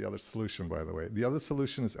still like the other solution, by the way. The other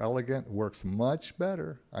solution is elegant, works much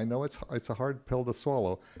better. I know it's a hard pill to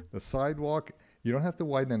swallow. The sidewalk, you don't have to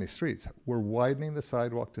widen any streets. We're widening the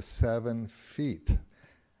sidewalk to 7 feet.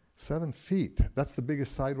 7 feet. That's the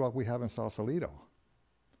biggest sidewalk we have in Sausalito.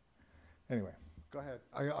 Anyway, go ahead.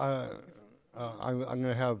 I'm going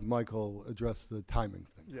to have Michael address the timing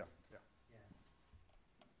thing. Yeah.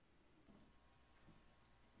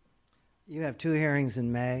 You have 2 hearings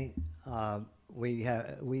in May.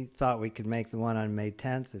 We thought we could make the one on May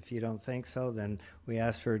 10th. If you don't think so, then we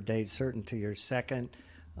ask for a date certain to your second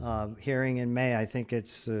hearing in May. I think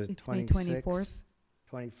it's the 26th. May 24th.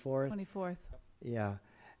 24th? 24th. Yeah.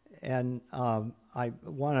 And I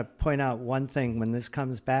want to point out one thing when this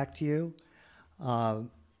comes back to you. Not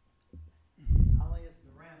only is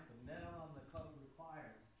the ramp the minimum the code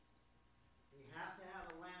requires, we have to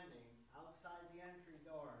have a landing outside the entry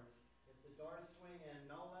doors. If the doors swing in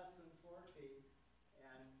no less than 4 feet,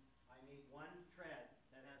 and I need one tread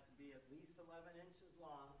that has to be at least 11 inches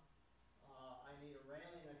long. I need a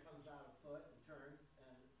railing that comes out a foot and turns,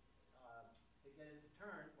 and to get it to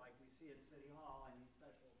turn, like we see at City Hall, I need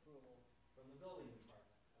special approval from the building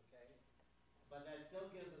department, okay? but that still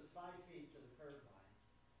gives us 5 feet to the curb line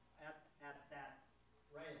at that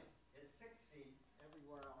railing. It's 6 feet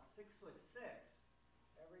everywhere else, 6'6"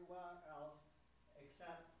 everywhere else,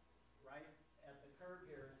 except right at the curb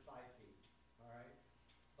here, it's 5 feet, all right?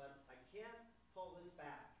 But I can't pull this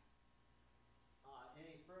back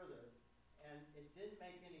any further, and it didn't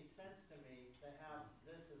make any sense to me to have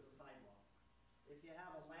this as a sidewalk. If you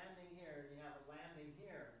have a landing here and you have a landing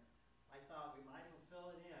here, I thought we might as well fill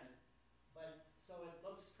it in. But so it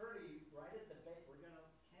looks pretty right at the base. We're going to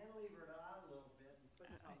cantilever it out a little bit and put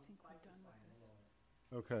some. I think we're done with this.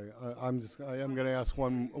 Okay, I am going to ask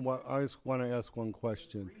one. I just want to ask one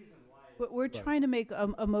question. But we're trying to make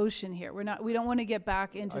a motion here. We don't want to get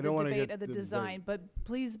back into the debate of the design, but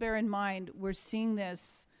please bear in mind, we're seeing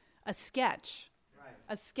this, a sketch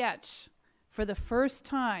for the first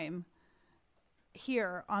time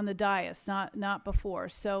here on the dais, not before.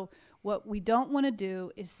 So what we don't want to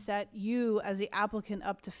do is set you as the applicant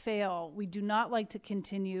up to fail. We do not like to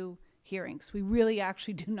continue hearings. We really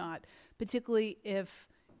actually do not, particularly if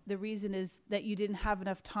the reason is that you didn't have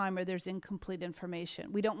enough time or there's incomplete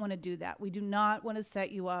information. We don't want to do that. We do not want to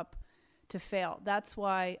set you up to fail. That's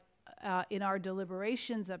why in our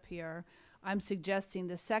deliberations up here, I'm suggesting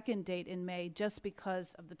the second date in May just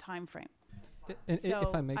because of the time frame. So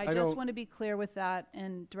if I may, I just want to be clear with that.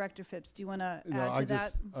 And Director Phipps, do you want to add to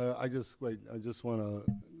that? I just want to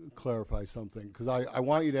clarify something because I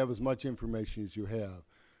want you to have as much information as you have.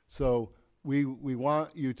 So we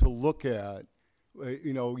want you to look at,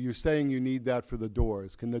 you're saying you need that for the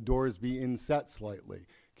doors. Can the doors be inset slightly?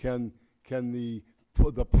 Can the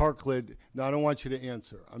parklet, now I don't want you to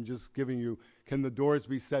answer. I'm just giving you, can the doors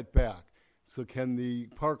be set back? So can the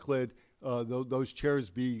parklet, those chairs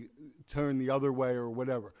be turned the other way or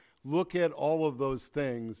whatever? Look at all of those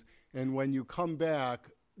things, and when you come back,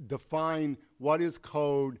 define what is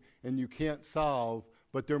code and you can't solve,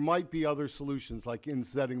 but there might be other solutions like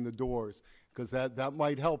insetting the doors, because that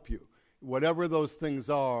might help you. Whatever those things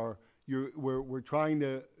are, we're trying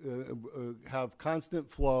to have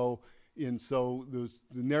constant flow, and so the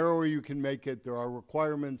narrower you can make it, there are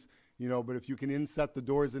requirements, but if you can inset the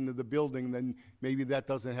doors into the building, then maybe that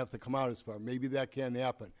doesn't have to come out as far. Maybe that can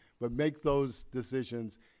happen, but make those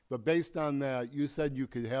decisions. But based on that, you said you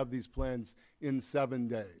could have these plans in 7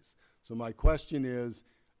 days. So my question is,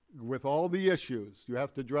 with all the issues, you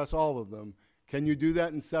have to address all of them. Can you do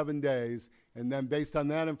that in 7 days? And then based on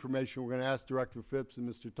that information, we're going to ask Director Phipps and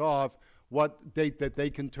Mr. Toff what date that they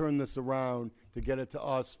can turn this around to get it to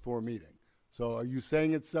us for a meeting. So are you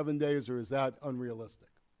saying it's 7 days, or is that unrealistic?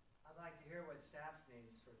 I'd like to hear what staff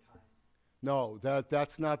needs for time. No,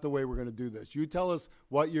 that's not the way we're going to do this. You tell us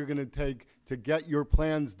what you're going to take to get your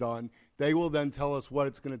plans done. They will then tell us what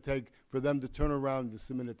it's going to take for them to turn around and to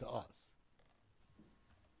submit it to us.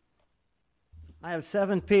 I have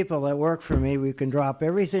 7 people that work for me. We can drop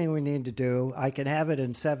everything we need to do. I can have it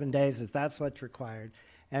in 7 days if that's what's required.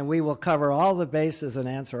 And we will cover all the bases and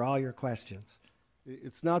answer all your questions.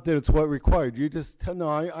 It's not that it's what required. You just, no,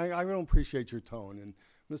 I don't appreciate your tone. And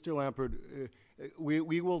Mr. Lampert,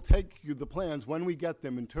 we will take you the plans when we get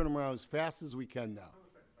them and turn them around as fast as we can now.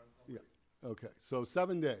 Yeah. Okay, so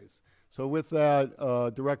 7 days. So with that,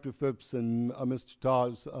 Director Phipps and Mr.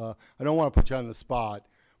 Tobbs, I don't want to put you on the spot,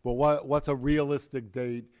 but what's a realistic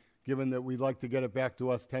date, given that we'd like to get it back to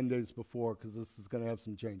us 10 days before, because this is going to have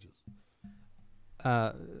some changes?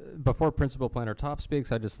 Before Principal Planner Toff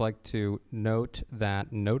speaks, I'd just like to note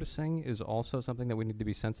that noticing is also something that we need to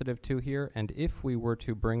be sensitive to here. And if we were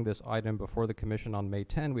to bring this item before the Commission on May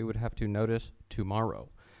 10, we would have to notice tomorrow,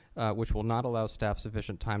 which will not allow staff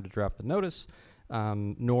sufficient time to draft the notice,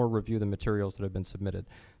 nor review the materials that have been submitted.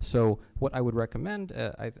 So what I would recommend,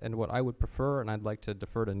 and what I would prefer, and I'd like to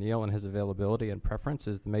defer to Neil and his availability and preference,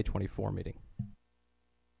 is the May 24 meeting.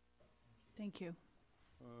 Thank you.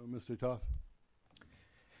 Mr. Toff?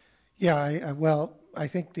 Yeah, I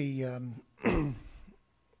think the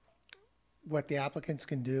what the applicants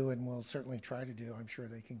can do, and will certainly try to do, I'm sure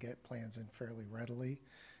they can get plans in fairly readily.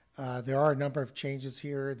 There are a number of changes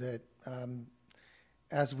here that,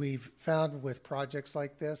 as we've found with projects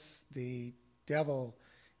like this, the devil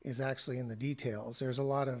is actually in the details. There's a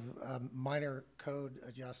lot of minor code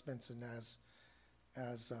adjustments, and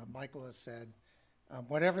as Michael has said,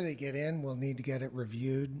 whatever they get in, we'll need to get it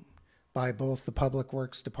reviewed by both the Public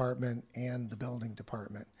Works Department and the Building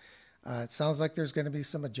Department. It sounds like there's going to be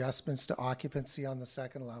some adjustments to occupancy on the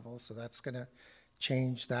second level, so that's going to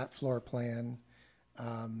change that floor plan,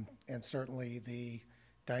 and certainly the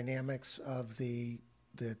dynamics of the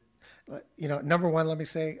number one, let me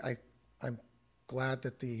say, I'm glad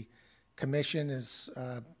that the Commission is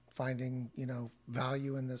finding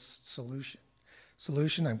value in this solution.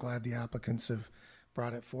 solution. I'm glad the applicants have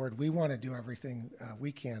brought it forward. We want to do everything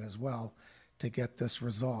we can as well to get this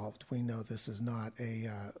resolved. We know this is not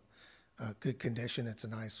a good condition. It's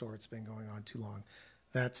an eyesore. It's been going on too long.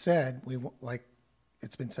 That said, like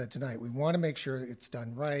it's been said tonight, we want to make sure it's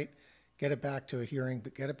done right, get it back to a hearing,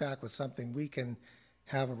 but get it back with something we can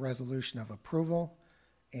have a resolution of approval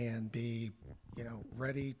and be,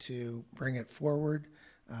 ready to bring it forward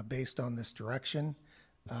based on this direction.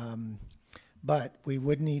 But we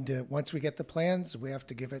would need to, once we get the plans, we have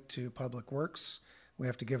to give it to Public Works. We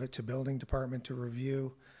have to give it to Building Department to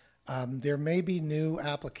review. There may be new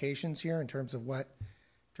applications here in terms of what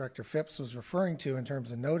Director Phipps was referring to in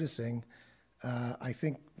terms of noticing. I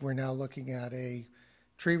think we're now looking at a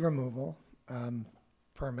tree removal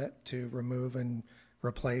permit to remove and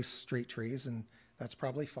replace street trees, and that's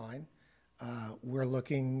probably fine. We're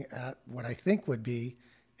looking at what I think would be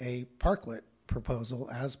a parklet proposal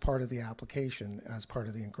as part of the application, as part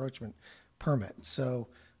of the encroachment permit. So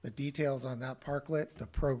the details on that parklet, the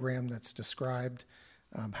program that's described,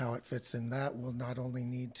 how it fits in that, will not only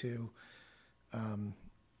need to,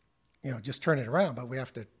 just turn it around, but we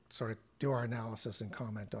have to sort of do our analysis and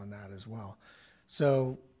comment on that as well.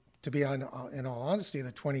 So to be in all honesty,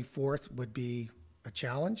 the 24th would be a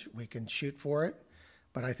challenge. We can shoot for it,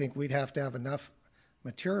 but I think we'd have to have enough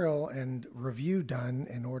material and review done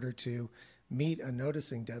in order to meet a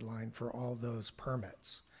noticing deadline for all those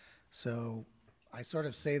permits. So I sort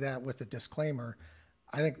of say that with a disclaimer.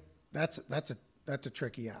 I think that's a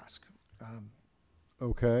tricky ask.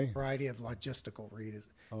 Okay. Variety of logistical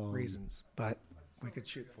reasons, but we could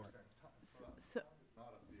shoot for it. So,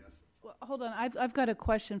 well, hold on, I've got a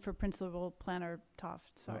question for Principal Planner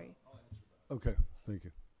Toft. Sorry. Okay, thank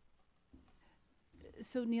you.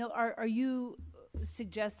 So Neil, are you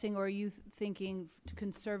suggesting, or are you thinking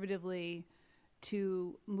conservatively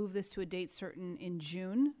to move this to a date certain in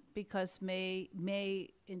June because May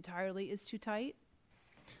entirely is too tight?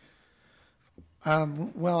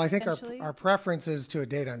 Well, I think our preference is to a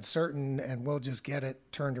date uncertain, and we'll just get it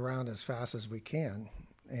turned around as fast as we can.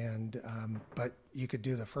 And but you could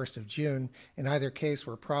do the 1st of June. In either case,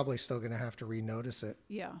 we're probably still going to have to renotice it.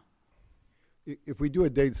 Yeah. If we do a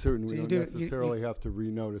date certain, So we you don't do- necessarily have to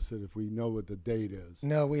renotice it if we know what the date is.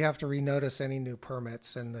 No, we have to renotice any new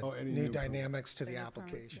permits and the Any new new dynamics to the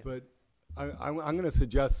application. But I'm going to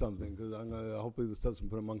suggest something, because hopefully this doesn't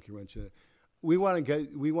put a monkey wrench in it. We want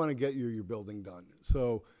to get your building done.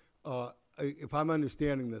 So if I'm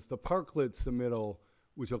understanding this, the parklet submittal,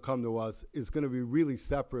 which will come to us, is going to be really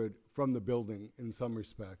separate from the building in some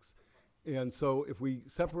respects. And so if we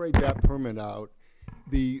separate that permit out,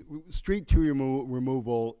 the street tree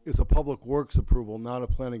removal is a Public Works approval, not a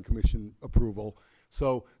Planning Commission approval.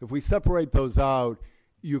 So if we separate those out,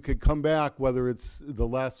 you could come back, whether it's the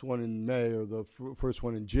last one in May or the first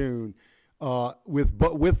one in June, with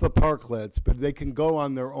the parklets, but they can go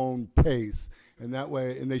on their own pace, and that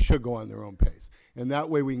way, and they should go on their own pace, and that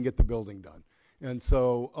way we can get the building done. And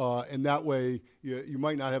so, and that way, you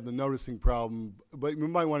might not have the noticing problem, but you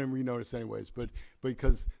might want to renotice anyways, but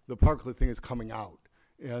because the parklet thing is coming out,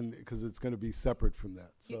 and because it's going to be separate from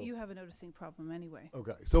that. So. You have a noticing problem anyway.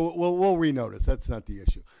 Okay, so we'll renotice. That's not the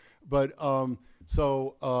issue. But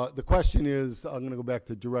the question is, I'm going to go back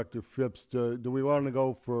to Director Phipps. Do we want to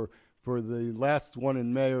go for the last one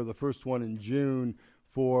in May or the first one in June?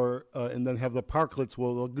 And then have the parklets,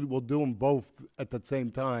 we'll do them both at the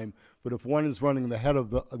same time, but if one is running ahead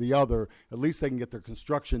of the other, at least they can get their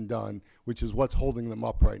construction done, which is what's holding them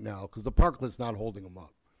up right now, because the parklet's not holding them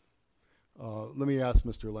up. Let me ask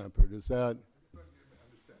Mr. Lampert, is that?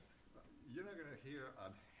 You're not going to hear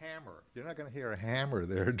a hammer. You're not going to hear a hammer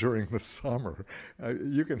there during the summer.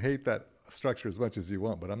 You can hate that structure as much as you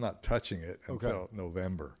want, but I'm not touching it until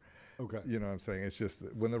November. Okay. You know what I'm saying? It's just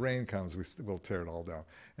that when the rain comes, we'll tear it all down.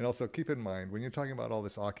 And also keep in mind, when you're talking about all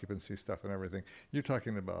this occupancy stuff and everything, you're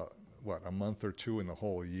talking about, what, a month or two in the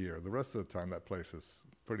whole year. The rest of the time, that place is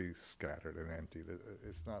pretty scattered and empty.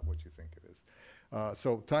 It's not what you think it is.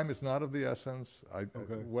 So time is not of the essence.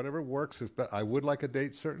 Whatever works is I would like a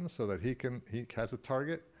date certain so that he has a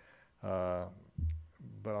target. But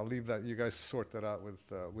I'll leave that. You guys sort that out with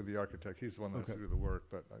the architect. He's the one that's do the work.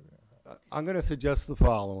 But I'm going to suggest the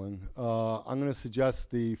following. I'm going to suggest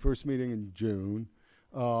the first meeting in June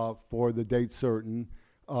for the date certain.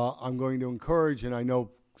 I'm going to encourage, and I know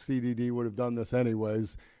CDD would have done this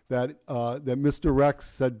anyways, that Mr. Rex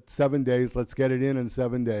said 7 days. Let's get it in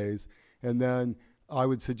 7 days. And then I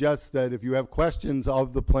would suggest that if you have questions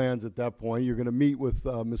of the plans at that point, you're going to meet with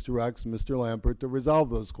Mr. Rex and Mr. Lampert to resolve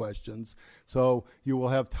those questions. So you will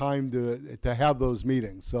have time to have those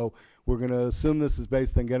meetings. So we're going to assume this is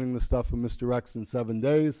based on getting the stuff from Mr. Rex in 7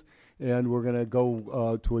 days, and we're going to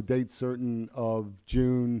go to a date certain of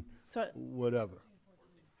June, whatever.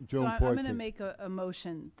 June 14th. I'm going to make a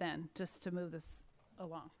motion then, just to move this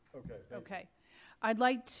along. Okay. Okay. I'd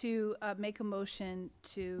like to make a motion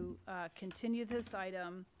to continue this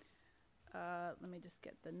item. Let me just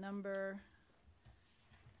get the number.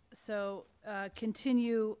 So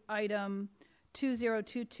continue item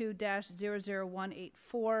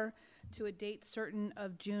 2022-00184 to a date certain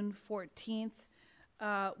of June 14th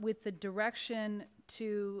with the direction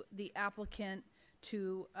to the applicant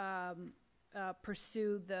to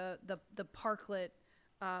pursue the parklet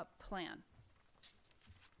plan.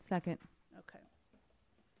 Second. Okay.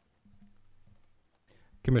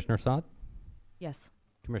 Commissioner Saad? Yes.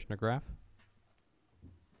 Commissioner Graff?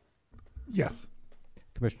 Yes.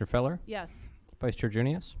 Commissioner Feller? Yes. Vice Chair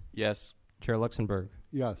Junius? Yes. Chair Luxembourg?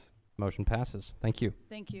 Yes. Motion passes. Thank you.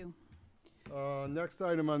 Thank you. Next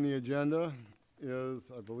item on the agenda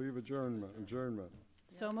is, I believe, adjournment.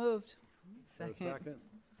 So moved. For a second.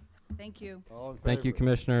 Thank you. All in Thank you, favor?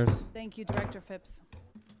 Commissioners. Thank you, Director Phipps.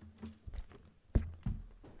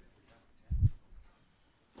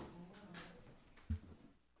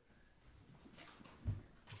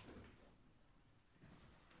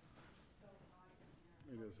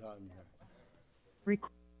 It is hot in here.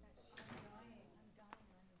 Rec-